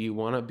 do you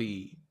want to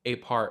be a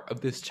part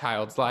of this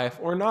child's life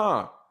or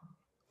not?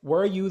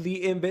 were you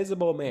the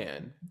Invisible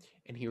Man?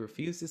 And he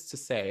refuses to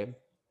say.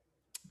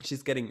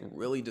 She's getting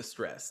really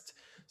distressed.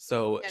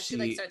 So Yeah, she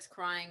like starts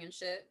crying and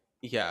shit.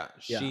 yeah,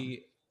 Yeah.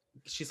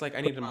 she's like,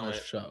 I Put need a on a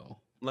moment. show.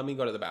 Let me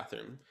go to the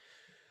bathroom.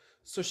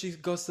 So she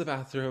goes to the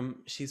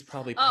bathroom. She's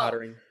probably Oh,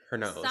 powdering her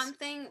nose.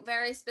 Something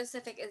very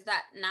specific is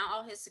that now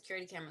all his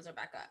security cameras are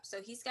back up. So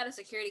he's got a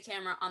security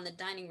camera on the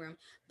dining room,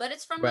 but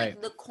it's from Right.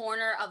 like the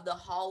corner of the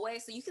hallway,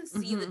 so you can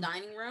see the Mhm.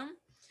 dining room,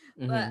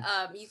 Mhm.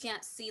 but you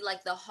can't see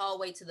like the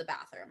hallway to the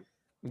bathroom.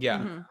 Yeah,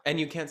 Mhm. and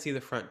you can't see the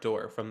front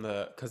door from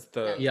because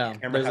No, the you Yeah,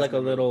 camera there's has like a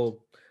been moved.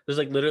 little, there's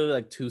like literally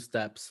like 2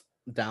 steps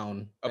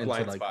down A into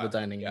blind like the spot,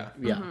 dining. yeah.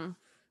 Yeah. Mhm.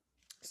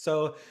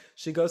 So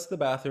she goes to the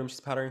bathroom. She's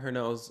powdering her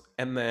nose,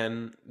 and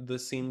then the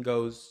scene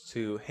goes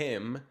to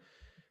him.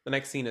 The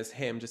next scene is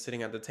him just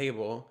sitting at the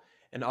table,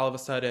 and all of a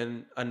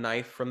sudden, a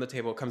knife from the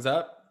table comes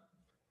up,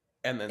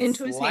 and then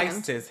Into his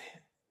hand. slices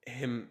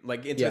him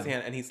like into his Yeah.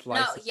 hand, and he No,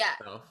 slices yeah,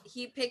 himself.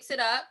 he picks it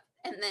up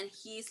and then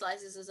he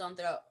slices his own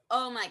throat.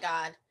 Oh my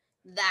god,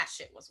 that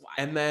shit was wild.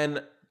 And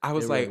then I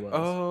was It really like, was.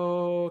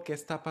 "Oh, qué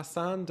está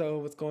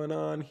pasando? What's going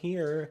on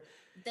here?"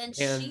 Then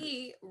and-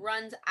 she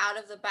runs out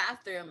of the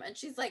bathroom and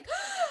she's like,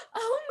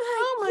 "Oh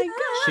Oh my my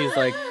god!" She's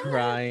like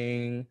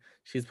crying.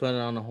 She's putting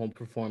on a whole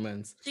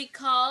performance. She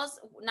calls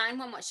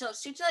 911.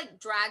 She like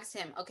drags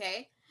him,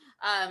 okay?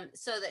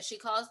 So that she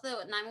calls the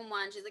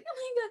 911. She's like, "Oh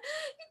my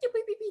god,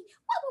 beep, beep, beep,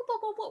 whoa, whoa,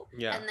 whoa, whoa, whoa."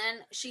 Yeah. And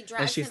then she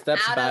drags And she him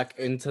steps out back of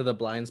the, into the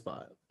blind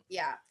spot.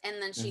 yeah,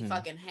 and then she Mhm.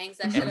 fucking hangs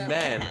that shit And up.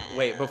 then,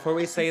 wait, before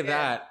we say Yeah.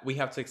 that, we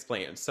have to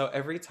explain. So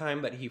every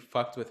time that he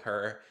fucked with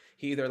her,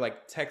 he either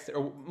like texted,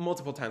 or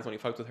multiple times when he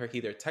fucked with her, he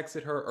either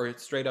texted her or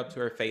straight up to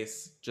her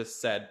face just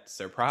said,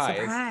 surprise.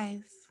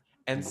 Surprise.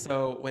 And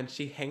so when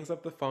she hangs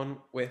up the phone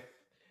with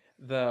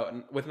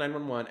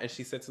 911 and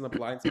she sits in the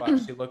blind spot,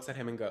 she looks at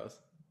him and goes,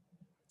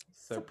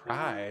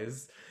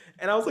 surprise.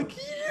 And I was like,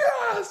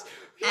 yes!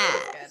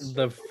 Yes!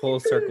 The full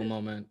circle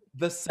moment.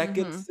 The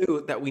second Mhm.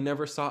 suit that we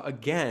never saw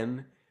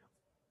again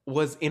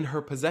was in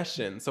her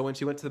possession. So when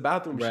she went to the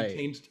bathroom, Right. she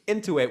changed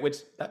into it, which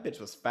that bitch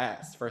was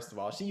fast, first of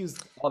all. She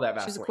used all that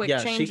She's a Vaseline. quick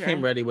Yeah, changer. she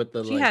came ready with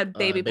the She like had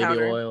baby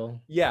powder.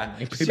 oil. Yeah.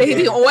 Like,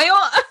 Baby did. oil.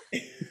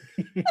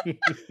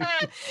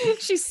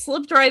 She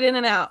slipped right in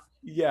and out.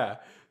 Yeah.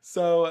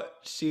 So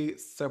she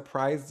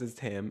surprises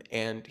him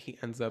and he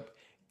ends up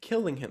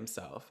killing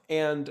himself.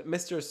 And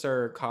Mr.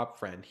 Sir Cop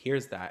Friend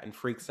hears that and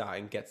freaks out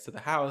and gets to the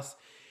house.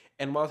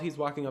 And while he's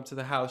walking up to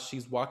the house,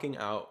 she's walking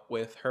out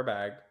with her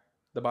bag,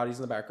 the body's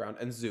in the background,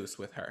 and Zeus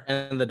with her.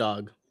 And the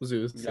dog,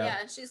 Zeus. Yeah. Yeah,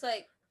 and she's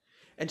like,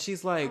 And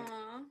she's like,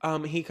 "Aw."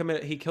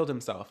 he killed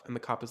himself. And the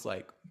cop is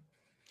like,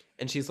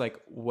 and she's like,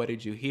 what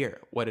did you hear?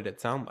 What did it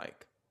sound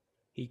like?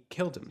 He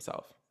killed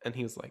himself. And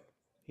he was like,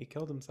 he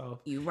killed himself.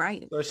 You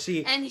right. So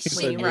she, And She's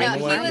she, like, no, "You know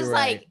he what? was You're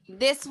like, right."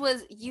 this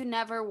was, you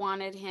never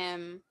wanted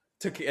him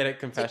to get a to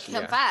confession.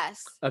 Yeah.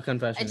 confess. A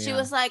confession. And she yeah.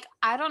 was like,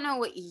 I don't know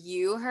what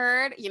you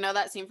heard. You know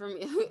that scene from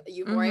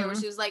Euphoria where Mhm.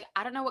 she was like,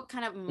 I don't know what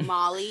kind of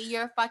Molly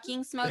you're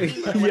fucking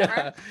smoking or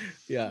whatever.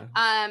 yeah.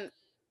 Yeah.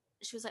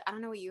 She was like, I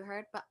don't know what you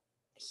heard, but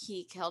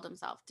he killed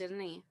himself, didn't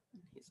he?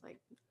 And he's like,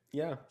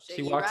 Yeah. Shit,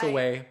 She you walks right.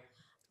 away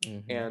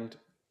Mhm. and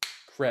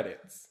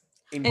credits.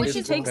 And Which she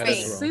is takes the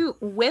great. suit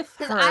with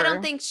her. because I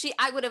don't think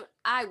I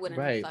wouldn't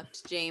Right. have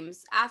fucked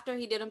James after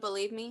he didn't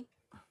believe me.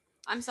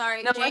 I'm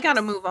sorry. No, I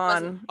gotta James move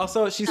wasn't- on.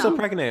 Also, she's still No.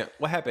 pregnant.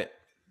 What happened?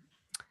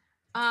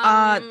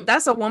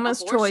 That's a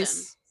woman's abortion.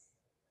 choice.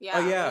 Yeah. Oh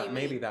what do yeah, you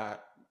maybe mean?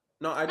 that.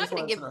 No, I I'm not just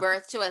gonna want give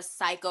birth to a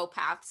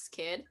psychopath's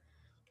kid.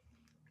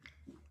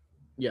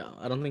 Yeah.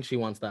 I don't think she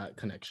wants that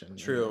connection.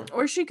 True.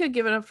 Or she could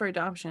give it up for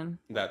adoption.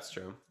 That's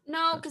true.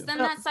 No, That because too. then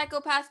No. that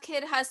psychopath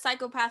kid has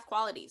psychopath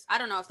qualities. I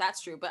don't know if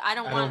that's true, but I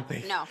don't I want. don't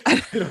think. No,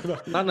 I don't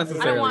know. Not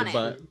necessarily, want it.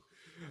 but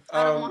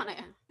I don't want it.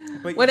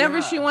 But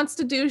Whatever she yeah. wants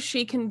to do,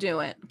 she can do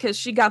it. Because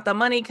she got the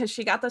money, because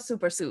she got the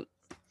super suit.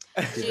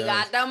 She She does.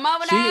 got the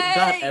money. she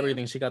got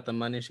everything. She got the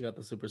money. She got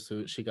the super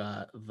suit. She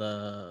got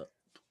the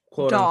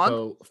quote Dog.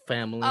 unquote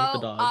family. Oh, The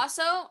dog.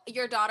 also,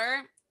 your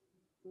daughter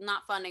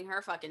not funding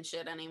her fucking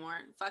shit anymore.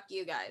 Fuck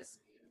you guys.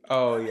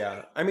 Oh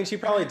yeah. I mean, she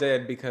probably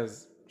did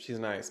because she's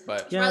nice,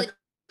 but She Yeah, probably 'cause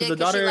did the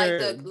 'cause she daughter, liked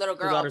the little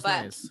the girl, daughter's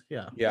but nice.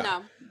 Yeah. yeah.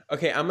 no.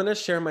 Okay, I'm gonna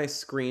share my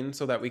screen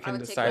so that we can would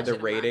take decide that the shit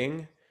and run.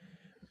 rating.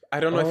 I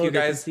don't know if Oh, you they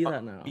can guys see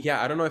that now.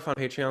 Yeah, I don't know if on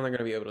Patreon they're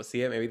gonna be able to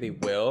see it. Maybe they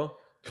will.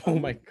 Oh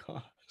my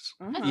gosh.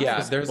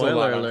 Yeah, there's a lot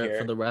Spoiler on alert here.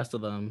 for the rest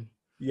of them.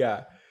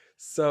 Yeah.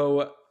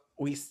 So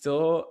we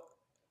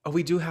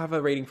we do have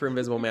a rating for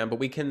Invisible Man, but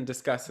we can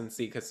discuss and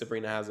see because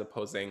Sabrina has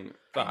opposing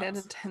 9 out thoughts.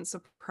 of 10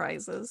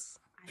 surprises.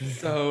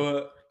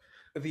 So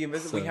we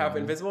have So-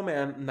 Invisible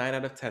Man, 9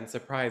 out of 10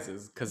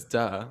 surprises. Cause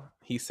duh,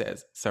 he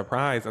says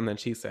surprise, and then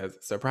she says,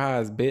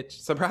 surprise, bitch.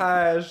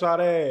 Surprise,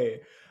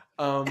 Sade.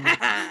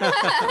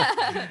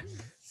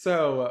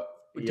 So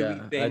do Yeah,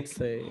 we I'd think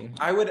say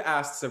I would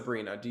ask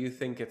Sabrina, do you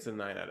think it's a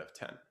 9 out of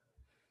 10?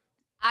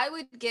 I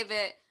would give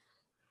it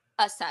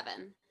a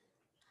 7.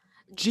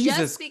 Jesus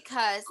Just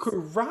because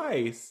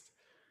Christ.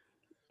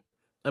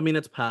 I mean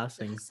it's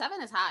passing.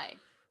 7 is high.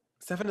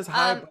 7 is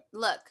high.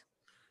 Look.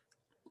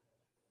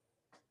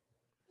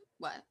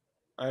 What?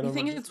 I don't You know.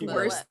 think just it's keep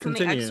worse going. than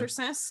Continue. The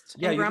Exorcist?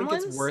 Yeah, and you Gremlins?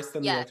 think it's worse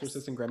than The Yes.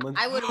 Exorcist and Gremlins?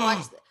 I would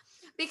watch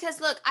because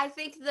look, I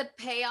think the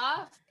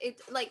payoff, it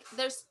like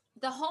there's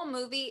the whole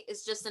movie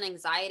is just an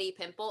anxiety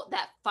pimple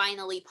that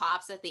finally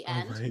pops at the Oh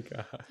end. my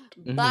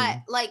god. But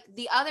like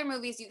the other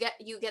movies,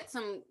 you get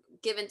some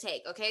give and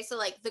take. Okay, so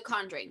like The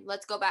Conjuring,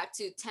 let's go back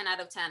to 10 out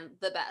of 10,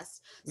 the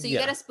best. So you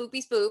Yeah. get a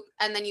spoopy spoop,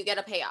 and then you get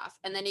a payoff,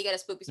 and then you get a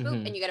spoopy spoop,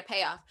 Mhm. and you get a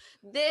payoff.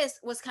 This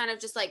was kind of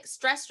just like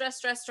stress, stress,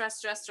 stress, stress,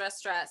 stress, stress,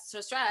 stress,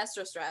 stress, stress,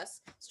 stress,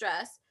 stress,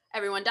 stress.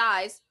 Everyone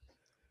dies,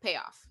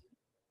 payoff.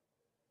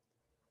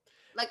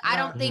 Like I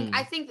don't think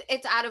I think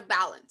it's out of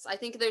balance. I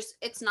think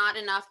it's not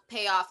enough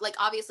payoff. Like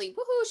obviously,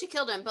 woohoo, she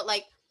killed him, but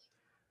like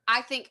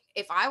I think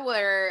if I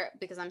were,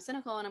 because I'm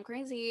cynical and I'm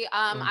crazy,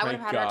 I my would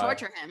have had her God.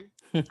 torture him.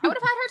 I would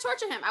have had her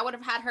torture him. I would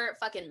have had her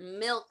fucking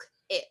milk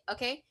it.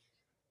 Okay.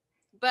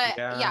 But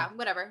Yeah. yeah,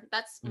 whatever.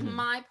 That's Mhm.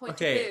 my point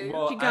Okay, of view.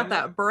 well, She got I'm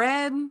that not-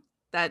 bread,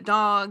 that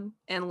dog,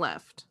 and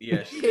left.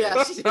 Yeah, she Yeah,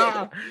 did. she did.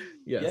 yes.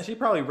 Yeah, she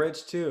probably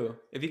rich too.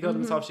 If he killed Mhm.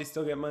 himself, she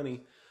still get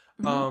money.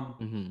 Mhm.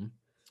 Mhm.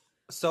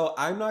 So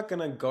I'm not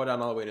gonna go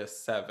down all the way to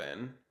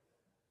 7,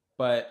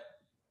 but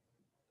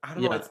I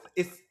don't know. Yeah.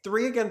 It's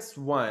 3 against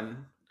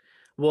 1.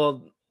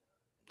 Well,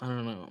 I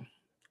don't know.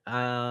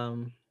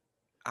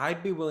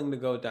 I'd be willing to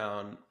go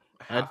down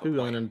half I'd be a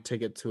willing point. to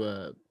take it to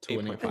an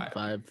 8.5.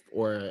 8.5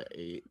 or a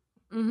 8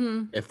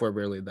 Mm-hmm. if we're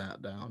really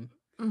that down.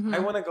 Mm-hmm. I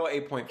want to go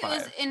It was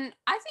 8.5.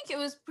 I think it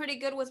was pretty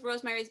good with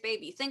Rosemary's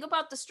Baby. Think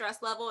about the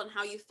stress level and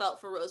how you felt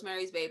for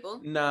Rosemary's Baby.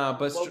 Nah,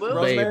 but Well, well.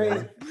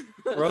 Rosemary's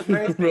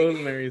Rosemary's Baby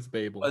Rosemary's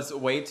Baby. was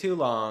way too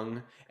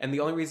long, and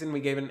the only reason we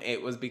gave it an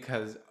 8 was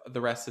because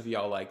the rest of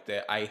y'all liked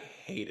it. I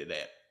hated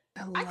it.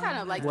 I kind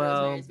of liked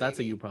Well, Rosemary's that's a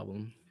Baby. you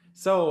problem.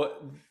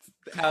 So,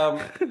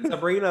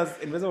 Sabrina's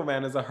Invisible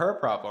Man is a her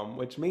problem,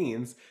 which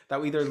means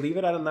that we either leave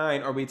it at a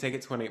 9 or we take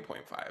it to an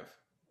 8.5.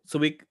 So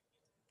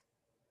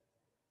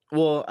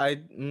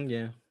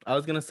yeah, I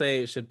was gonna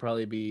say it should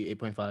probably be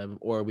 8.5,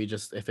 or we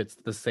just, if it's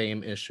the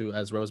same issue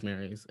as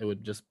Rosemary's, it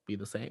would just be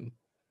the same.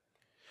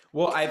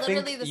 Well, It's I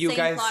literally think the you same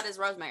guys. plot as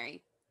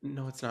Rosemary.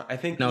 No, it's not. I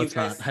think No, you it's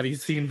guys. not. Have you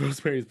seen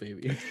Rosemary's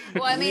Baby?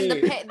 Well, I mean,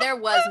 Wait. there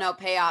was no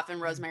payoff in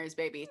Rosemary's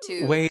Baby,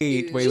 too. Wait.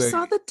 She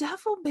saw the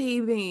devil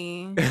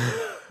baby.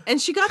 And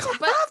she got to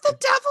But- have the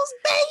devil's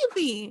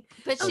baby.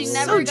 But I she was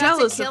never so got to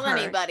jealous of kill her.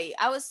 anybody.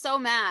 I was so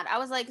mad. I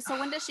was like, so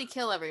when does she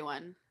kill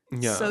everyone?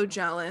 Yeah. So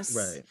jealous.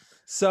 Right.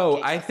 So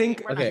Okay, I Chelsea,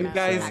 think we're not you gonna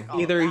guys unpack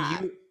all of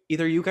that.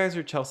 either you guys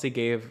or Chelsea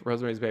gave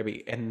Rosemary's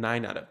Baby a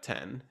 9 out of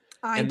 10,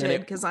 I And then did it-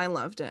 because I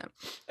loved it.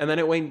 and then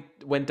it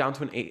went down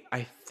to an 8.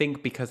 I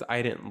think because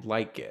I didn't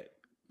like it,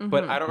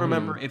 but Mhm. I don't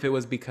remember if it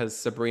was because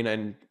Sabrina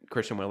and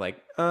Christian were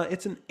like,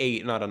 it's an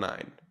 8, not a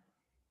 9.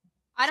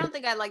 I don't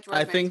think I liked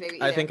I Rosemary's think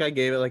Baby I either. think I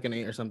gave it like an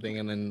 8 or something,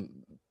 and then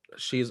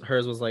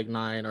hers was like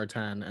 9 or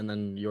 10, and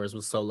then yours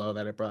was so low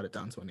that it brought it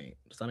down to an 8.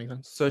 Does that make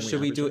sense? So When should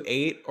we do average it?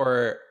 8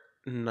 or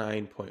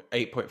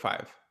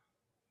 8.5?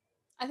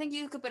 I think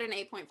you could put an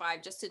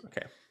 8.5 just to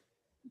Okay.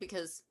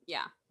 because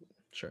yeah.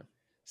 Sure.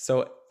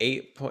 So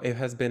it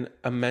has been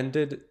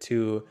amended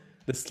to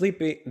the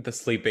sleeping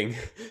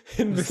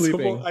invisible.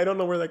 sleeping. I don't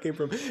know where that came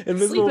from.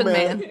 Invisible Sleeping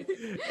Man. Man.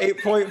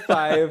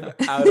 8.5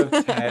 out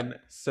of 10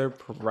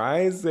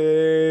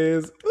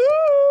 surprises.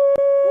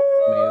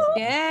 Ooh! Amazing.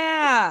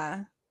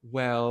 Yeah.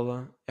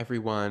 Well,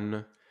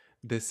 everyone,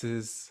 this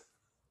has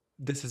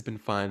been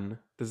fun.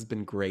 This has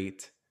been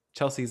great.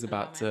 Chelsea's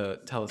about to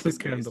tell us The a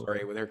scary candle.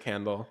 story with her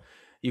candle.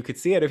 You could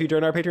see it if you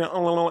join our Patreon.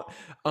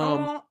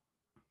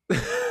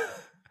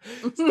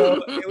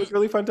 So it was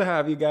really fun to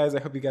have you guys. I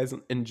hope you guys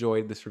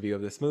enjoyed this review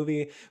of this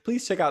movie.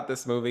 Please check out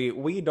this movie.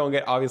 We don't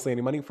get obviously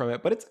any money from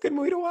it, but it's a good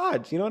movie to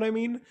watch. You know what I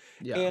mean?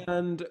 Yeah.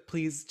 And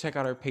please check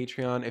out our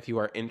Patreon if you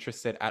are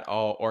interested at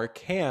all or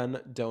can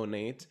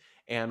donate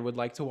and would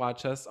like to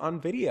watch us on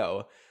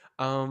video.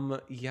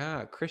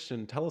 Yeah,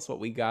 Christian, tell us what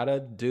we gotta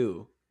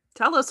do.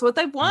 Tell us what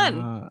they've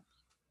won.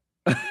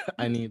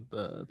 I need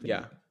the thing.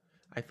 Yeah,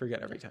 I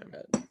forget every time.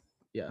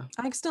 Yeah.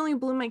 I accidentally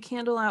blew my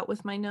candle out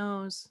with my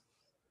nose.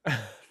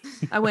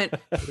 I went,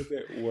 What is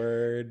it?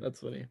 Word.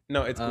 That's funny.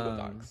 No, it's Google Um,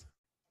 Docs.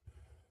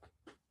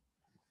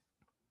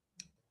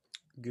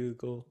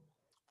 Google.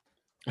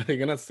 Are they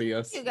gonna see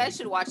us? You guys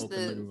should watch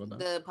open the Google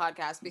Docs? the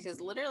podcast because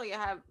literally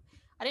I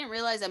didn't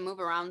realize I move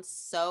around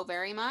so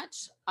very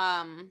much.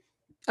 I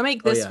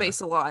make this yeah. face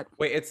a lot.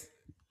 Wait, it's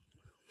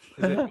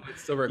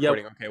it's still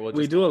recording. Okay, we'll just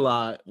We do a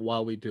lot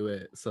while we do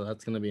it, so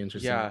that's gonna be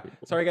interesting. Yeah. for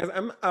people. Sorry guys,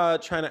 I'm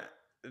trying to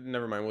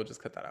never mind, we'll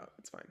just cut that out.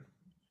 It's fine.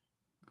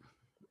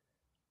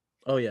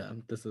 Oh yeah,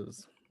 this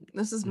is.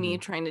 This is me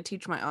trying to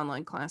teach my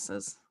online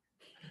classes.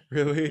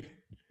 Really?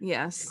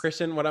 Yes.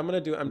 Christian, what I'm gonna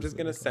do, I'm This just is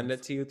gonna really send it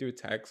close. to you through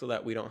text so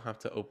that we don't have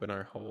to open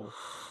our whole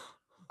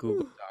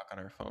Google Doc on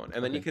our phone.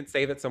 And then you Okay. can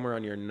save it somewhere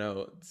on your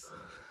notes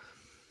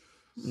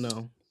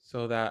No,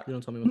 so that you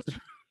don't tell me what to do.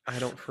 I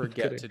don't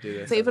forget kidding. to do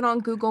this. Save it on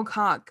Google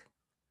Cock.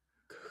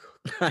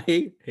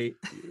 I hate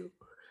you.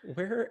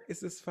 Where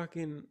is this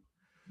fucking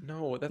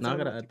No, that's Now I not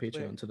gotta what add you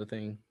click. Patreon to the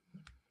thing.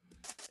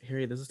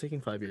 Harry, this is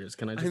taking 5 years.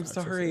 Can I just? I'm access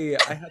it? sorry.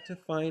 I had to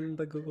find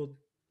the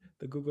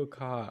Google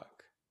cock.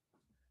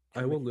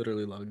 I will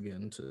literally log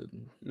into.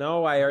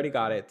 No, I already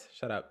got it.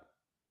 Shut up.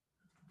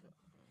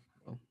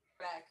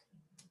 Back.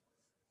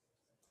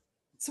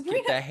 Sabrina.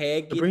 Get the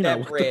head, get Sabrina, that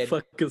what bread. the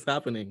fuck is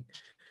happening?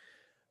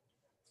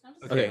 I'm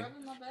just Okay.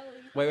 rubbing my belly.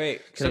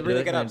 Wait. Can I do Sabrina,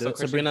 it? get Can I up. do So it?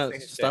 Christian Sabrina, can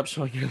say his stop shit.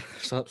 showing it.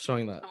 Stop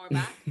showing that. Oh, we're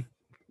back?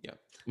 Yeah.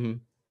 Mhm.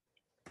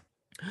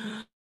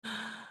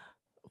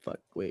 Fuck.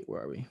 Wait,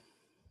 where are we?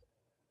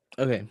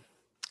 Okay.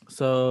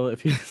 So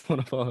if you guys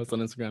want to follow us on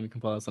Instagram, you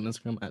can follow us on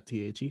Instagram at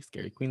THE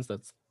Scary Queens.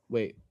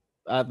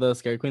 At the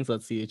Scary Queens,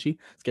 that's CHE.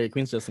 Scary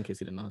Queens, just in case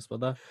you didn't know how to spell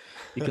that.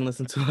 You can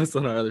listen to us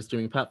on our other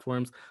streaming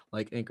platforms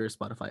like Anchor,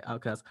 Spotify,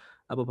 Outcast,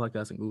 Apple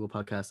Podcasts, and Google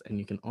Podcasts. And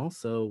you can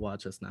also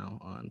watch us now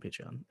on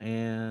Patreon.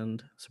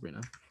 And Sabrina,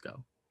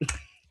 go.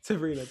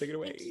 Sabrina, take it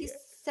away. Thank you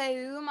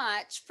so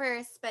much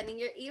for spending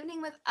your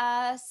evening with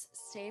us.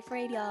 Stay for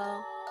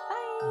radio.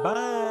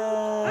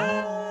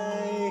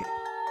 Bye.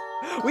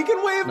 Bye. We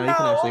can wave No, now. you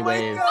can actually Oh my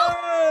wave.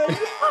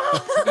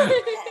 God.